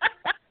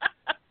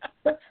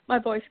 My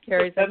voice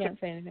carries. I can't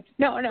say anything.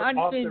 No. I'm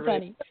just being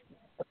funny.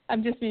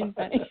 I'm just being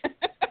funny. I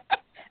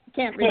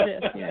can't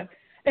resist. Yeah.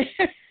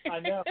 I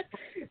know.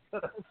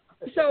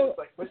 So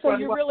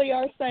you really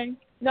are saying,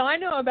 no, I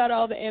know about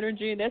all the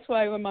energy, and that's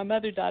why when my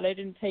mother died, I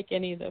didn't take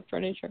any of the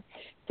furniture.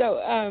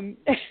 So,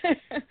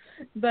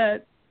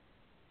 but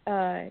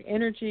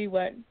energy,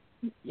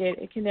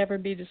 it can never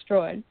be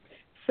destroyed.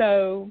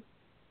 So,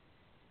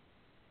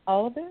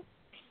 all of it,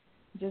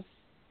 just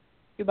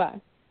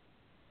goodbye.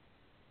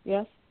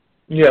 Yes?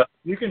 Yeah,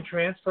 you can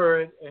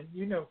transfer it, and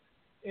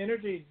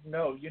energy,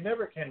 no, you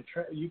never can.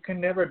 You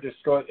can never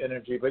destroy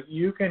energy, but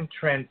you can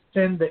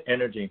transcend the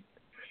energy.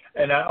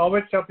 And I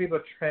always tell people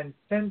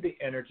transcend the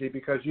energy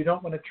because you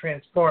don't want to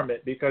transform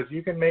it, because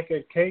you can make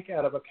a cake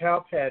out of a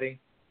cow patty,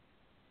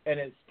 and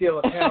it's still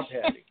a cow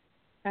patty.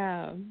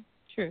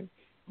 True.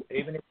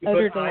 Even if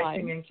you put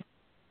icing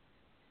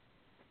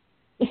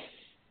in.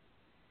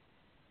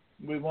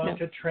 We want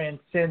to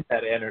transcend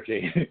that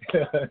energy.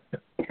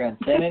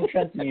 Transcend and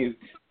transmute.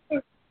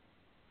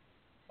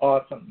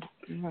 Awesome.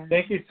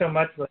 Thank you so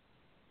much.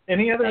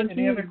 Any other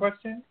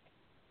questions?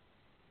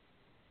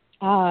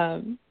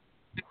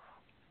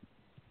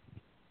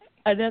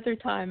 Another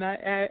time.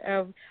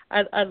 I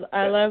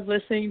love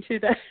listening to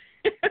that.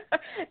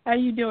 How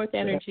you deal with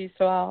energy.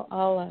 So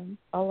I'll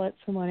let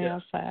someone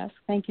else ask.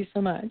 Thank you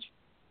so much.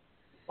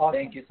 Awesome.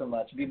 Thank you so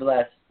much. Be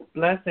blessed.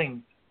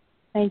 Blessings.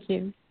 Thank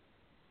you.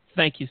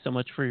 Thank you so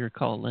much for your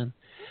call, Lynn.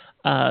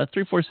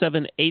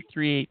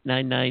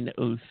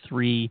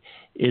 347-838-9903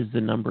 is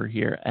the number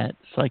here at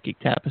Psychic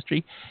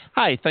Tapestry.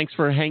 Hi, thanks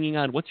for hanging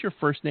on. What's your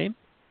first name?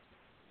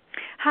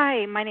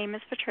 Hi, my name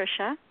is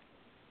Patricia.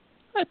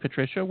 Hi,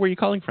 Patricia. Where are you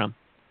calling from?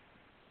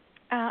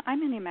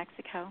 I'm in New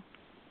Mexico.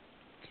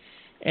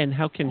 And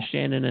how can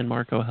Shannon and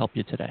Marco help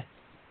you today?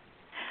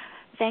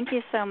 Thank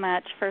you so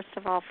much, first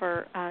of all,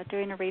 for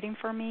doing a reading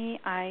for me.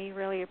 I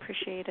really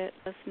appreciate it,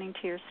 listening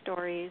to your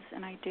stories,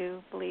 and I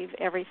do believe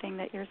everything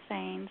that you're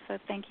saying, so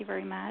thank you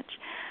very much.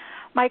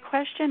 My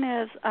question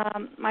is,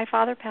 my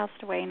father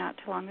passed away not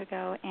too long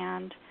ago,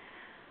 and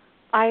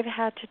I've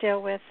had to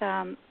deal with,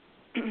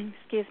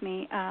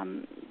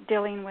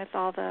 dealing with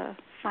all the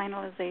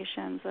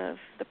finalizations of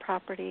the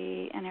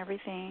property and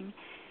everything,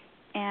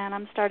 and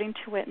I'm starting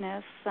to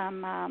witness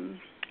some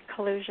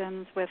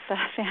collusions with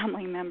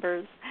family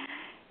members,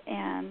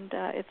 and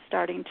it's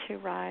starting to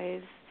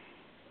rise.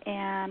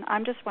 And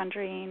I'm just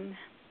wondering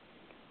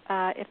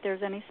if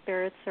there's any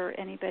spirits or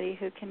anybody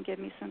who can give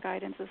me some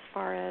guidance as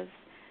far as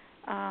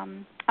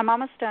I'm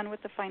almost done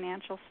with the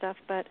financial stuff,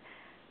 but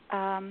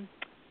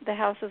the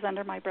house is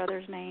under my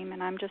brother's name,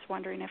 and I'm just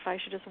wondering if I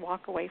should just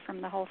walk away from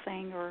the whole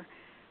thing,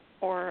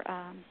 or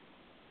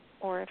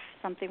if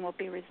something will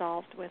be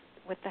resolved with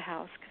the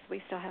house, because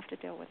we still have to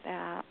deal with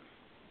that.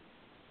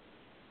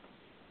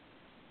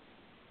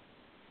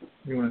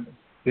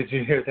 Did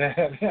you hear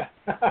that?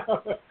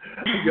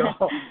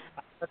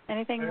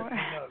 Anything more?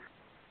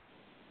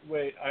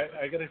 Wait,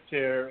 I got to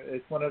share.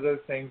 It's one of those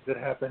things that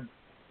happen.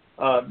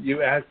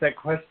 You asked that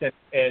question,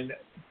 and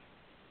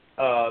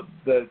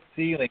the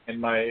ceiling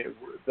in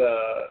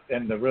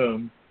the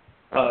room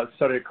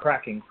started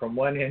cracking from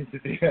one end to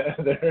the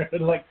other,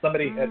 like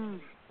somebody had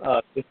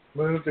just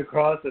moved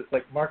across. It's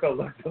like Marco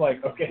looked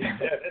like, okay,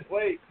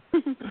 wait.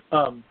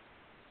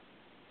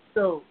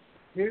 So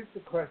here's the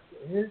question.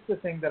 Here's the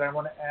thing that I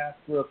want to ask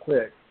real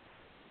quick.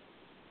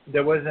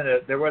 There was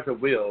a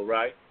will,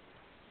 right?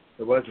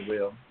 There was a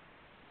will.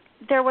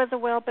 There was a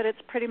will, but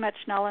it's pretty much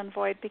null and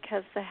void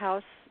because the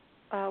house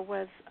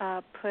was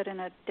put in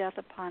a death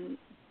upon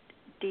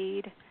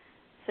deed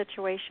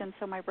situation,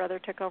 so my brother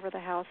took over the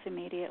house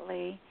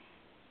immediately,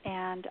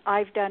 and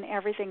I've done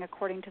everything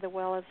according to the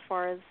will as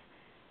far as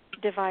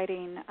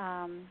dividing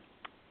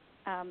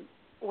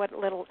what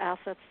little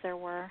assets there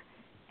were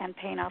and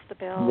paying off the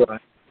bills.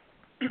 Right.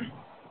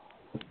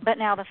 But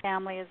now the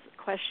family is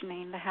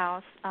questioning the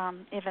house,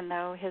 even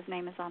though his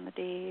name is on the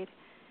deed,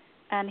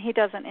 and he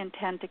doesn't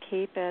intend to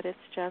keep it. It's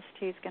just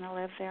he's going to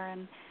live there,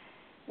 and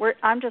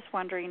I'm just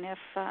wondering if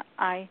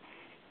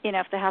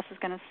if the house is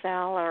going to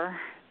sell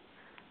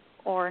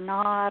or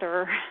not,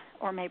 or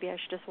maybe I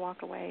should just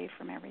walk away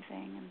from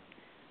everything and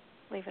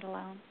leave it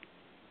alone.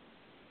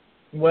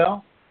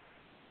 Well,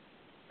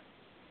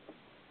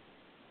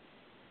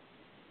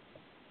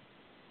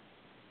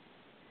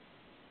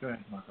 go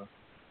ahead, Marco.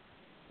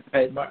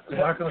 Right.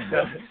 Marco's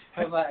got it.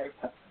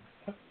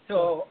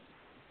 So,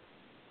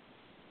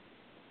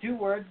 two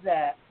words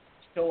that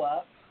show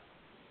up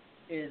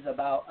is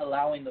about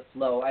allowing the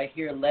flow. I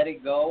hear let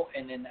it go,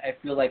 and then I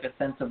feel like a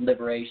sense of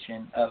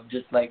liberation, of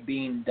just like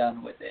being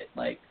done with it,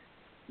 like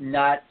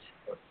not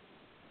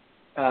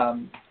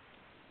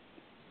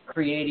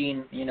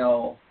creating,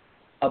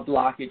 a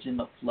blockage in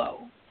the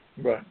flow.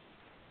 Right.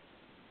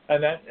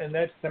 And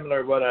that's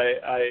similar to what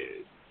I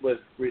was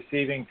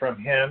receiving from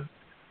him.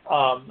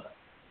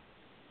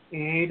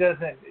 He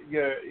doesn't.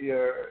 Your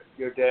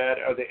dad,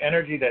 or the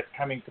energy that's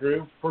coming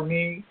through for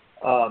me.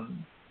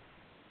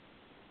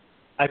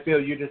 I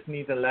feel you just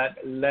need to let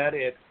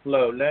it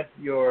flow. Let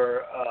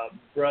your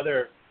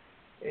brother.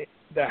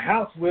 The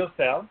house will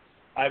sell.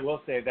 I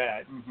will say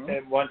that. Mm-hmm.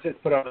 And once it's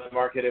put on the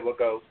market, it will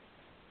go.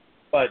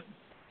 But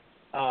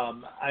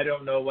I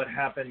don't know what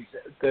happens.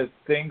 The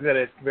thing that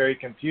is very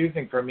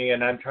confusing for me,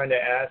 and I'm trying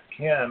to ask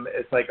him,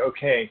 is like,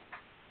 okay,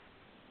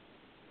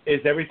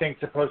 is everything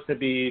supposed to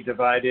be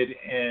divided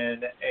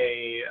in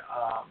a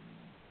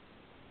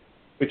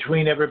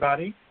between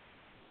everybody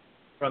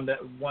from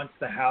once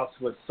the house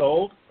was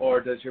sold, or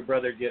does your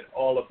brother get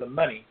all of the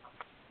money?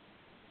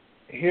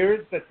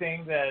 Here's the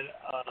thing that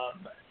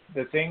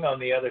the thing on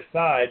the other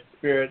side,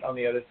 spirit on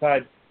the other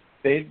side,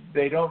 they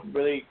don't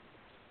really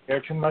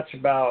care too much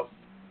about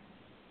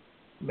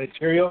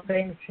material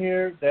things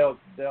here. They'll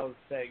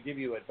say, give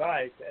you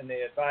advice, and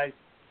the advice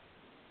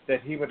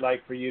that he would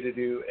like for you to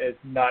do is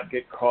not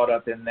get caught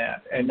up in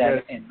that and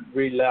just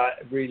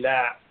relax,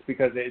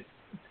 because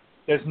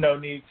there's no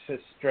need to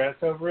stress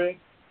over it,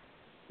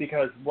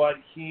 because what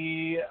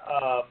he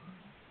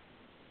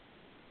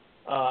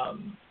how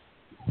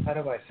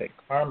do I say,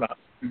 karma,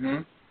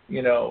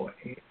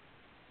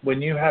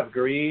 when you have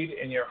greed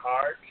in your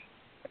heart,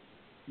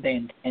 the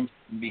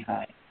intention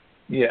behind.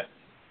 Yes.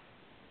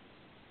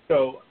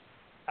 So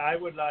I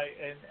would like,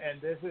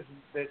 and this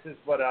is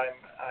what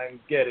I'm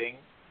getting.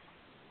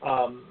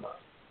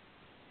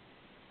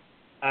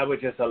 I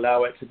would just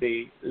allow it to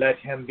be. Let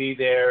him be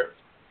there,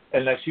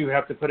 unless you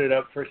have to put it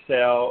up for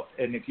sale.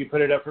 And if you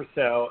put it up for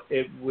sale,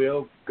 it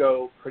will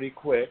go pretty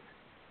quick.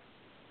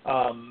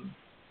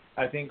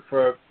 I think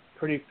for a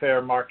pretty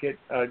fair market,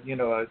 fair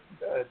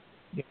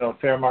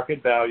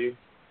market value.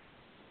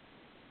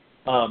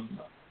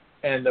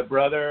 And the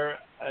brother,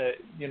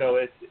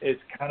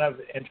 it's kind of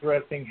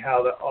interesting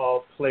how that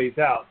all plays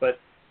out. But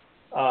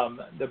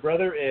the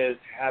brother is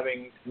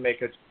having to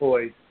make a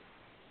choice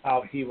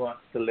how he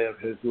wants to live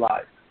his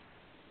life.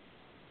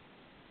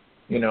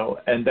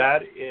 And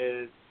that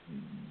is,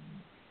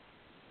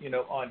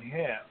 on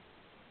him.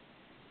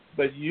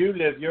 But you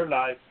live your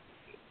life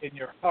in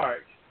your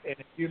heart, and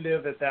if you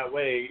live it that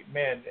way,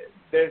 man,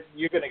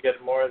 you're going to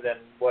get more than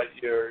what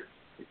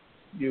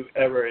you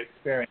ever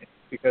experienced,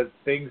 because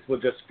things will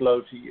just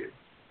flow to you.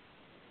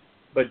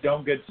 but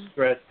don't get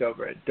stressed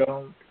over it.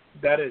 Don't.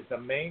 That is the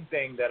main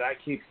thing that I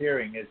keep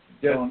hearing is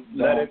just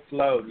let it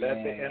flow,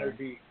 let the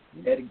energy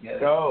let it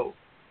go.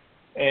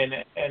 And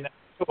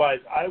otherwise,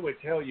 I would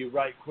tell you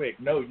right quick,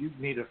 no, you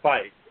need to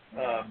fight.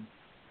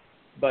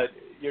 But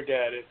your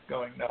dad is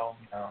going, no,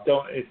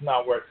 don't. It's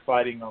not worth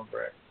fighting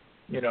over it.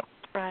 You know.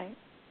 Right.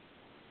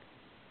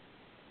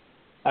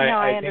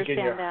 I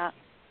understand that.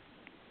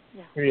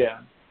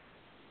 Yeah.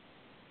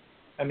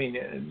 I mean,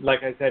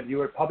 like I said, you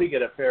would probably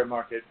get a fair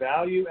market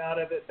value out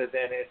of it, but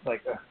then it's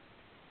like,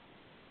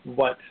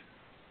 what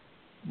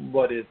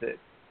is it?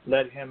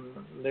 Let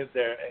him live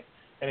there.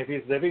 And if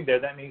he's living there,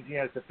 that means he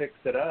has to fix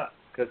it up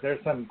because there's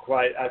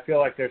I feel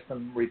like there's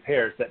some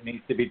repairs that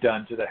needs to be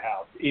done to the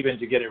house, even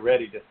to get it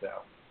ready to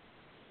sell.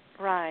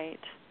 Right.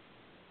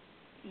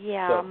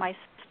 Yeah, so, my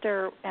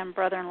sister and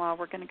brother-in-law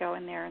were going to go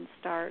in there and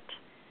start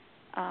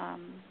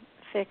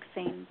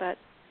fixing, but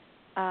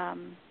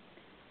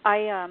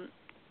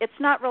it's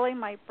not really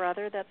my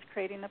brother that's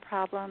creating the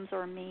problems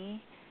or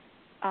me.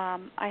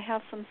 I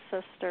have some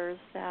sisters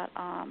that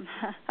I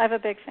have a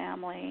big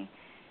family,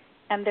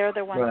 and they're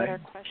the ones that are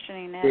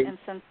questioning it. And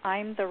since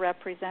I'm the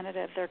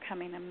representative, they're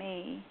coming to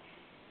me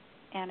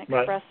and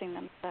expressing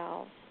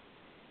themselves.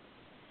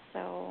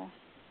 So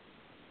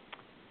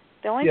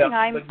the only thing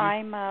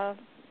I'm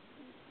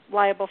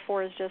liable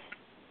for is just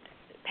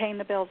paying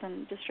the bills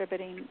and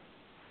distributing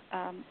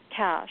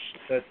cash.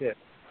 That's it.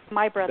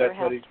 My brother That's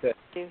has to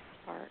do his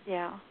part.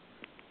 Yeah.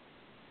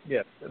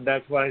 Yes,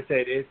 that's why I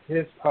said it's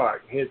his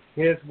part. His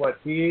what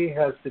he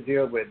has to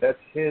deal with. That's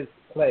his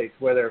place.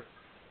 Whether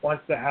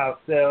once the house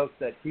sells,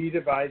 that he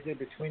divides it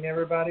between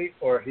everybody,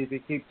 or he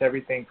keeps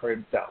everything for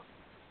himself.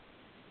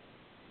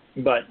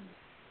 But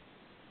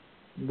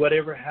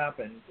whatever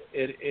happens,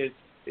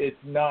 it's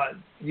not.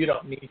 You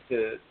don't need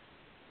to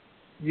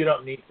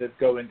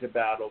go into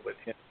battle with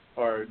him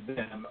or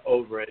them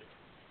over it.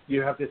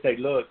 You have to say,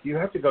 look, you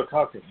have to go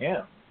talk to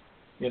him.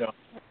 You know.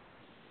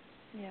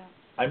 Yeah.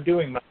 I'm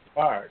doing my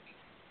part.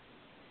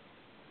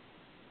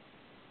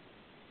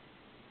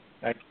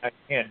 I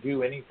can't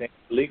do anything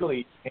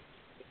legally. You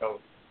know,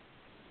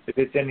 if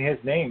it's in his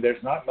name,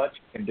 there's not much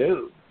you can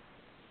do.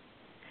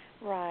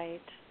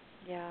 Right.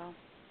 Yeah.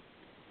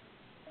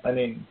 I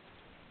mean,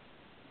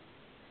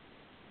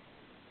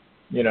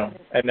 you know,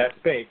 and that's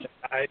faith.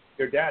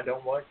 Your dad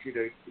don't want you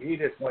to. He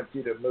just wants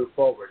you to move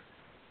forward.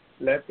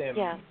 Let them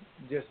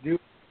just do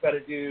what you got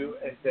to do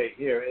and say,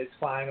 here, it's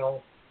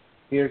final.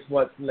 Here's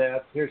what's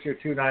left. Here's your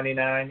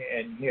 $2.99,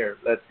 and here,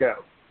 let's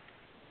go.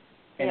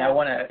 And I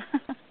want to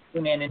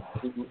tune in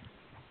into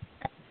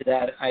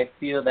that. I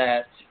feel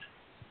that,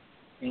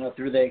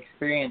 through the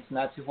experience,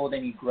 not to hold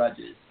any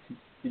grudges,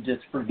 to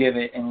just forgive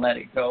it and let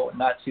it go,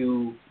 not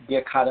to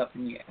get caught up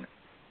in the end.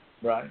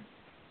 Right.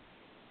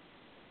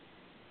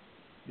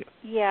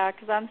 Yeah,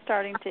 because I'm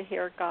starting to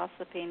hear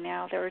gossiping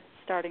now. They're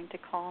starting to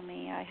call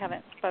me. I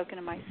haven't spoken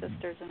to my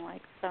sisters in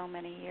like so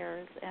many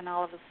years, and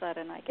all of a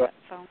sudden I get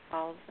phone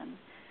calls, and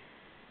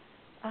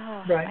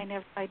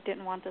I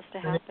didn't want this to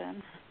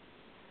happen.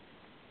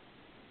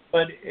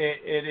 But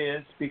it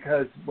is,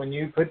 because when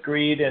you put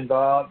greed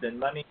involved and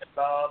money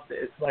involved,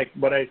 it's like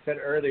what I said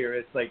earlier.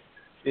 It's like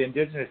the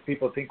indigenous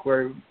people think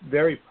we're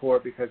very poor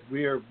because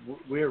we're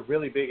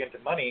really big into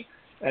money.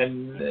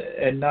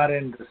 And not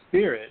in the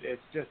spirit.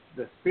 It's just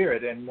the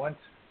spirit. And once,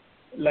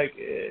 like,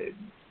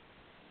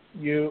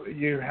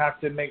 you have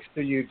to make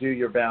sure you do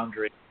your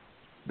boundary.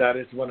 That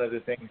is one of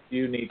the things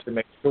you need to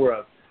make sure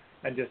of,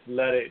 and just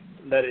let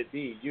it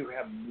be. You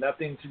have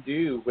nothing to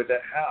do with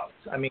that house.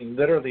 I mean,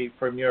 literally,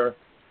 from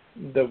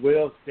the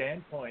will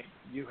standpoint,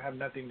 you have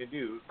nothing to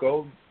do.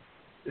 Go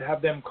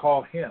have them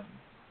call him.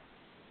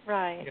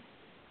 Right.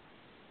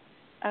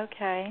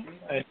 Okay.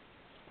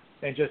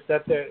 And just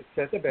set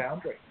the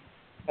boundary.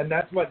 And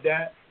that's what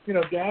Dad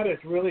is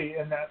really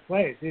in that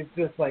place. He's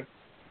just like,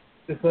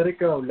 just let it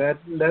go.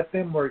 Let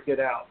them work it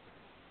out.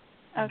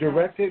 Okay.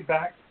 Direct it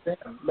back to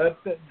them.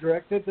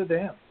 Direct it to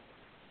them.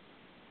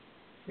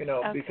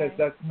 Because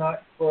it's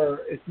not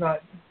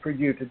for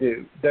you to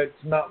do. That's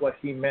not what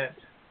he meant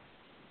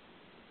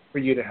for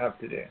you to have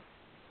to do.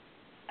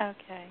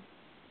 Okay.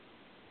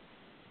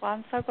 Well,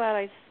 I'm so glad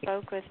I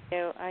spoke with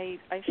you. I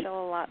feel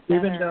a lot better.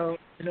 Even though,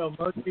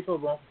 most people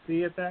won't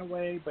see it that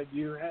way, but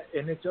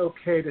and it's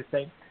okay to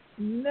say,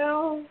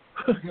 no,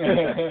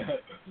 no,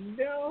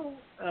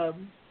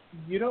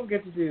 you don't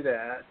get to do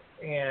that.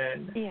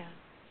 And,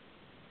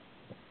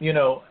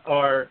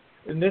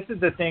 and this is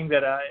the thing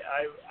that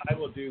I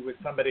will do with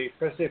somebody,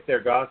 especially if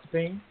they're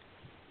gossiping,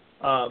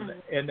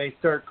 and they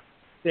start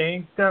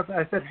saying stuff.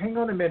 I said, hang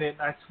on a minute,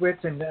 and I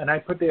switch, and I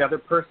put the other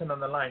person on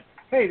the line.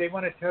 Hey, they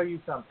want to tell you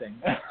something.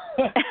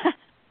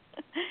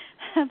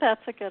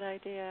 That's a good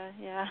idea,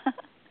 yeah.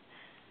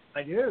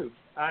 I do.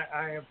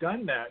 I have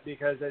done that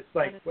because it's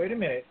like, wait a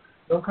minute,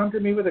 don't come to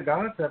me with a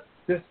gossip.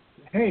 Just,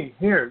 hey,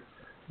 here,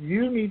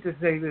 you need to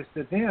say this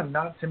to them,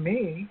 not to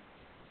me.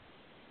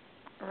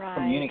 Right.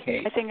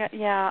 Communicate. I think,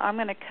 I'm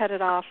going to cut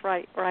it off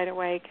right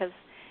away because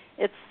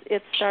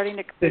it's starting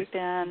to creep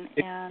in,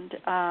 and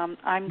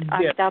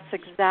that's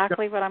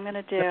exactly what I'm going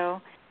to do.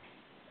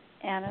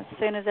 And as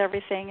soon as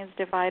everything is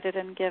divided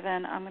and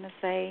given, I'm going to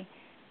say,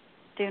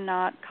 do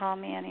not call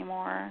me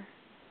anymore.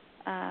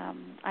 I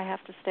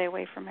have to stay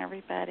away from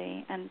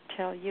everybody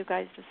until you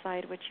guys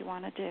decide what you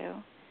want to do.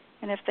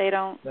 And if they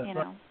don't,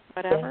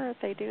 whatever. If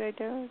they do, they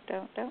do.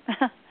 Don't.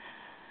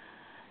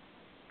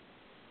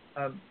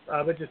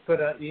 I would just put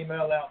an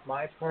email out.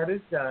 My part is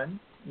done.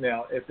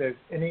 Now, if there's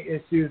any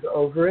issues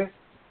over it,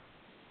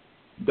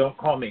 don't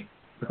call me.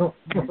 When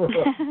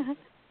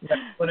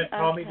it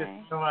call me, just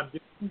know I'm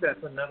doing.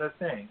 That's another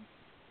thing.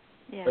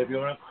 Yeah. But if you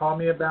want to call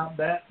me about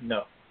that,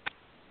 no.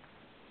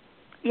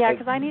 Yeah,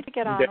 because I need to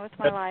get on with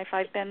my life.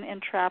 I've been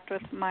entrapped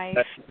with my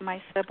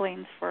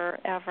siblings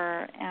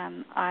forever,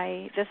 and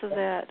this is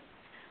it.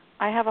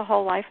 I have a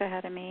whole life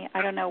ahead of me.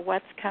 I don't know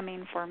what's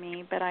coming for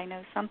me, but I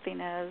know something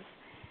is.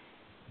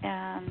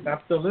 And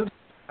absolutely,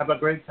 have a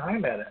great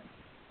time at it.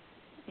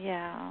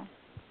 Yeah.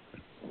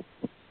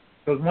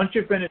 Because once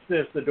you finish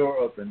this, the door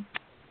opens.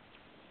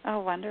 Oh,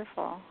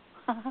 wonderful.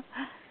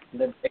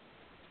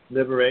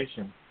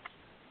 Liberation.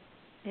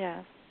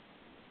 Yes.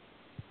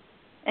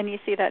 And you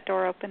see that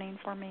door opening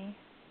for me?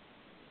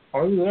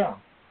 Oh, yeah.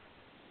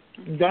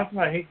 That's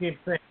why he keeps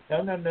saying,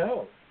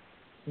 no.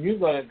 You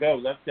let it go.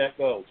 Let that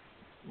go.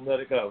 Let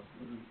it go.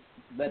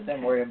 Let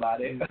them worry about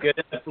it. Get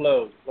in the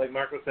flow. Like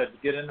Marco said,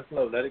 get in the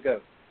flow. Let it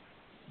go.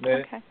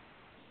 Okay.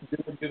 Do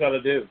what you got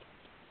to do.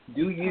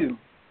 Do you.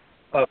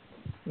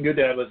 Your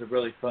dad was a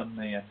really fun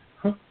man.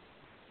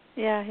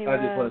 Yeah, he was.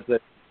 I just want to say,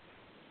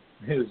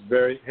 he was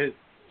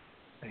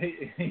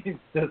he's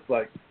just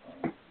like,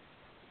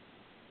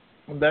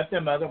 let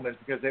them other ones,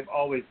 because they've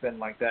always been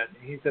like that.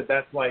 He said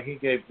that's why he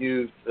gave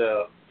you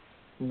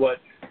why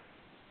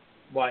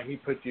he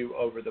put you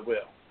over the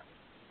wheel.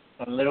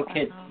 Little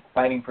kids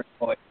fighting for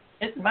toys.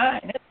 It's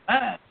mine. It's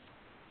mine.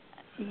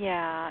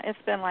 Yeah, it's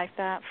been like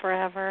that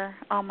forever,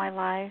 all my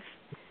life.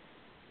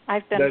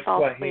 I've been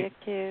falsely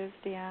accused.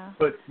 Yeah.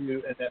 Puts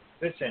you in that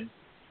position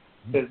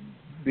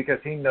because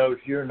he knows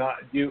you're not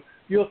you.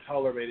 You'll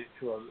tolerate it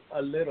to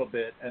a little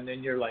bit, and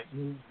then you're like,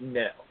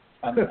 no,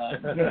 I'm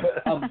done.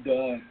 I'm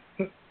done.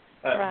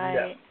 Right.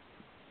 No.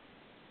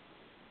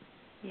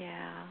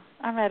 Yeah,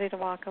 I'm ready to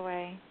walk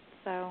away.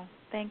 So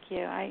thank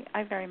you.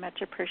 I very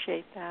much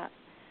appreciate that.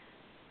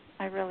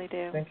 I really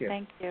do. Thank you.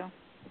 Thank you.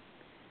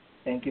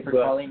 Thank you for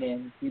calling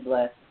in. Be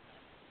blessed.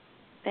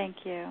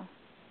 Thank you.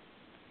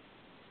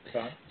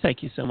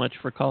 Thank you so much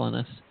for calling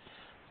us.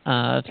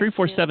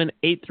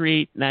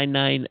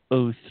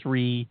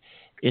 347-838-9903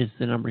 is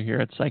the number here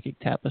at Psychic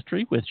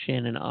Tapestry with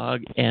Shannon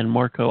Ogg and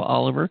Marco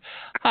Oliver.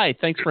 Hi,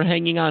 thanks for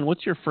hanging on.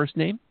 What's your first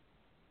name?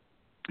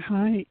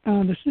 Hi,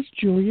 this is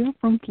Julia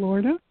from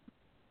Florida.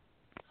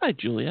 Hi,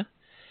 Julia.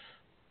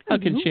 How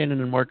can Shannon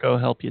and Marco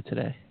help you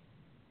today?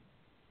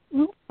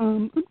 Well,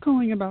 I'm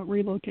calling about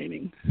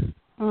relocating.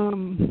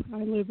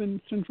 I live in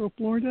Central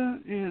Florida,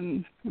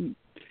 and I'm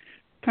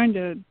kind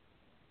of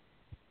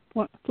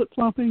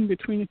flip-flopping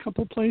between a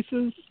couple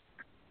places.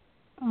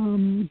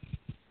 I'm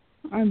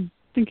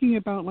thinking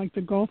about like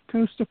the Gulf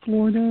Coast of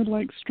Florida,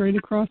 like straight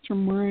across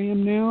from where I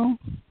am now.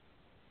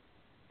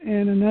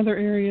 And another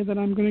area that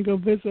I'm going to go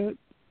visit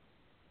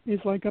is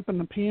like up in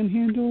the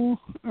Panhandle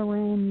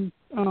around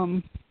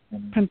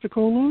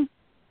Pensacola.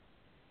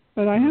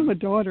 But I have a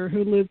daughter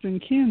who lives in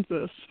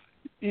Kansas,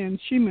 and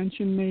she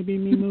mentioned maybe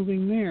me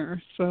moving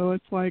there. So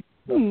it's like,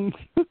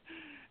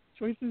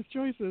 choices.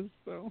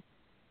 So.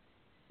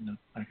 No,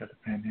 I got the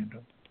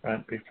Panhandle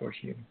right before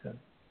she even said it.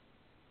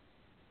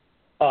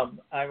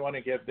 I want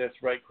to give this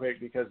right quick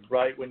because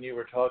right when you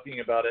were talking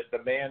about it,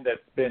 the man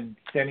that's been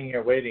standing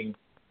here waiting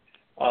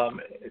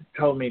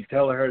told me,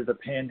 tell her the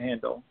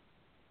Panhandle.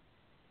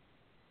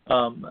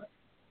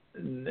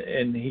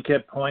 And he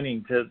kept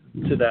pointing to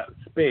that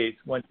space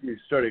once you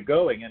started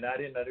going, and I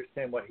didn't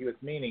understand what he was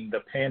meaning,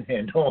 the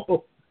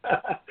Panhandle.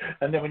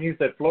 And then when you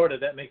said Florida,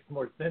 that makes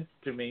more sense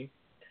to me.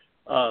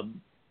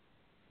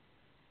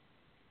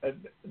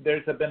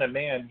 There's been a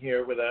man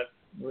here with us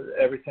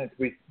ever since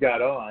we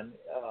got on.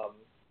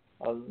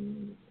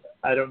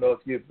 I don't know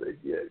if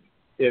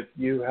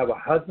you have a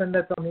husband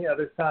that's on the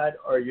other side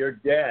or your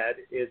dad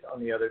is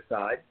on the other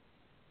side.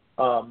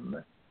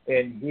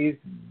 And he's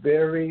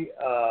very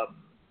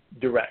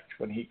direct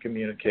when he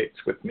communicates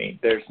with me.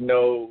 There's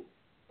no,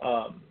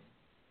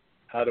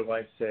 how do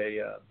I say,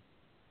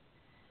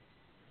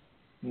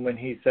 when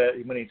he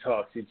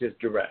talks, he's just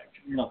direct.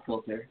 No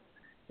filter.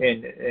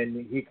 And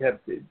he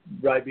kept,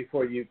 right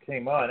before you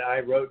came on, I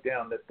wrote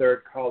down the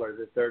third caller,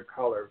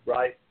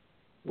 right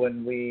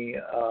when we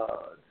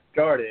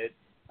started,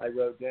 I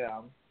wrote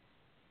down,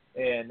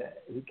 and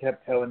he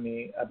kept telling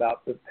me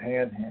about the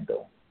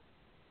Panhandle.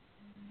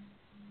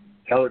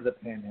 Tell her the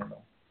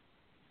Panhandle.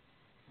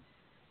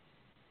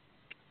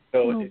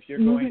 So if you're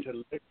going to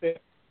look there,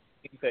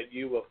 I think that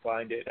you will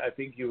find it. I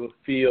think you will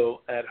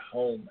feel at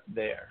home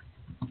there.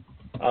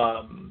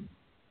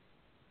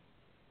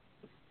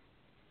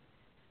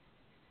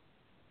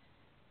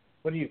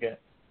 What do you get?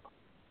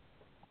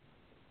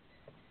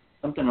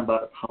 Something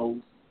about a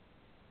pulse.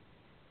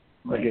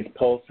 Like it's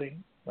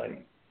pulsing?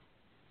 Like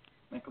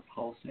a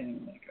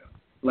pulsing, like a...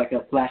 like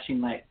a flashing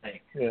light thing.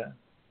 Yeah.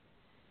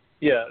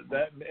 Yeah,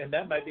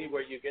 that might be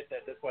where you get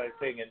that. That's why I'm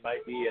saying it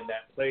might be in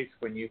that place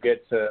when you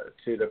get to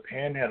the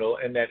Panhandle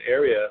in that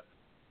area.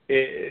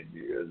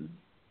 You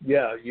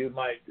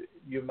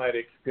might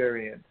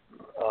experience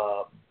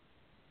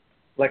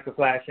like the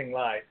flashing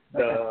light,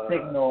 like a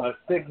signal,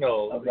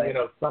 like,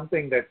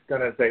 something that's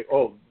gonna say,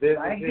 "Oh, this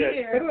right is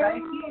here, it."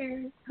 right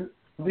here.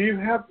 Do you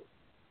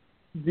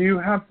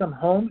have some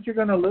homes you're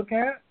gonna look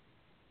at?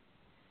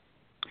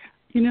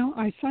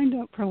 I signed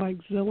up for like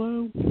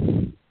Zillow.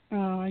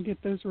 I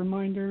get those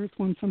reminders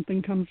when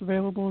something comes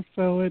available,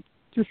 so it's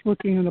just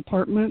looking at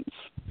apartments.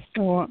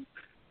 So,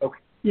 okay.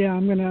 Yeah,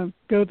 I'm gonna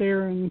go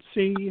there and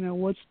see,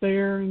 what's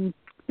there, and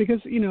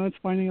because it's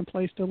finding a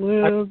place to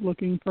live,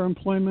 looking for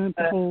employment,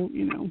 the whole,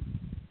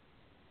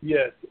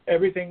 Yes,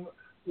 everything.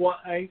 Well,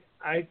 I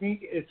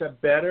think it's a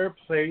better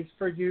place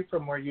for you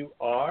from where you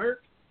are.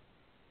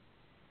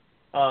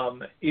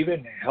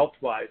 Even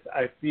health-wise,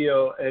 I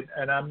feel,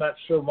 and I'm not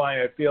sure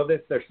why I feel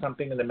this, there's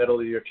something in the middle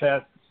of your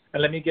chest.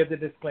 And let me give the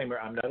disclaimer,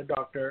 I'm not a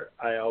doctor.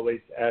 I always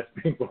ask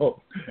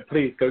people,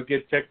 please go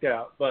get checked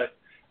out. But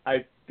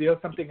I feel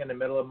something in the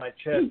middle of my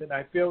chest, and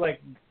I feel like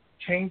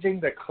changing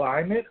the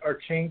climate or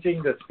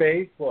changing the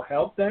space will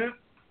help that.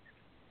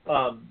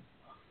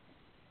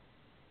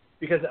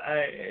 Because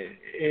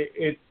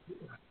it's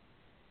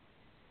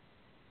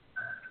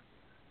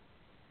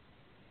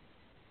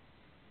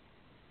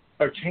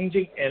or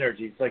changing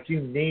energies. Like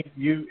you need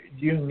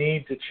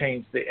to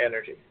change the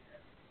energy.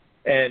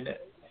 And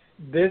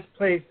this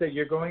place that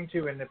you're going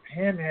to in the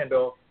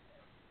Panhandle,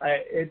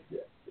 it's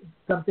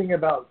something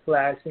about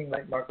flashing,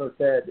 like Marco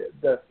said,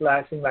 the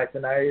flashing lights,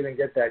 and I even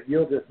get that.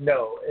 You'll just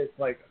know. It's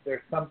like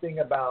there's something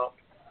about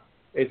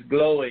it's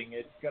glowing.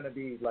 It's going to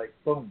be like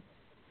boom.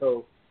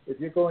 So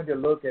if you're going to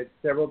look at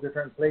several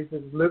different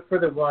places, look for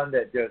the one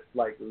that just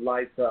like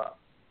lights up,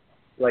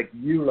 like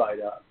you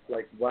light up,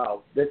 like,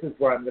 wow, this is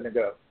where I'm going to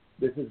go.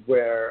 This is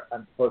where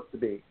I'm supposed to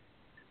be.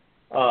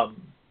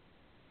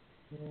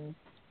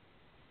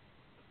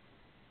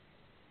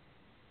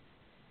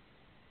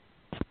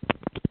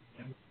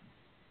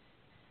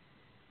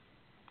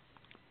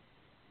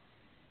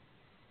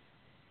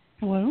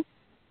 Hello?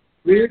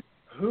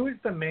 Who is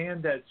the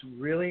man that's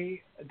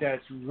really,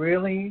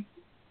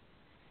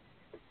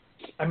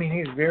 I mean,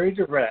 he's very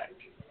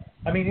direct.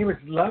 I mean, he was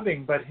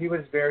loving, but he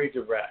was very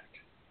direct.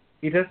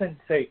 He doesn't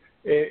say,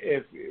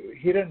 if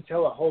he didn't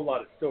tell a whole lot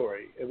of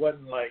story. It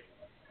wasn't like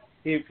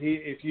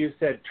if you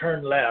said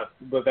turn left,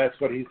 but that's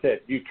what he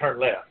said. You turn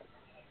left,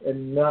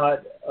 and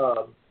not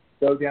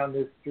go down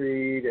this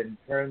street and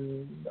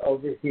turn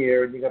over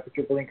here, and you got to put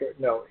your blinker.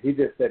 No, he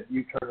just said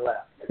you turn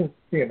left.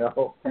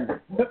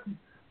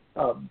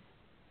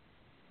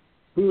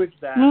 Who is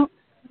that? Well,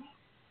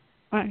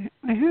 I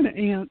had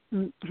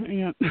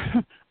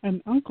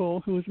an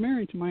uncle who was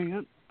married to my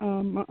aunt.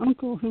 My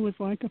uncle who was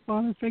like a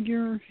father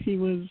figure. He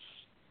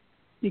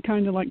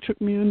kind of like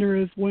took me under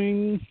his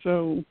wing,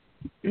 so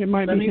it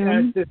might be him.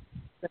 Let me ask this.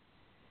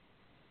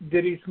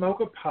 Did he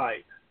smoke a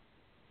pipe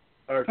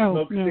or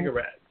smoke a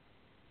cigarette?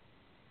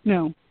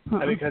 No.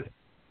 Because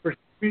for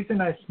some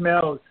reason I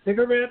smell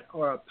cigarette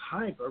or a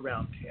pipe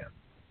around him.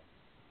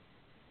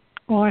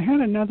 Well, I had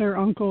another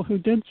uncle who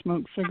did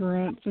smoke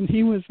cigarettes, and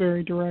he was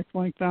very direct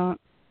like that.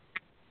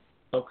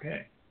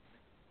 Okay.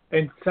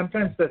 And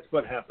sometimes that's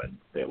what happens.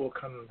 They will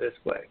come this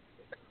way.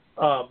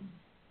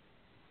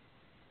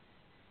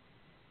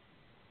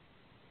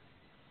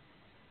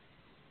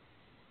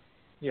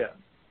 Yeah.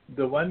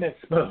 The one that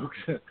smokes,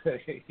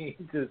 he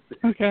just,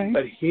 okay.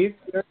 But he's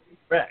very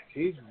direct.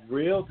 He's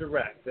real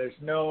direct. There's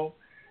no,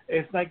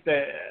 it's like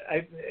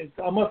it's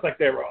almost like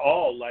they were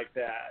all like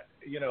that,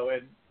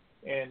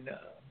 and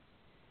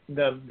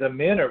the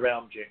men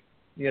around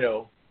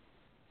you,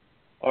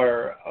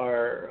 are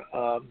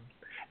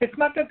it's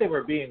not that they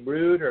were being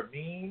rude or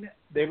mean.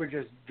 They were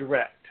just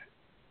direct.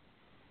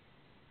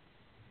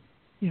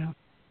 Yeah.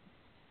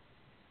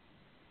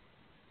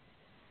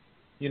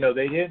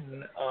 They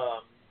didn't.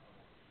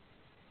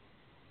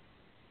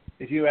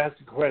 If you ask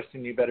a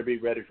question, you better be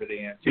ready for the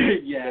answer.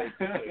 Yeah.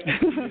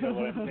 You know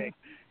what I'm saying?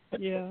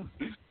 Yeah.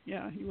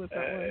 Yeah, he was that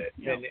way.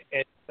 Yeah.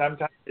 And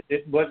sometimes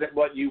it wasn't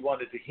what you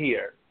wanted to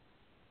hear.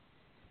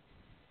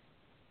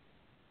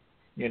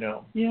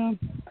 Yeah.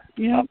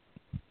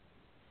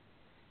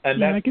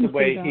 And that's the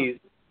way he's.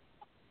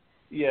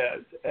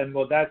 Yes, and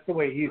that's the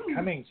way he's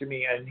coming to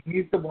me, and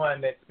he's the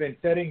one that's been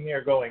sitting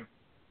here going,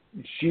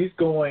 she's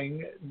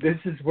going, this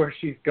is where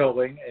she's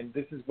going, and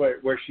this is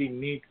where she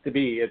needs to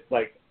be. It's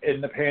like in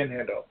the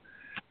Panhandle.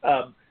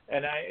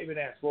 And I even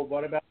asked, well,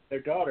 what about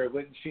their daughter?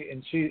 Wouldn't she?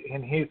 And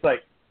he's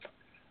like,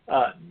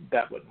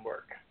 that wouldn't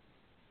work.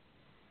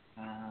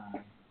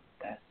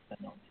 That's the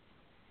note.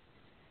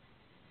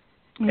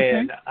 Okay.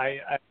 And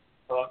I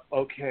thought,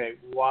 okay,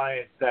 why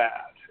is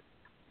that?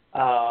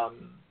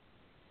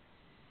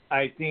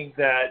 I think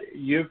that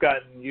you've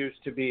gotten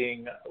used to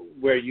being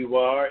where you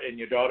are, and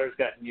your daughter's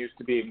gotten used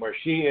to being where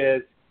she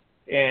is.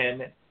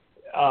 And,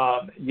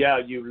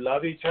 you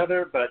love each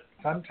other, but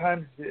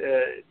sometimes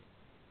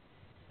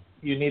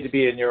you need to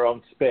be in your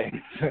own space.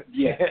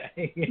 Yeah,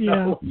 I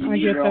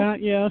get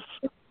that. Yes.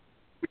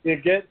 You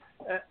get.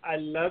 I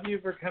love you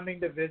for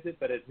coming to visit,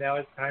 but now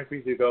it's time for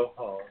you to go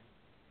home.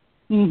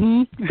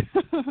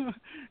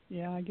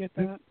 Yeah, I get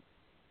that.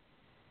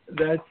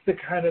 That's the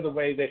kind of the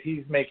way that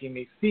he's making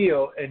me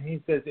feel, and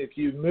he says if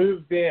you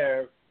move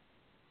there,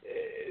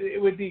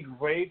 it would be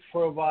great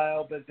for a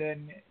while, but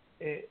then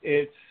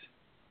it's,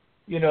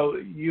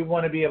 you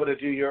want to be able to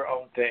do your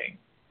own thing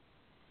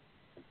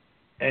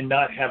and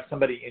not have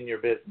somebody in your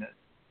business.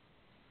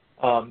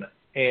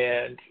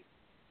 And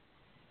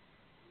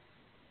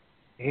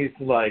he's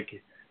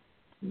like,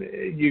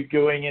 you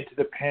going into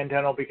the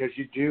Panhandle because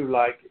you do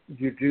love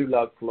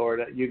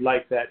Florida. You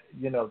like that,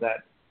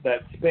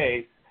 that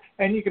space,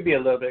 and you could be a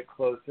little bit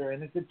closer,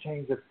 and it's a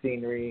change of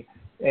scenery.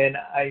 And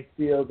I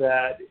feel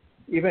that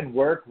even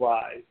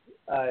work-wise,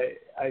 I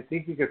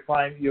think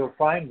you'll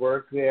find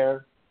work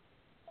there,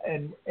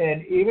 and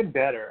even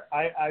better,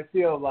 I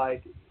feel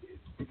like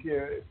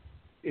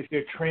if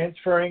you're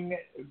transferring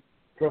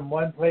from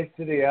one place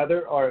to the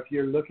other, or if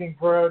you're looking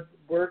for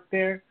work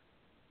there,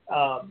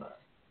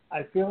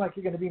 I feel like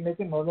you're going to be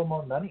making a little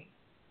more money,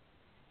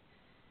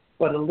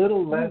 but a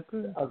little less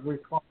of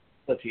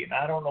responsibility. And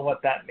I don't know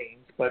what that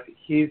means, but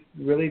he's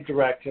really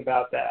direct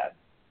about that.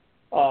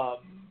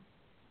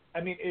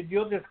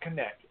 You'll just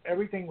connect.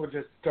 Everything will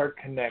just start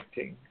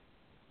connecting.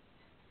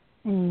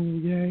 Oh,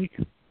 yay.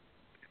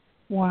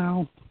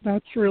 Wow.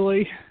 That's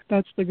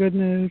the good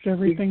news.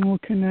 Everything will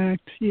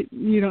connect.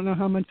 You don't know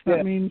how much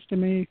that means to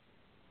me.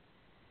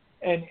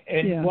 And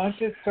once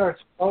it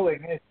starts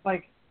flowing, it's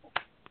like,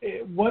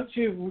 once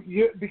you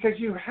because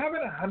you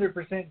haven't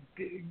 100%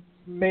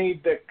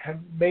 made the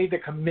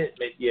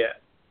commitment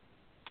yet,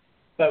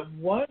 but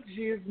once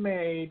you've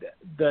made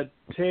the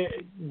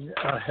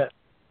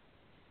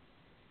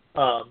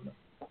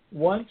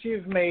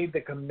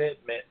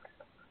commitment,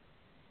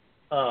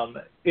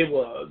 it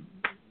will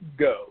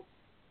go.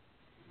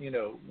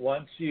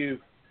 Once you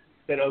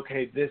said,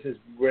 okay, this is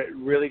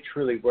really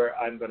truly where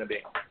I'm going to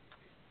be.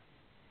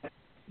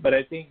 But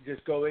I think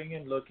just going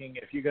and looking,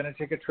 if you're going to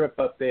take a trip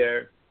up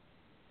there,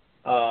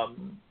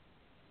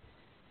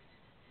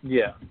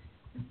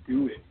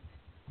 do it.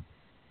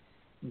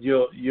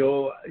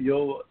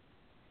 You'll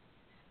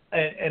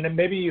and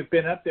maybe you've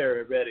been up there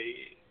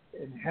already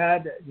and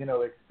had,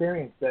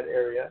 experienced that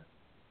area.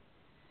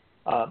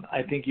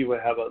 I think you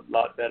would have a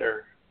lot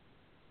better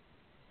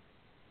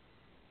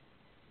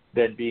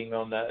than being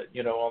on the,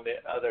 on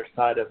the other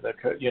side of the,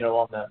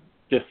 on the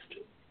just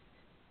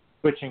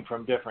switching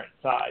from different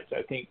sides.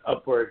 I think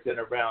upwards and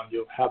around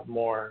you'll have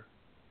more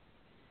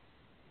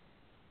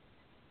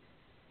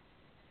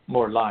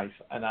life,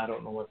 and I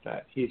don't know what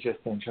that. He's just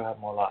saying you'll have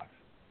more life.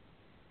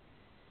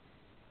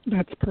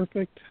 That's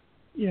perfect.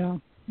 Yeah,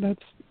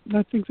 that's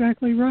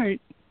exactly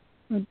right.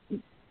 You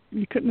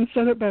couldn't have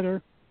said it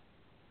better.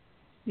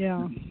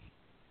 Yeah.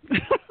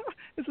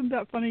 Isn't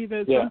that funny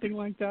that something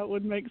like that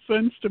would make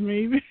sense to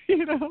me?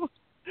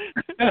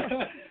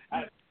 That's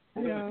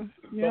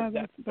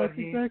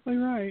exactly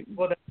right.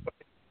 Well,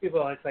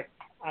 people, it's like,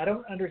 I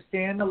don't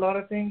understand a lot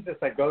of things.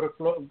 It's like, go to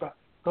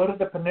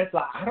the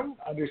peninsula. I don't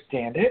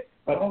understand it,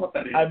 but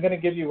I'm going to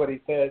give you what he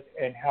says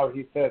and how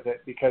he says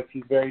it, because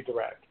he's very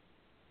direct.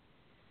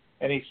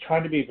 And he's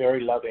trying to be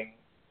very loving.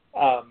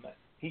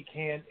 He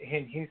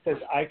says,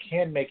 I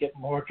can make it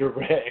more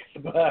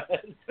direct, but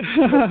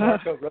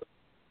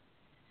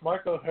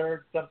Marco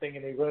heard something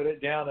and he wrote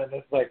it down, and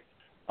it's like,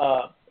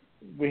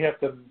 we have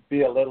to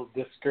be a little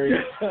discreet.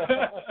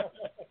 A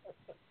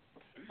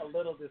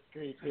little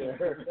discreet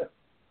here.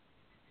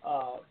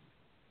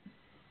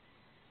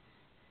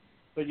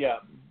 But yeah,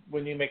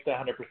 when you make the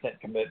 100%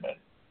 commitment,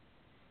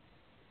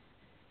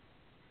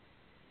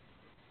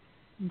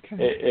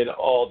 it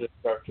all just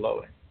starts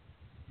flowing.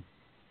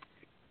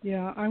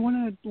 Yeah, I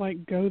want to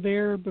go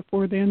there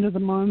before the end of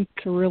the month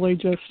to really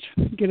just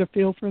get a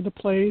feel for the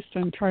place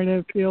and try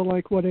to feel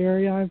what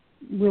area I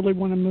really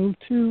want to move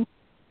to.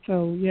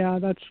 So yeah,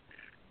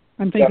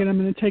 I'm thinking I'm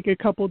going to take a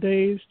couple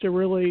days to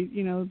really,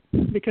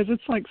 because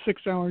it's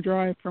 6-hour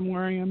drive from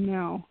where I am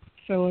now.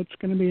 So it's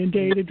going to be a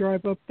day to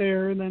drive up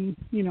there. And then,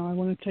 I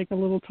want to take a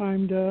little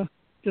time to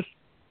just,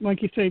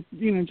 like you say,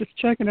 just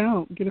check it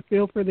out, get a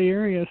feel for the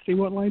area, see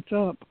what lights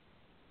up.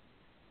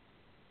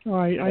 So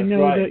I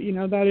know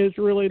that, that is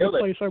really the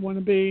place I want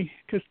to be,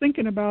 because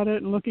thinking about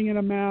it and looking at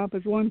a map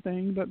is one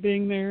thing, but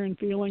being there and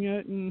feeling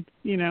it and,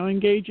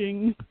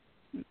 engaging,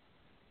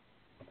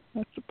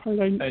 that's the part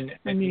I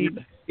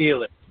need.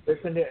 Feel it.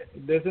 Listen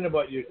to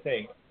what you're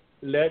saying.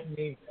 Let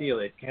me feel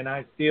it. Can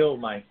I feel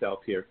myself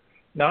here?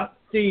 Not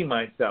see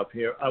myself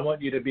here. I want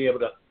you to be able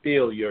to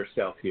feel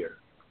yourself here.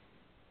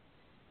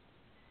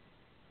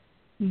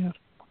 Yeah.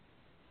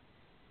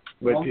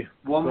 One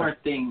more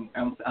thing.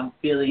 I'm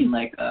feeling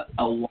like a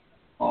waterfall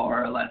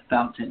or a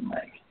fountain,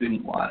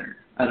 shooting water.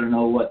 I don't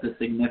know what the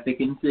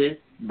significance is,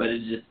 but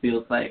it just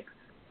feels like.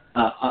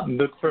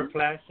 Look for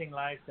flashing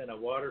lights and a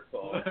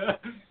waterfall.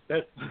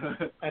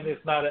 And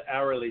it's not an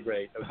hourly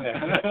rate.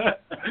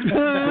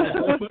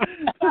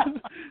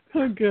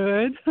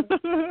 Okay.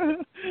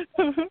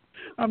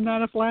 I'm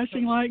not a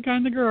flashing light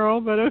kind of girl,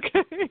 but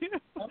okay.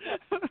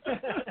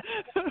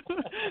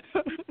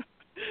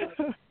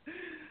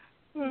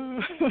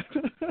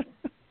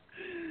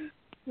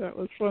 That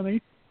was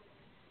funny.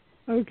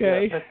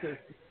 Okay. Yeah,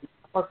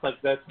 looks like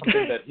that's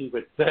something that he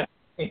would say.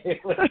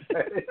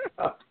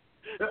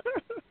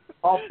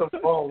 Off the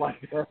wall like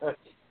that.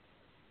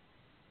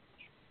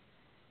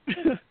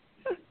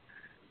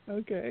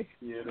 Okay.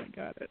 Yeah. I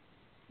got it.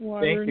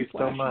 Water Thank and you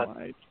so much.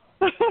 flashlights.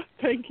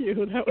 Thank you.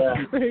 That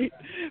was great.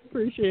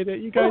 Appreciate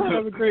it. You guys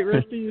have a great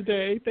rest of your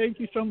day. Thank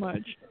you so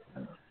much.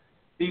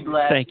 Be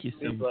blessed. Thank you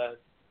so Be blessed.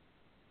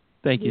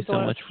 Thank Be you so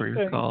blessed. much for your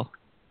Thanks. call.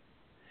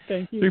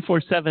 Thank you.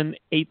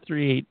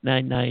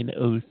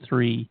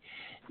 347-838-9903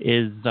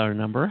 is our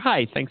number.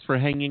 Hi, thanks for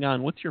hanging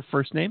on. What's your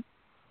first name?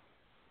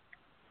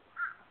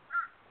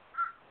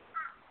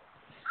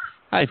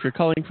 Hi, if you're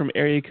calling from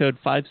area code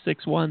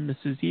 561, this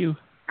is you.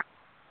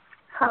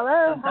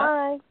 Hello,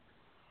 hi.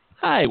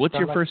 Hi, what's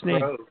your first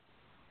name?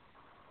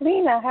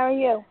 Lena, how are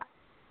you?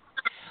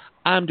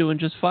 I'm doing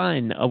just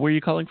fine. Where are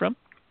you calling from?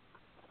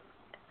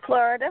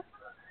 Florida.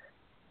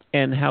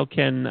 And how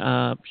can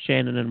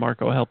Shannon and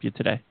Marco help you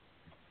today?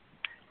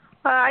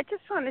 I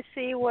just want to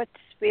see what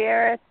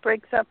spirit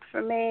breaks up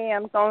for me.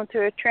 I'm going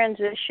through a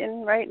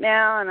transition right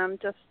now, and I'm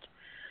just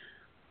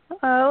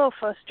a little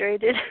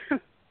frustrated.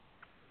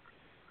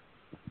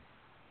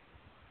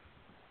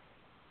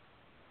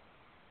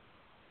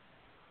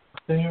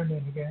 Say your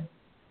name again.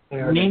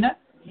 Nina?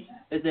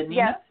 Is it Nina?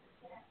 Yes.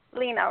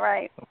 Lena,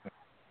 right. Okay.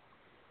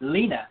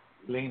 Lena.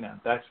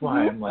 Lena. That's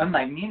why I'm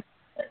like Nina.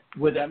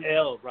 with an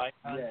L, right?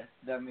 Yes,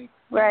 that makes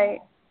right.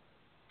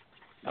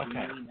 Okay.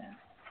 Nina.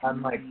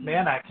 I'm like,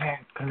 man, I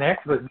can't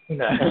connect with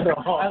Nina. I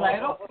don't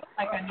feel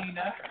like a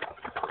Nina.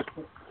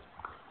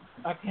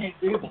 I can't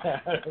do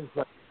that. It's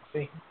like,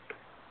 see?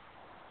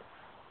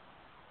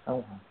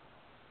 Oh.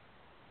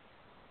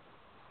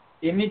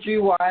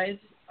 Imagery-wise,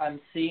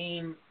 I'm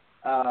seeing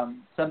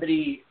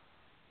somebody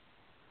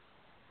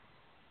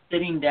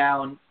sitting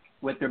down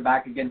with their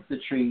back against the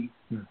tree.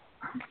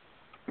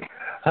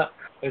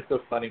 It's so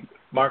funny.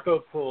 Marco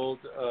pulled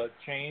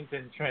change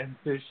and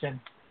transition,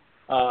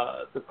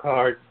 the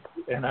card,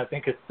 and I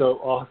think it's so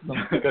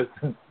awesome because,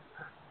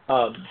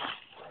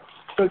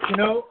 but you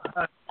know,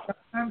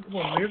 sometimes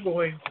when we're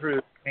going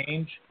through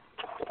change,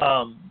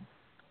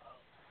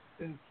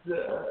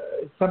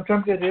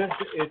 sometimes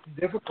it's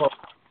difficult,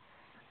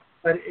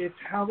 but it's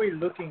how we're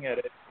looking at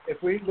it.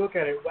 If we look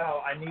at it,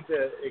 wow, I need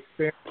to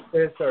experience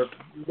this or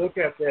look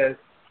at this,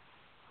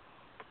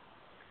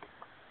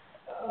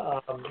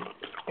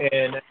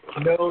 and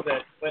know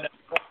that when I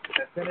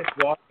finish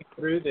walking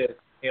through this,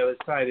 the other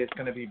side is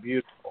going to be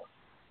beautiful,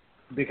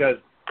 because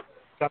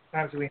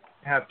sometimes we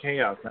have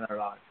chaos in our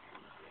lives.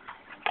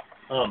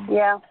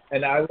 Yeah.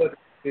 And I would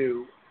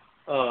do.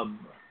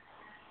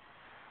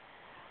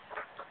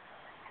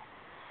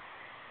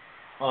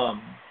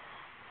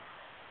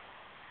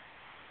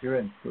 You're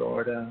in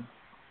Florida.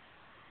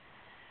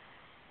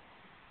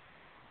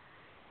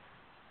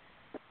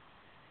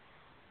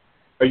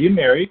 Are you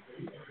married?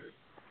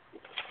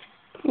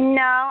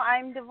 No,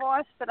 I'm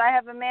divorced, but I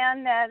have a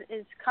man that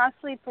is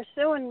constantly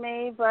pursuing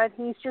me, but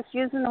he's just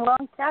using the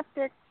wrong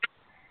tactics,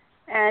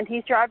 and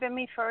he's driving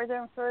me further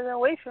and further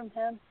away from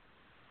him.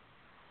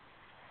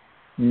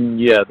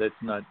 Yeah,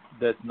 that's not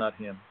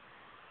him.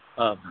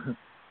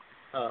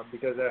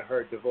 Because I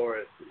heard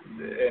divorce,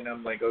 and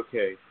I'm like,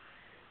 okay.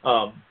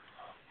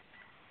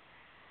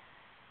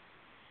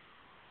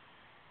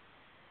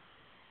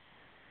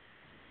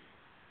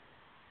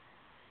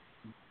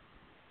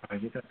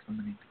 You got so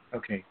many.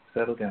 Okay,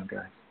 settle down,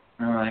 guys.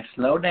 All right,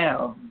 slow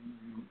down.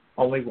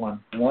 Only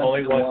one.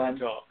 Only one to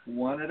talk.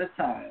 One at a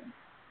time.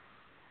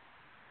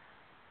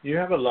 You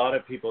have a lot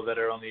of people that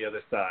are on the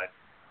other side.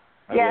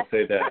 I Yes. will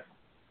say that.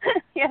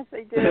 Yes,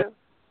 I do.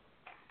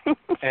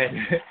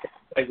 And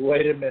like,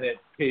 wait a minute,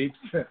 Pete.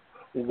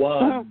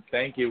 One.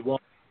 Thank you. One.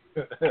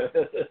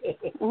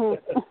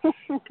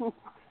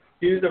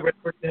 Use a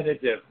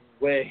representative.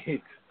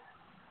 Wait.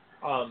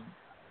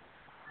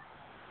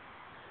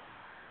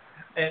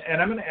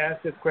 And I'm going to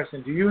ask this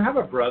question. Do you have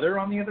a brother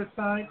on the other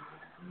side?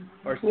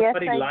 Or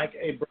somebody like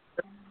a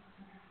brother?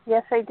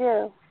 Yes, I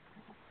do.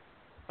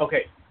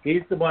 Okay.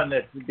 He's the one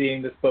that's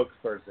being the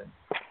spokesperson.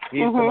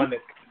 He's the one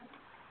that...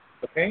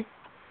 Okay?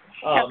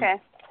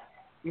 Okay.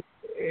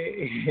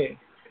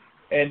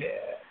 And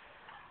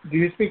do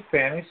you speak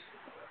Spanish?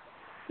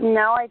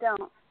 No, I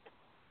don't.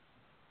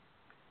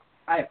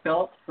 I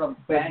felt from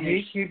But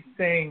Spanish. he keeps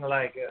saying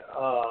like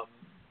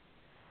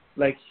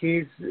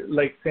he's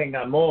like saying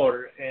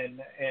amor, and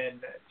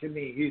to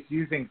me he's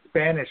using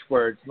Spanish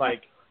words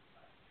like,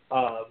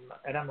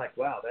 and I'm like,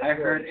 wow, that's I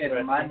heard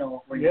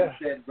hermano when you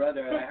said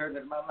brother, and I heard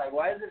hermano. I'm like,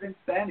 why is it in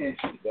Spanish?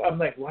 I'm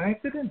like, why is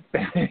it in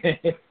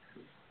Spanish?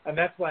 And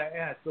that's why I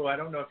asked. So I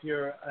don't know if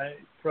you're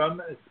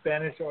from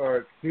Spanish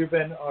or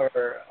Cuban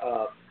or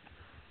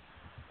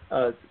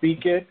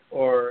speak it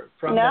or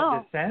from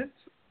that descent.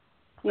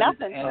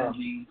 Nothing.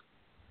 Energy.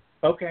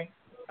 Okay.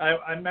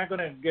 I'm not going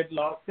to get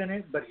lost in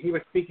it, but he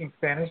was speaking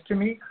Spanish to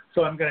me,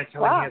 so I'm going to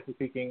tell him he has to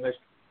speak English.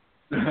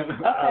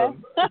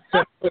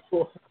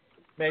 So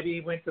maybe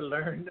he went to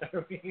learn.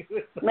 Maybe.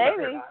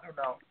 I don't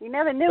know. You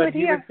never knew but it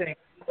here. He was saying,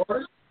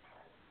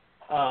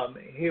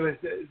 he was,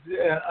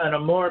 an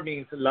amor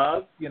means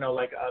love. You know,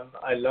 like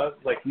I love,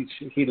 like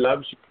he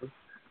loves you,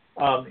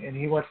 and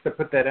he wants to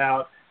put that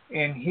out.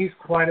 And he's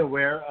quite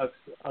aware of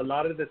a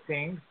lot of the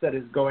things that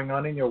is going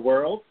on in your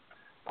world.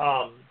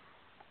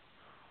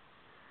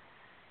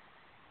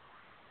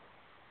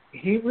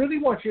 He really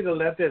wants you to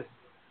let this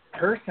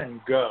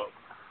person go.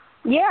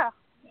 Yeah.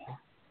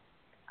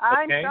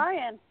 I'm Okay?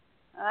 trying.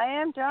 I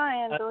am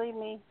trying, believe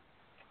me.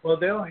 Well,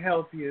 they'll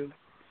help you.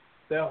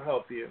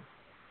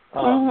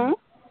 Mhm.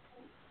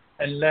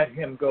 And let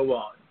him go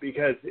on,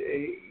 because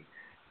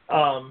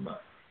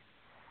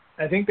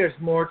I think there's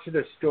more to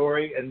the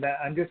story, and that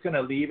I'm just going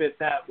to leave it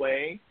that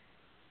way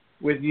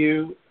with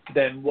you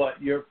than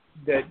what you're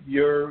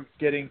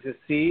getting to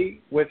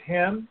see with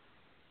him.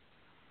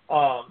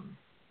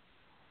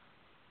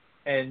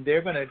 And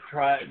they're going to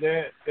try.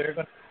 They're going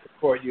to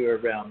support you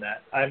around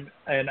that. I'm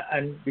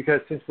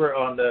because since we're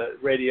on the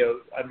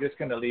radio, I'm just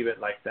going to leave it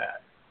like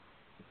that.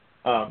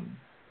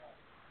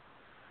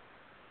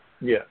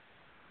 Yeah.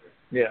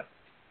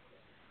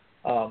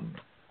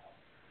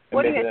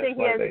 What do you think?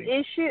 He has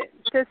issues?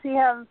 Does he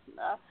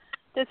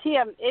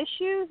have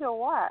issues or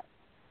what?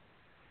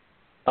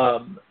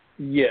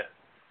 Yes.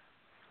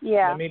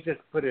 Yeah. Let me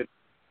just put it.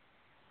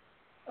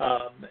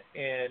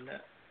 And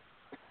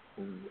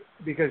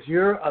because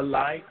you're a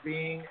light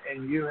being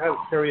and you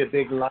carry a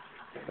big light,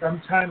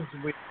 sometimes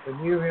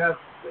when you have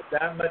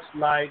that much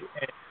light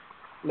and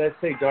let's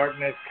say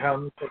darkness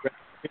comes around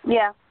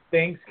you,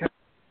 things come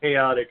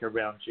chaotic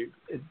around you.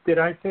 Did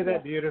I say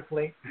that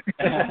beautifully?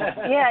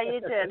 Yeah, you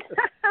did.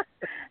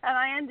 And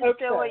I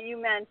understood what you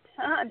meant.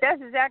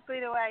 That's exactly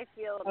the way I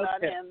feel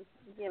about him,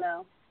 you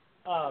know.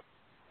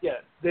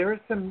 Yes, there is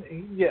some.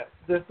 Yes,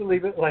 just to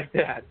leave it like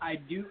that. I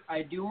do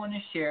want to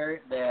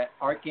share that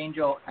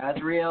Archangel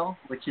Azrael,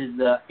 which is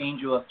the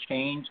angel of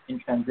change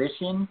and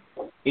transition,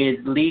 is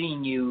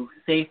leading you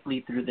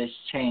safely through this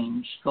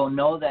change. So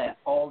know that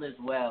all is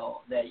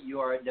well, that you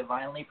are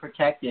divinely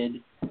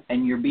protected,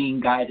 and you're being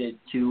guided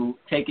to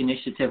take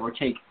initiative or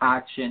take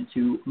action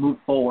to move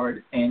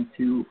forward and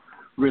to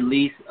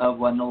release of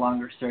what no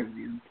longer serves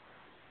you.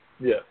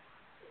 Yeah,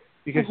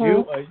 because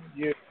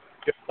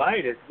your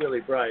light is really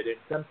bright, and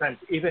sometimes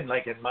even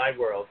like in my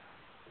world,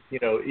 you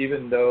know,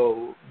 even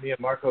though me and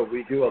Marco,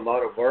 we do a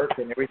lot of work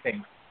and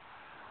everything,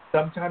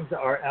 sometimes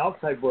our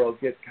outside world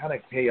gets kind of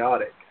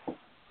chaotic,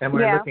 and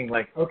we're looking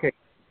like, okay,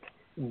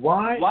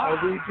 why are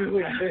we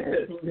doing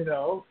this, you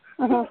know?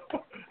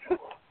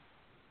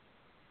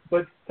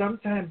 But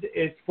sometimes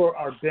it's for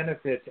our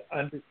benefit to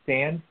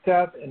understand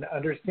stuff and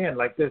understand,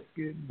 like this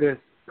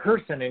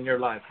person in your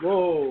life,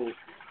 whoa,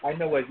 I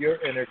know what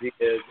your energy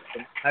is,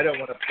 and I don't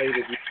want to play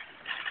with you.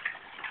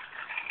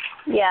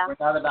 Yeah. We're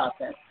not about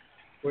that.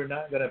 We're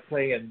not going to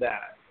play in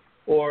that.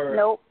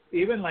 Or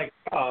even like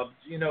jobs,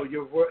 you know,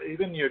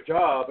 even your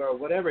job or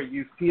whatever,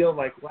 you feel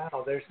like,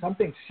 wow, there's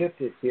something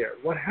shifted here.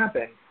 What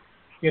happened?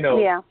 You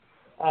know,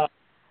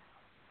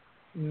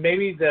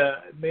 maybe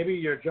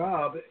your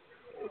job,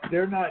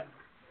 they're not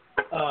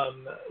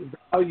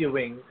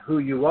valuing who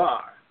you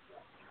are,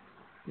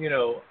 you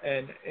know,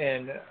 and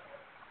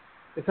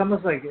it's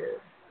almost like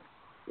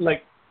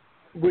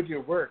with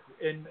your work,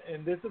 and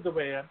this is the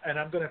way,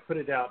 I'm going to put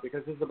it out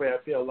because this is the way I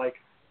feel, like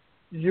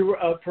you were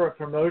up for a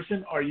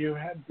promotion or you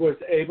was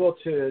able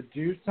to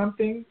do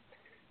something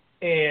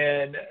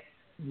and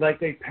like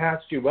they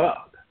passed you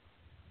up,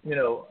 you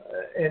know,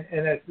 and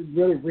it's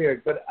really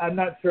weird, but I'm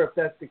not sure if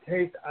that's the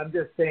case. I'm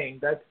just saying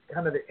that's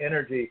kind of the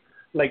energy,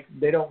 like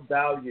they don't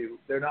value,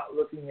 they're not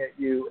looking at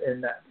you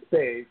in that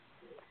space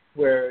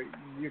where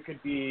you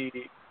could be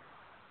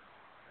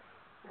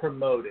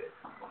promoted.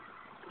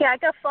 Yeah, I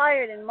got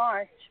fired in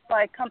March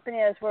by a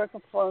company I was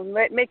working for,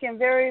 making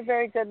very,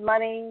 very good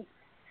money,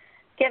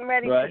 getting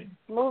ready to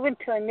move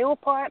into a new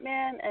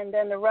apartment, and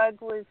then the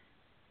rug was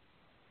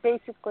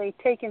basically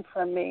taken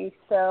from me.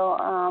 So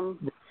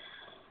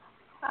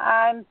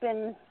I've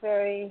been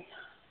very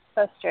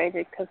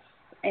frustrated because,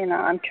 you know,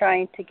 I'm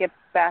trying to get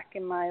back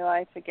in my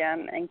life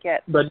again and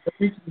get... But let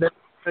me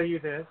tell you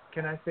this.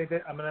 Can I say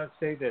that? I'm going to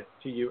say this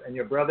to you, and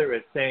your brother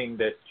is saying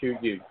this to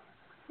you.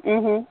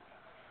 Mm-hmm.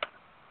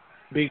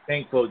 Be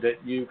thankful that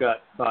you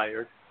got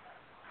fired.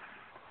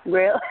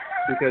 Really?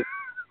 Because,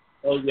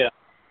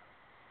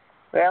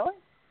 Really?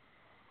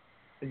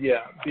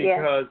 Yeah,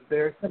 because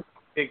there's some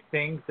big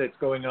things that's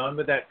going on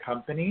with that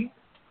company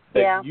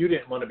that you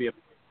didn't want to be a...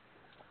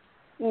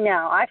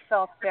 No, I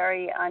felt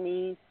very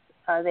unease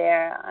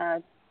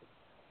there.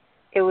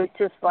 It was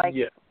just like,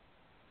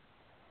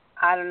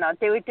 I don't know,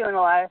 they were doing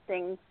a lot of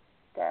things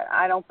that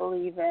I don't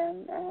believe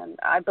in, and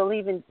I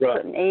believe in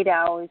putting 8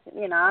 hours.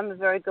 You know, I'm a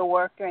very good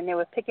worker, and they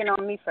were picking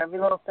on me for every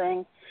little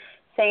thing,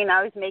 saying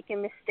I was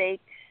making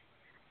mistakes,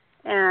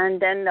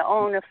 and then the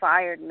owner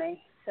fired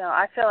me. So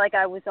I feel like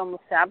I was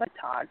almost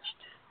sabotaged.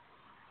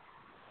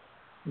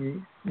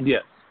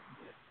 Yes.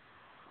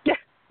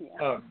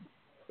 Yeah.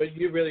 But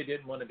you really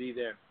didn't want to be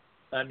there.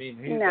 I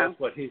mean, that's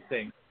what he's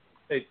saying.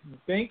 say,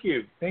 thank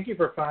you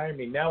for firing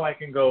me. Now I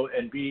can go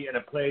and be in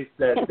a place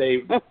that they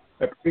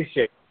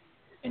appreciate.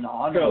 In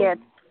honor. So, yeah.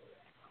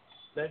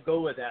 let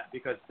go with that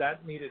because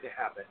that needed to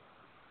happen.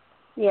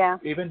 Yeah.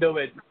 Even though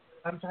it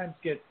sometimes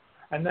gets,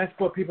 and that's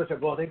what people say,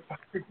 well, they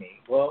fired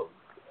me. Well,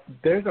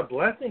 there's a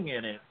blessing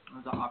in it.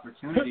 There's an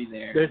opportunity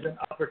there. There's an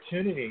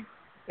opportunity.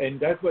 And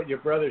that's what your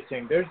brother's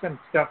saying. There's some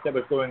stuff that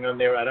was going on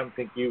there. I don't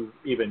think you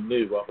even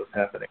knew what was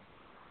happening.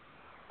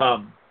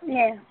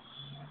 Yeah.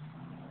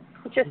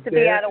 Just to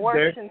be out of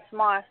work since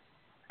March.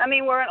 I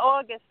mean, we're in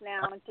August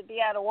now, and to be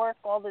out of work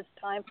all this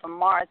time from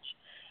March,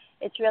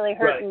 it's really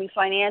hurting me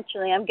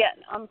financially. I'm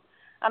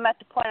at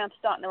the point I'm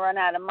starting to run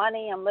out of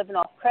money. I'm living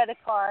off credit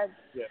cards.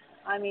 Yeah.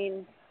 I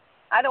mean,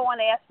 I don't want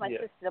to ask my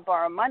sister to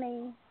borrow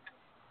money.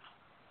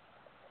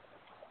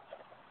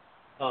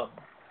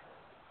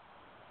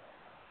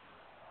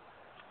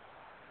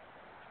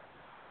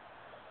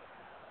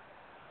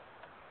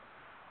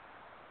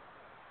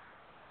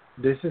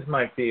 This is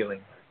my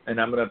feeling,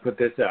 and I'm going to put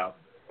this out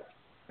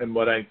and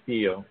what I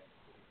feel.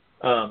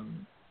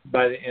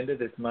 By the end of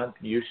this month,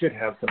 you should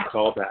have some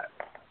callback.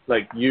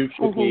 Like you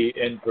should be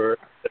in for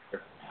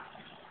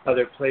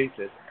other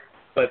places.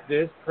 But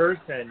this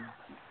person,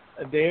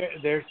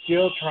 they're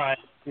still trying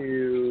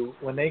to,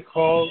 when they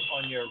call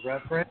on your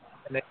reference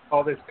and they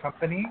call this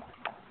company,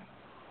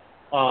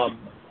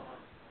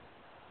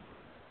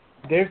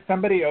 there's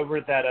somebody over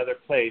at that other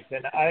place,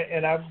 and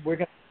we're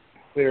going to be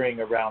clearing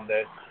around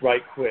this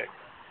right quick.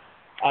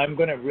 I'm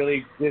going to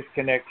really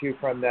disconnect you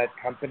from that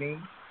company,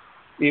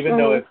 even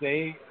though if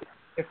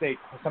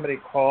somebody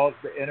calls,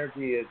 the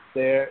energy is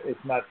there,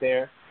 it's not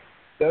there.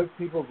 Those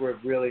people were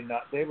really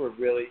not. They were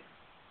really.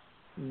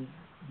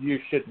 You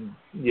shouldn't.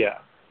 Yeah.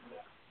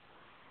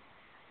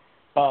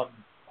 So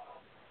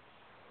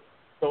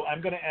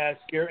I'm going to ask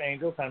your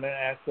angels. I'm going to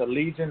ask the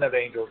Legion of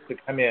Angels to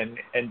come in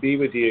and be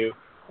with you,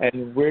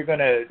 and we're going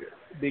to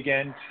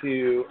begin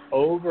to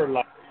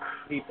overlap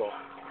people.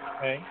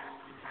 Okay.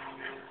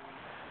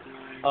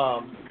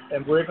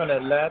 And we're going to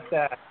let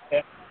that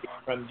energy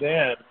from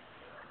them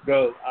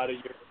go out of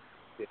your.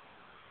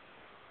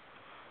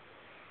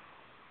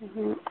 I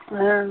don't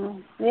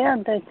know. Yeah,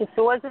 there just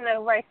wasn't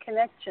a right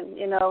connection.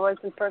 You know, it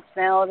wasn't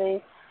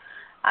personality.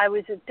 I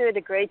was doing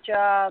a great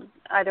job.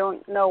 I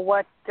don't know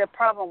what the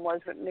problem was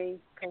with me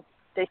because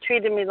they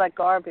treated me like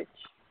garbage.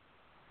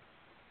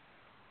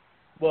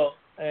 Well,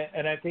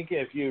 and I think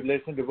if you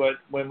listen to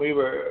when we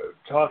were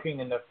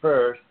talking in the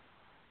first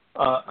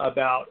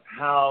about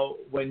how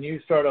when you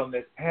start on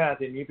this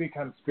path and you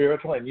become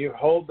spiritual and you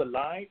hold the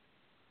light,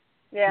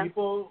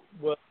 people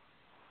will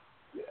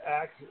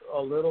act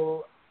a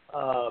little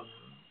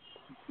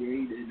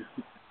jaded.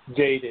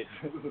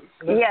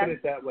 Let's put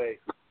it that way.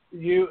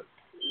 And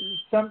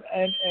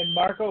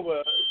Marco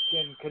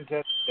can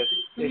contest this.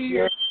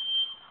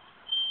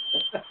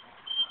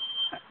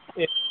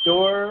 If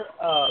you're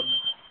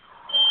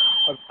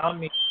around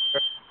me,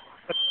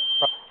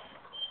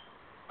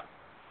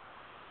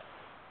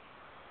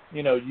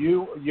 you know,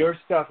 your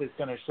stuff is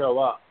going to show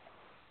up,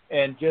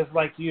 and just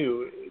like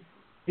you,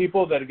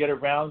 people that get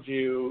around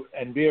you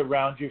and be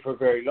around you for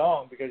very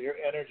long because your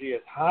energy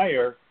is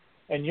higher,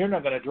 and you're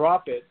not going to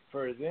drop it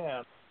for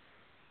them,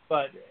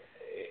 but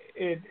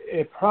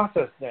it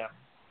processes them.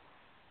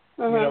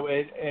 You know,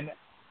 and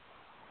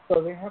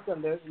so they have to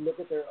look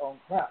at their own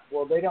crap.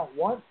 Well, they don't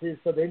want to,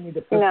 so they need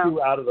to put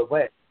you out of the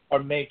way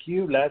or make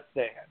you less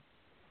than.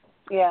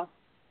 Yeah.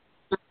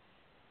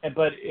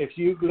 But if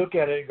you look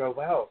at it and go,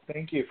 wow,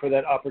 thank you for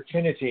that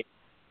opportunity,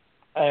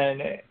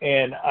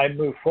 and I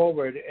move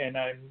forward, and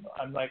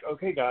I'm like,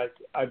 okay, guys,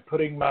 I'm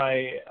putting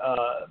my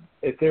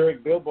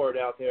etheric billboard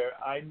out there.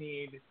 I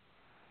need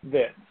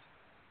this,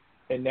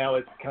 and now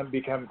it's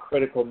become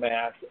critical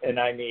mass, and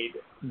I need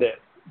this.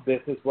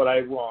 This is what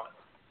I want.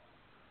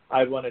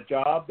 I want a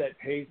job that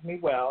pays me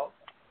well,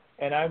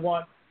 and I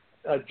want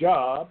a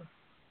job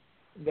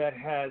that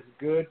has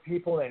good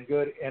people and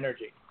good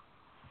energy.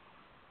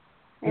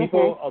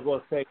 People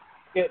will say,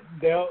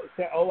 they'll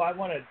say, oh, I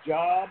want a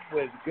job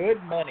with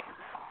good money.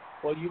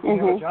 Well, you can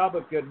have a job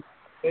with good money.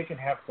 They can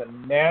have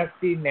some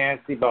nasty,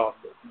 nasty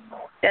bosses.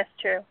 That's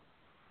true.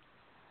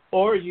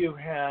 Or you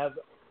have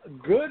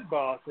good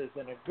bosses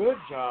and a good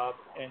job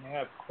and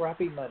have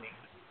crappy money.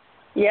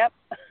 Yep.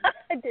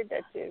 I did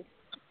that too.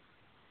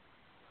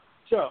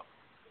 So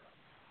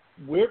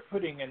we're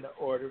putting in the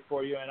order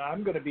for you, and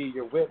I'm going to be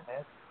your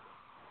witness,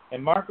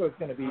 and Marco's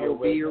going to be your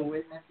witness. I'll be your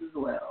witness as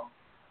well.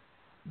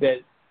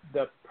 That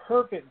the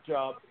perfect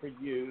job for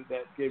you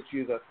that gives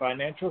you the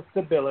financial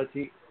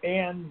stability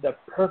and the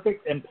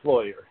perfect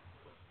employer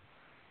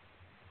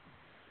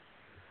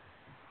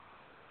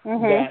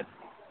that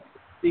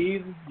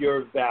sees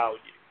your value,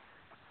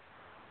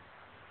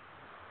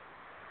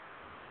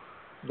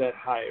 that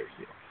hires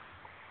you.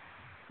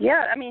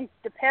 Yeah, I mean,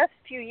 the past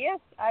few years,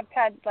 I've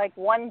had like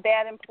one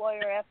bad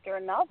employer after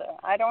another.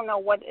 I don't know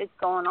what is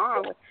going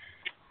on with.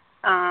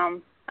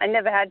 I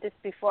never had this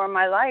before in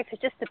my life.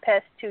 It's just the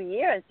past 2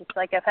 years. It's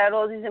like I've had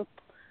all these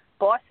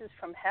bosses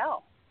from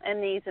hell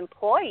and these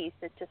employees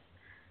that just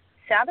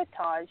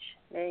sabotage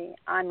me.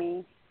 I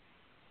mean,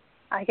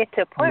 I get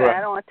to a point where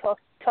I don't want to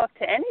talk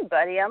to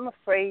anybody. I'm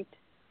afraid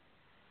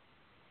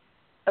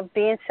of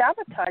being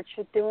sabotaged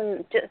for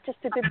doing just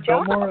a good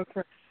job. No more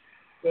afraid.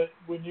 But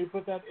when you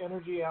put that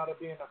energy out of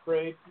being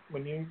afraid,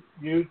 when you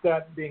use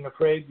that being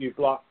afraid, you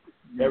block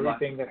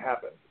everything that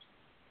happens.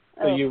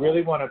 So you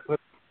really want to put on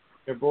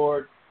your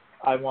board,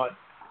 I want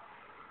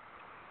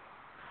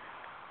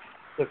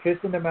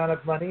sufficient amount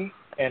of money,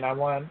 and I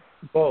want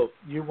both.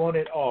 You want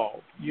it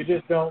all. You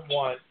just don't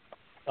want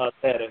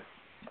lettuce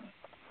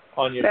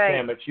on your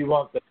sandwich. You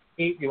want the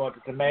meat, you want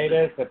the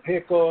tomatoes, the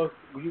pickles.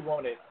 You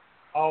want it,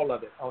 all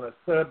of it, on a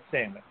sub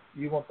sandwich.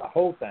 You want the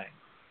whole thing.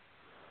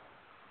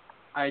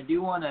 I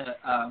do want to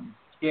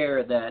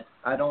share that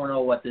I don't know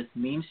what this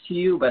means to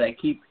you, but I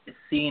keep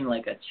seeing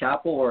like a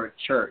chapel or a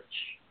church,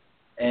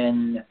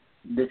 and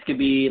this could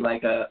be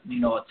like a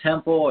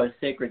temple or a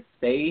sacred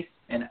space,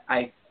 and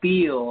I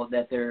feel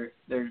that there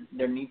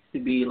needs to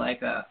be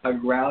like a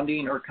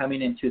grounding or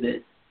coming into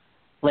this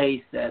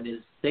place that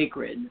is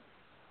sacred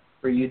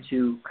for you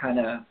to kind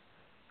of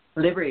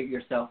liberate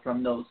yourself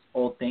from those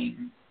old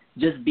things.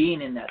 Just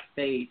being in that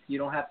space, you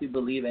don't have to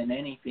believe in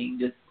anything.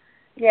 Just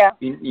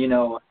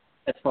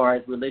as far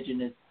as religion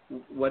is,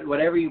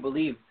 whatever you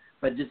believe,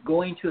 but just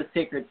going to a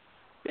sacred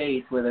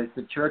space, whether it's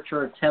a church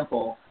or a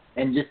temple,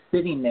 and just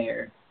sitting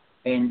there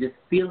and just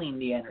feeling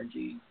the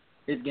energy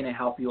is going to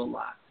help you a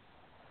lot.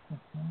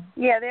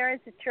 Yeah, there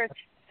is a church,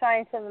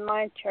 Science of the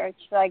Mind Church,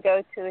 that I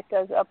go to. It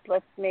does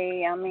uplift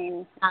me. I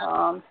mean,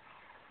 I'm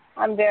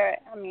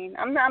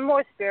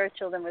more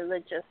spiritual than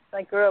religious.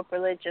 I grew up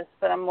religious,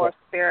 but I'm more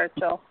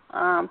spiritual.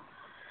 I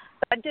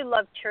do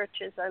love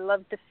churches. I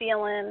love the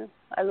feeling.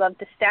 I love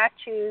the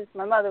statues.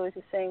 My mother was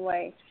the same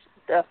way.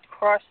 The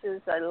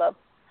crosses. I love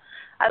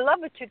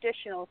a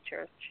traditional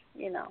church.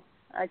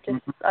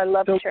 I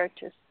love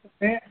churches.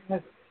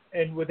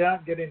 And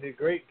without getting into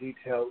great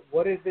detail,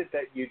 what is it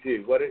that you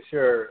do? What is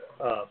your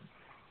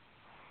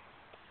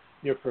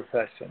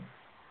profession?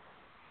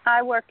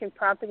 I work in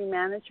property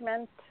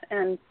management,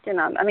 and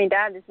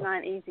that is not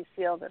an easy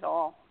field at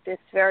all.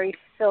 It's very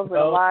filled with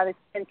a lot of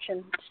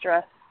tension,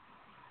 stress.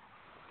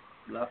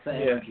 Lots of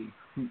energy.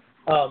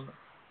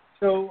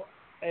 So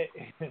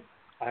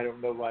I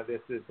don't know why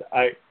this is.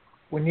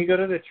 When you go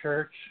to the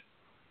churches,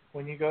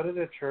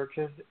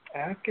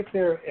 ask if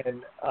they're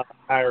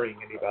hiring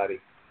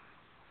anybody.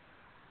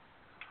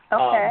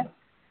 Okay.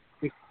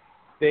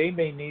 They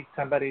may need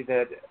somebody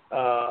that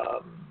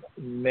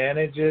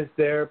manages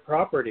their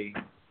property.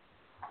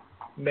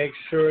 Make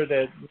sure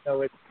that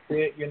there's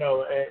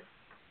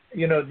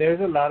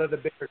a lot of the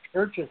bigger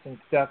churches and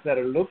stuff that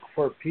look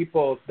for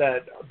people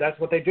that's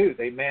what they do.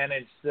 They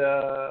manage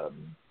the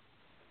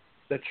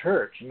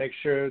church, make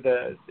sure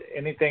that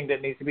anything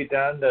that needs to be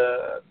done,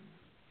 the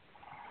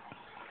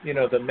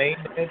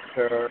maintenance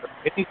or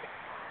anything,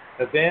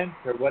 events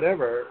or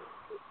whatever.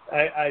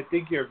 I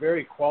think you're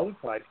very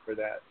qualified for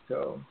that.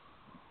 So.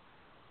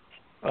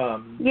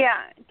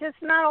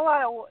 Just not a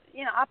lot of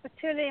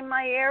opportunity in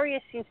my area.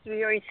 Seems to be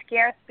very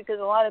scarce because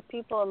a lot of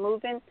people are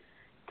moving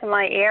to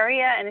my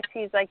area, and it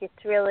seems like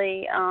it's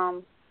really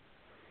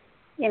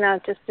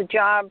just a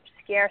job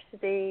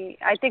scarcity.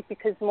 I think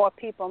because more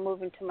people are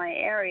moving to my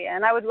area,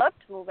 and I would love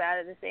to move out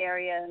of this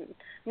area. And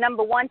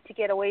number one, to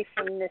get away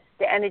from the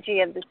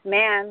energy of this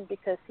man,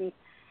 because he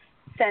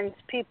sends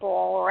people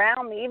all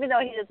around me. Even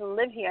though he doesn't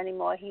live here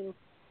anymore,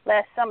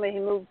 last summer he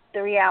moved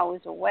 3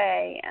 hours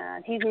away,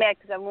 and he's mad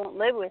because I won't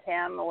live with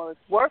him or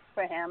work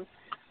for him.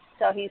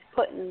 So he's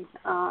putting,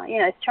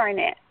 he's trying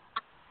to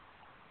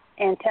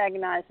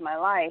antagonize my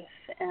life,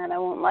 and I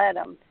won't let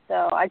him.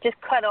 So I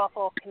just cut off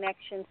all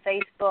connection,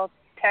 Facebook,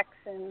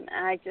 texting,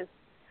 and I just,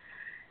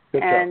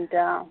 I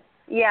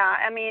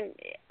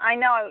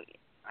know,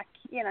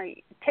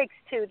 it takes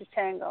two to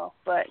tango,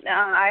 but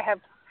I have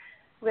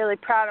really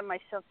proud of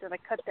myself that I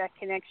cut that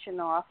connection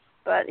off.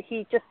 But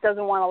he just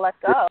doesn't want to let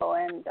go,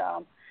 and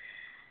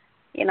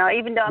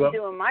even though I'm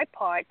doing my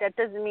part, that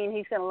doesn't mean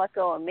he's going to let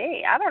go of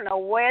me. I don't know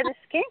where this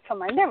came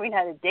from. I never even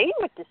had a date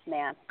with this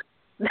man.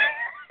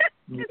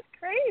 It's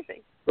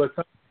crazy. Well,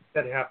 something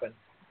that happened.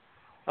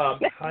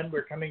 Hun,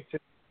 we're coming to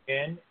the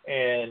end,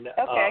 and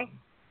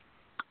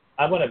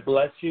I want to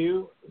bless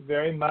you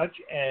very much,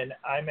 and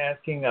I'm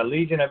asking a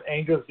legion of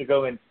angels to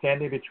go and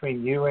stand in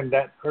between you and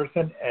that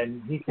person,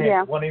 and he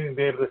won't even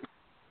be able to.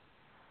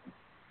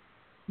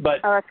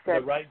 But that's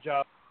good. The right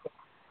job.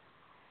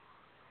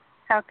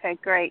 Okay,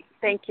 great.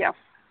 Thank you.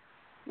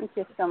 Thank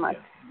you so much.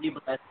 You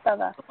bless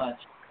Bye-bye. so much.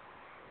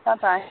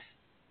 Bye-bye.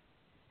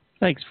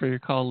 Thanks for your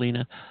call,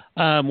 Lena.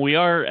 We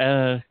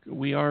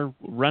are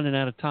running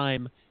out of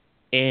time,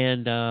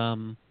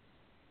 and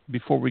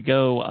before we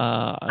go,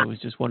 I was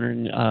just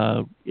wondering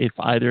if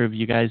either of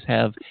you guys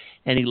have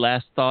any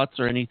last thoughts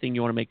or anything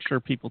you want to make sure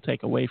people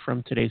take away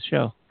from today's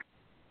show.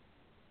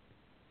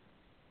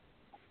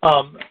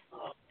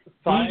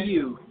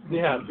 Be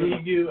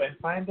you, and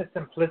find the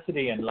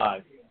simplicity in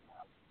life.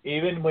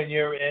 Even when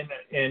you're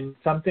in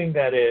something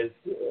that is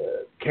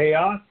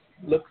chaos,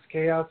 looks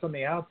chaos on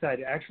the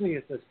outside, actually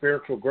it's a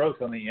spiritual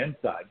growth on the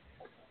inside.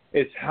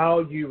 It's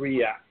how you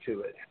react to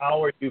it.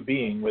 How are you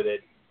being with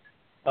it?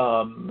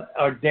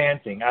 or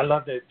dancing. I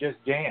love to just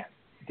dance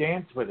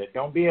with it.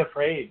 Don't be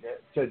afraid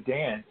to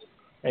dance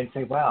and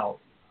say, wow,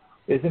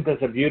 isn't this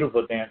a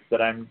beautiful dance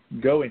that I'm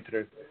going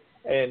through?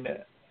 And,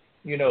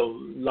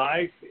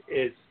 life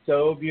is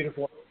so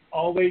beautiful.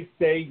 Always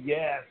say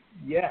yes.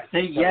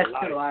 Say yes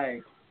to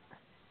life.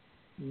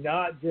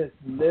 Not just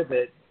live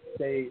it.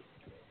 Say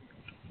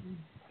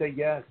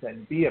yes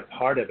and be a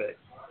part of it.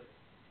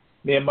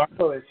 Me and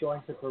Marco is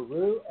going to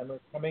Peru, and we're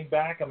coming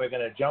back, and we're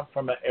going to jump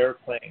from an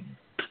airplane.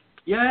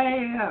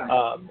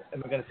 Yeah.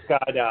 And we're going to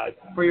skydive.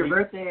 For your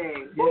birthday.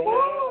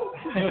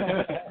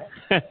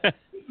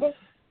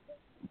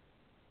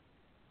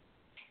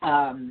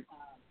 Yeah.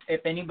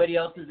 If anybody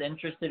else is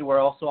interested, we're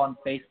also on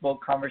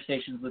Facebook,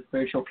 Conversations with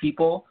Spiritual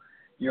People.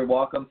 You're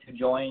welcome to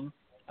join.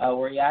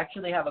 We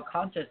actually have a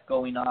contest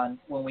going on.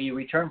 When we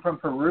return from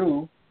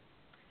Peru,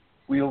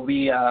 we will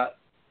be,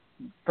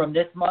 from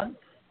this month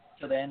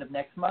to the end of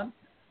next month,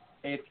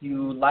 if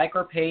you like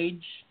our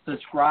page,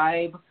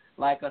 subscribe,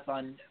 like us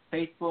on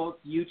Facebook,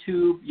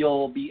 YouTube,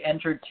 you'll be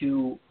entered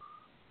to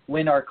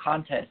win our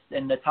contest.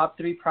 And the top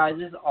 3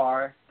 prizes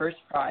are, first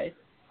prize,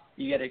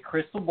 you get a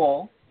crystal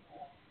bowl.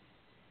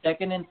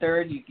 Second and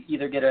third, you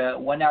either get a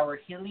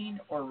 1-hour healing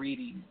or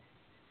reading.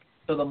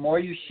 So the more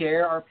you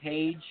share our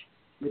page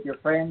with your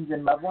friends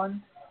and loved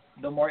ones,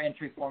 the more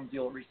entry forms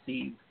you'll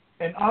receive.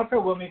 And also,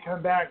 when we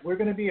come back, we're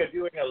going to be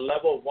doing a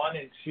level 1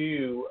 and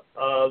 2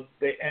 of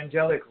the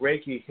Angelic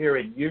Reiki here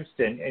in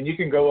Houston. And you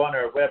can go on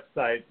our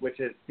website, which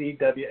is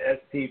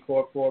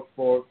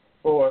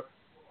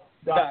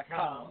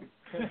cwst4444.com.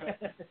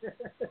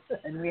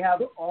 And we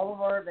have all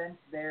of our events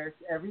there.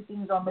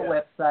 Everything's on the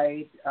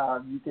website.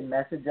 You can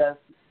message us,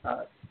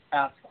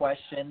 ask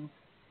questions.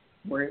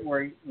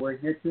 We're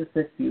here to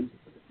assist you.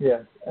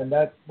 Yes, and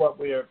that's what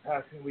we are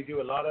passing. We do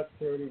a lot of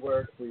charity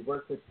work. We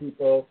work with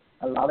people.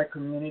 A lot of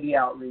community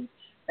outreach.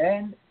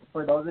 And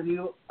for those of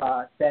you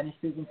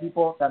Spanish-speaking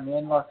people,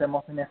 también lo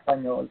hacemos en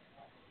español.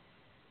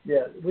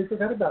 Yeah, we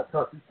forgot about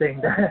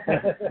saying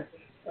that.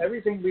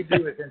 Everything we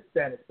do is in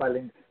Spanish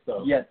bilingual.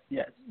 So yes.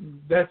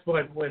 That's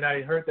when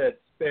I heard that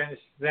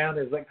Spanish sound,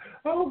 is like,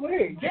 oh,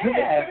 wait,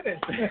 yeah.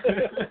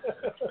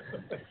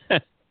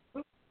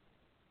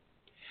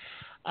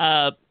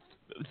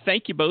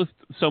 Thank you both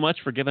so much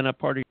for giving up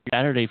part of your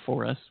Saturday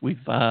for us.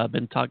 We've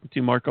been talking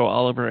to Marco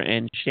Oliver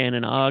and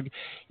Shannon Ogg.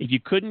 If you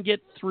couldn't get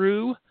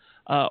through,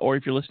 or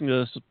if you're listening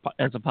to this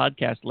as a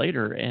podcast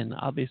later, and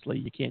obviously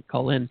you can't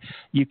call in,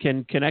 you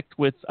can connect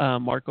with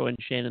Marco and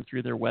Shannon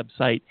through their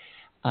website,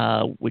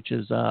 which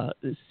is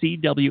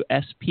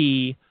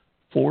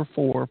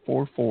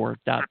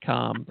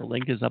CWSP4444.com. The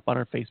link is up on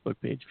our Facebook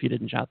page if you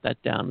didn't jot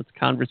that down. It's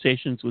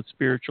Conversations with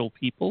Spiritual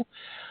People.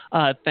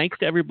 Thanks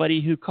to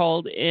everybody who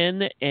called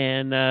in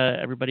and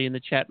everybody in the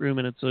chat room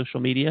and on social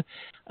media.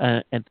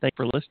 And thanks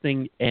for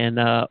listening. And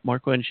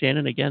Marco and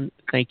Shannon, again,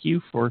 thank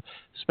you for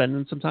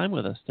spending some time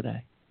with us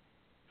today.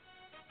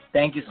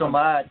 Thank you so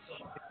much.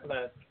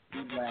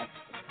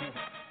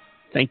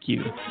 Thank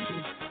you.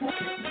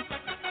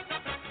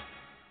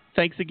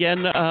 Thanks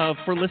again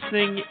for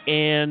listening,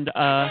 and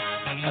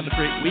have a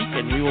great week,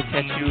 and we will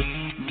catch you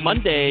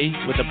Monday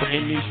with a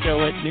brand new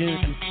show at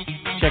noon.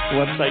 Check the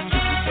website for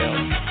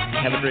details.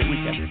 Have a great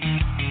weekend.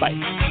 Bye.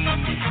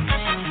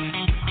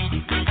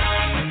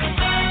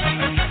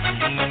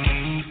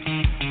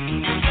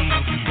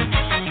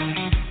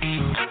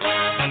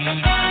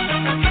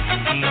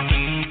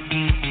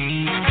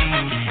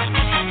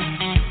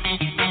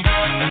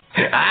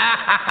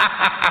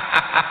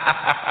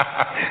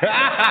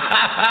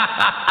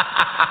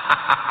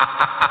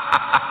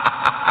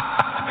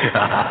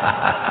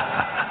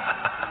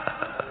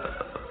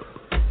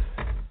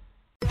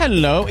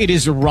 Hello, it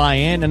is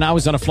Ryan, and I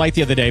was on a flight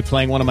the other day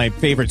playing one of my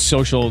favorite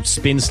social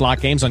spin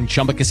slot games on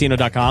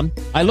ChumbaCasino.com.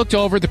 I looked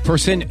over at the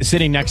person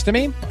sitting next to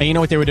me, and you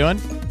know what they were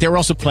doing? They were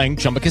also playing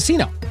Chumba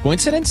Casino.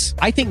 Coincidence?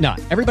 I think not.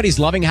 Everybody's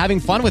loving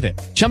having fun with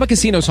it. Chumba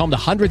Casino is home to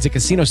hundreds of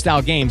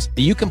casino-style games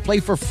that you can play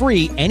for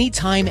free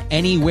anytime,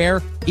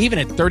 anywhere, even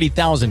at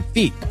 30,000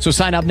 feet. So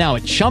sign up now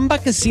at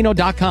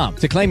ChumbaCasino.com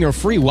to claim your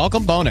free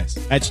welcome bonus.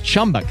 That's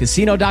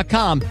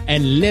ChumbaCasino.com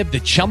and live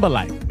the Chumba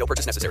life. No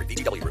purchase necessary.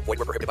 VGW. Void where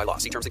prohibited by law.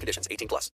 See terms and conditions. 18+.